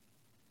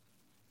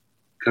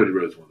 Cody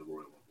Rhodes won the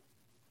Royal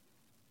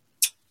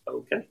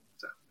Rumble. Okay.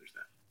 So there's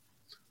that.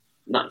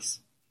 Nice.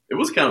 It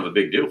was kind of a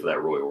big deal for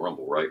that Royal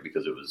Rumble, right?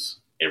 Because it was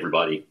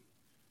everybody.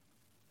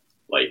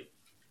 Like,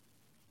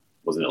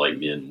 wasn't it like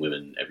men,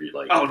 women,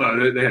 Oh,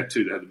 no. They had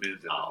two. They had the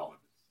men's and the women's.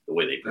 the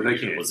way they No, they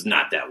created it can't. was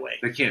not that way.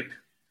 They can't.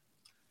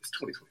 It's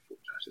 2024,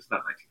 Josh. It's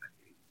not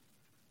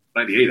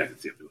 1998. 98, I can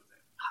see them doing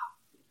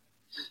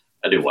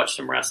that. I did watch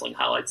some wrestling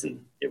highlights,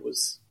 and I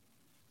was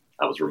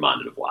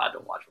reminded of why I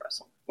don't watch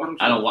wrestling. Why don't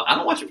you? I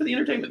don't watch it for the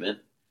entertainment, man.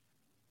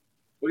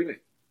 What do you mean?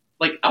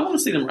 Like, I want to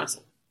see them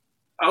wrestle.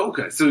 Oh,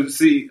 okay. So,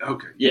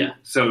 okay. Yeah.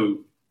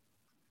 So,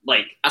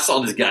 like, I saw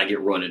this guy get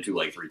run into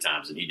like 3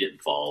 times and he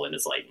didn't fall, and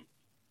it's like,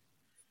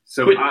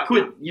 so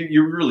quit.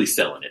 You're really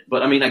selling it.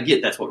 But I mean, I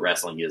get that's what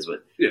wrestling is,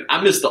 but yeah.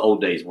 I miss the old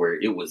days where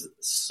it was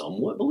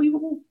somewhat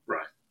believable.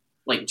 Right.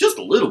 Like, just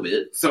a little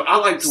bit. So I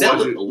like to Sell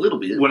watch it it a little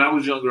bit. When I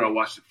was younger, I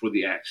watched it for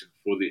the action,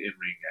 for the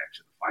in-ring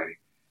action, the fighting.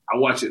 I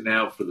watch it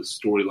now for the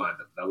storyline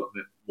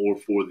development, more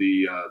for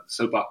the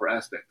soap opera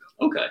aspect of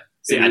it. Okay.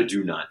 See, I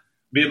do not.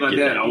 Me and my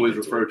dad always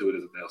refer to it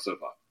as a male soap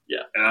opera.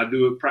 Yeah. And I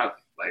do it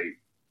proudly. Like,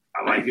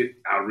 I like it.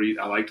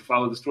 I like to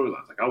follow the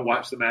storylines. Like, I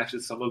watch the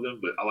matches, some of them,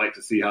 but I like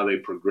to see how they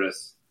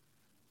progress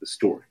the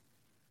story.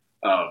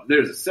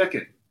 There's a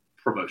second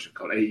promotion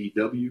called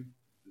AEW.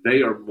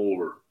 They are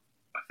more,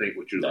 I think,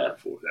 what you're looking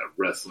for, that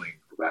wrestling.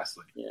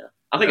 Yeah.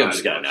 I think I've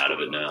just gotten out of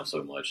it now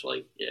so much.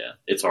 Like, yeah,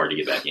 it's hard to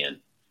get back in.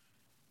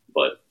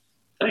 But,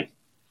 hey.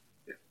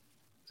 Yeah.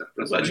 So,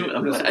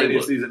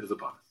 WrestleMania season is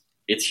upon us.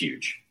 It's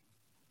huge.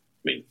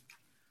 I mean,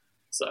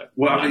 so.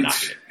 Well, I mean,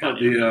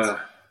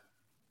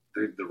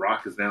 the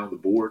Rock is now on the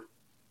board.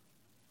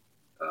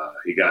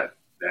 He got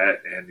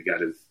that, and he got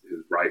his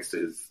rights to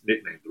his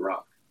nickname, The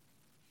Rock.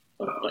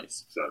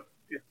 Nice. So,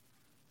 yeah.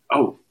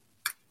 Oh,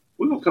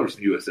 we're going to cover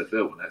some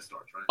USFL when that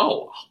starts, right?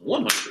 Oh,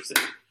 100%.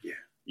 Yeah.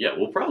 Yeah,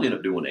 we'll probably end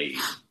up doing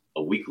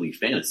a weekly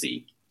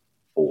fantasy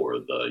for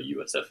the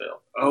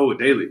USFL. Oh, a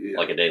daily. Yeah.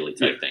 Like a daily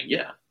type thing,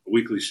 yeah. A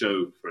weekly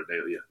show for a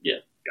daily, yeah.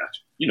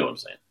 Gotcha. You know what I'm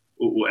saying.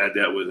 We'll add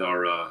that with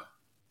our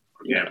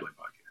gambling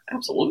podcast.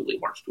 Absolutely.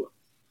 March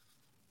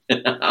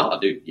 12th. Oh,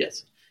 dude,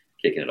 yes.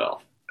 Kicking it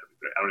off. That'd be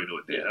great. I don't even know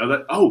what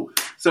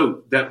day.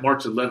 So that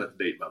March 11th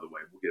date, by the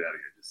way, we'll get out of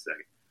here in just a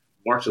second.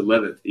 March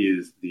 11th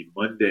is the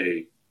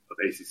Monday of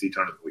ACC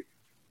tournament week.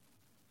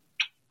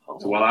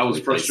 So while I was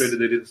frustrated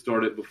they didn't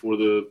start it before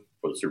the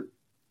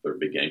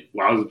big game.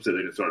 Well, I was upset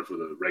they didn't start it for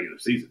the regular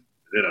season.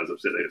 And then I was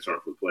upset they didn't start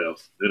it for the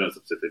playoffs. Then I was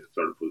upset they didn't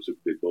start it for the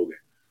Super Big Bowl game.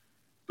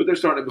 But they're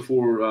starting it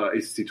before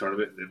ACC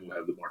tournament, and then we'll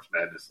have the March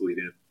Madness lead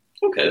in.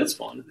 Okay, that's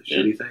fun. The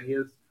shitty thing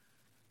is,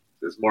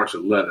 it's March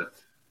 11th,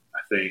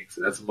 I think.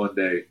 So that's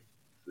Monday.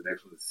 The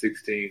next one is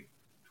 16,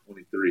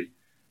 23.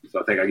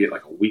 So I think I get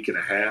like a week and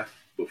a half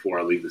before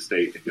I leave the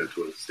state and go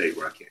to a state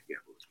where I can't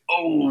gamble.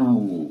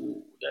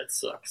 Oh, that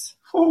sucks.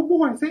 Oh,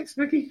 boy. Thanks,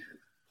 Mickey.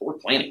 Poor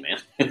planning, man.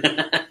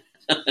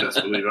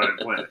 Just believe I didn't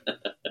plan it.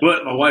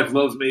 But my wife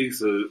loves me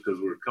because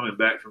we're coming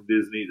back from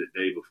Disney the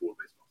day before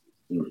baseball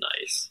season.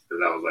 Nice.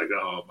 Because I was like,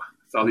 I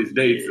saw these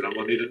dates and I'm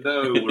going to need to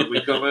know when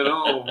we coming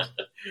home.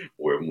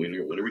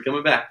 When are we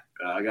coming back?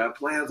 I got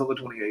plans on the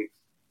 28th.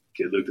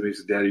 Kid looked at me and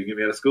said, Daddy, you get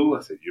me out of school?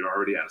 I said, you're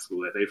already out of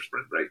school that day for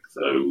spring break.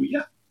 So,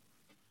 yeah.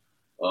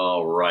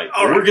 All right.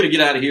 We're going to get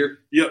out of here.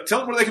 Yep. Tell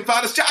them where they can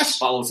find us, Josh.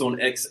 Follow us on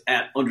X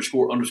at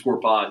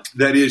 __pod.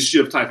 That is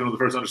Shift-on the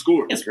first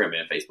underscore. Instagram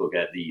and Facebook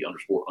at the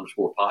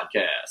 __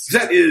 podcast.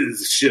 That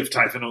is Shift-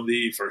 on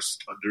the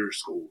first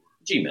underscore.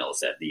 Gmail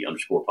us at the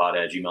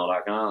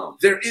 _pod@gmail.com.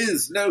 There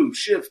is no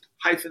shift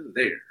hyphen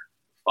there.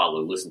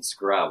 Follow, listen,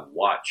 subscribe,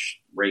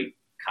 watch, rate,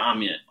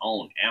 comment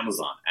on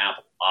Amazon,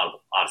 Apple,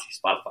 Audible, Odyssey,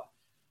 Spotify,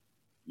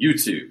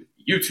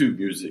 YouTube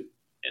Music,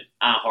 and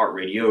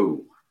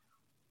iHeartRadio.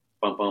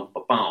 Bum, bum,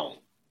 bum, bum.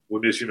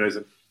 We miss you,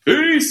 Mason.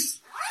 Peace.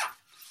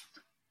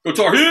 Go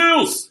Tar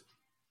Heels.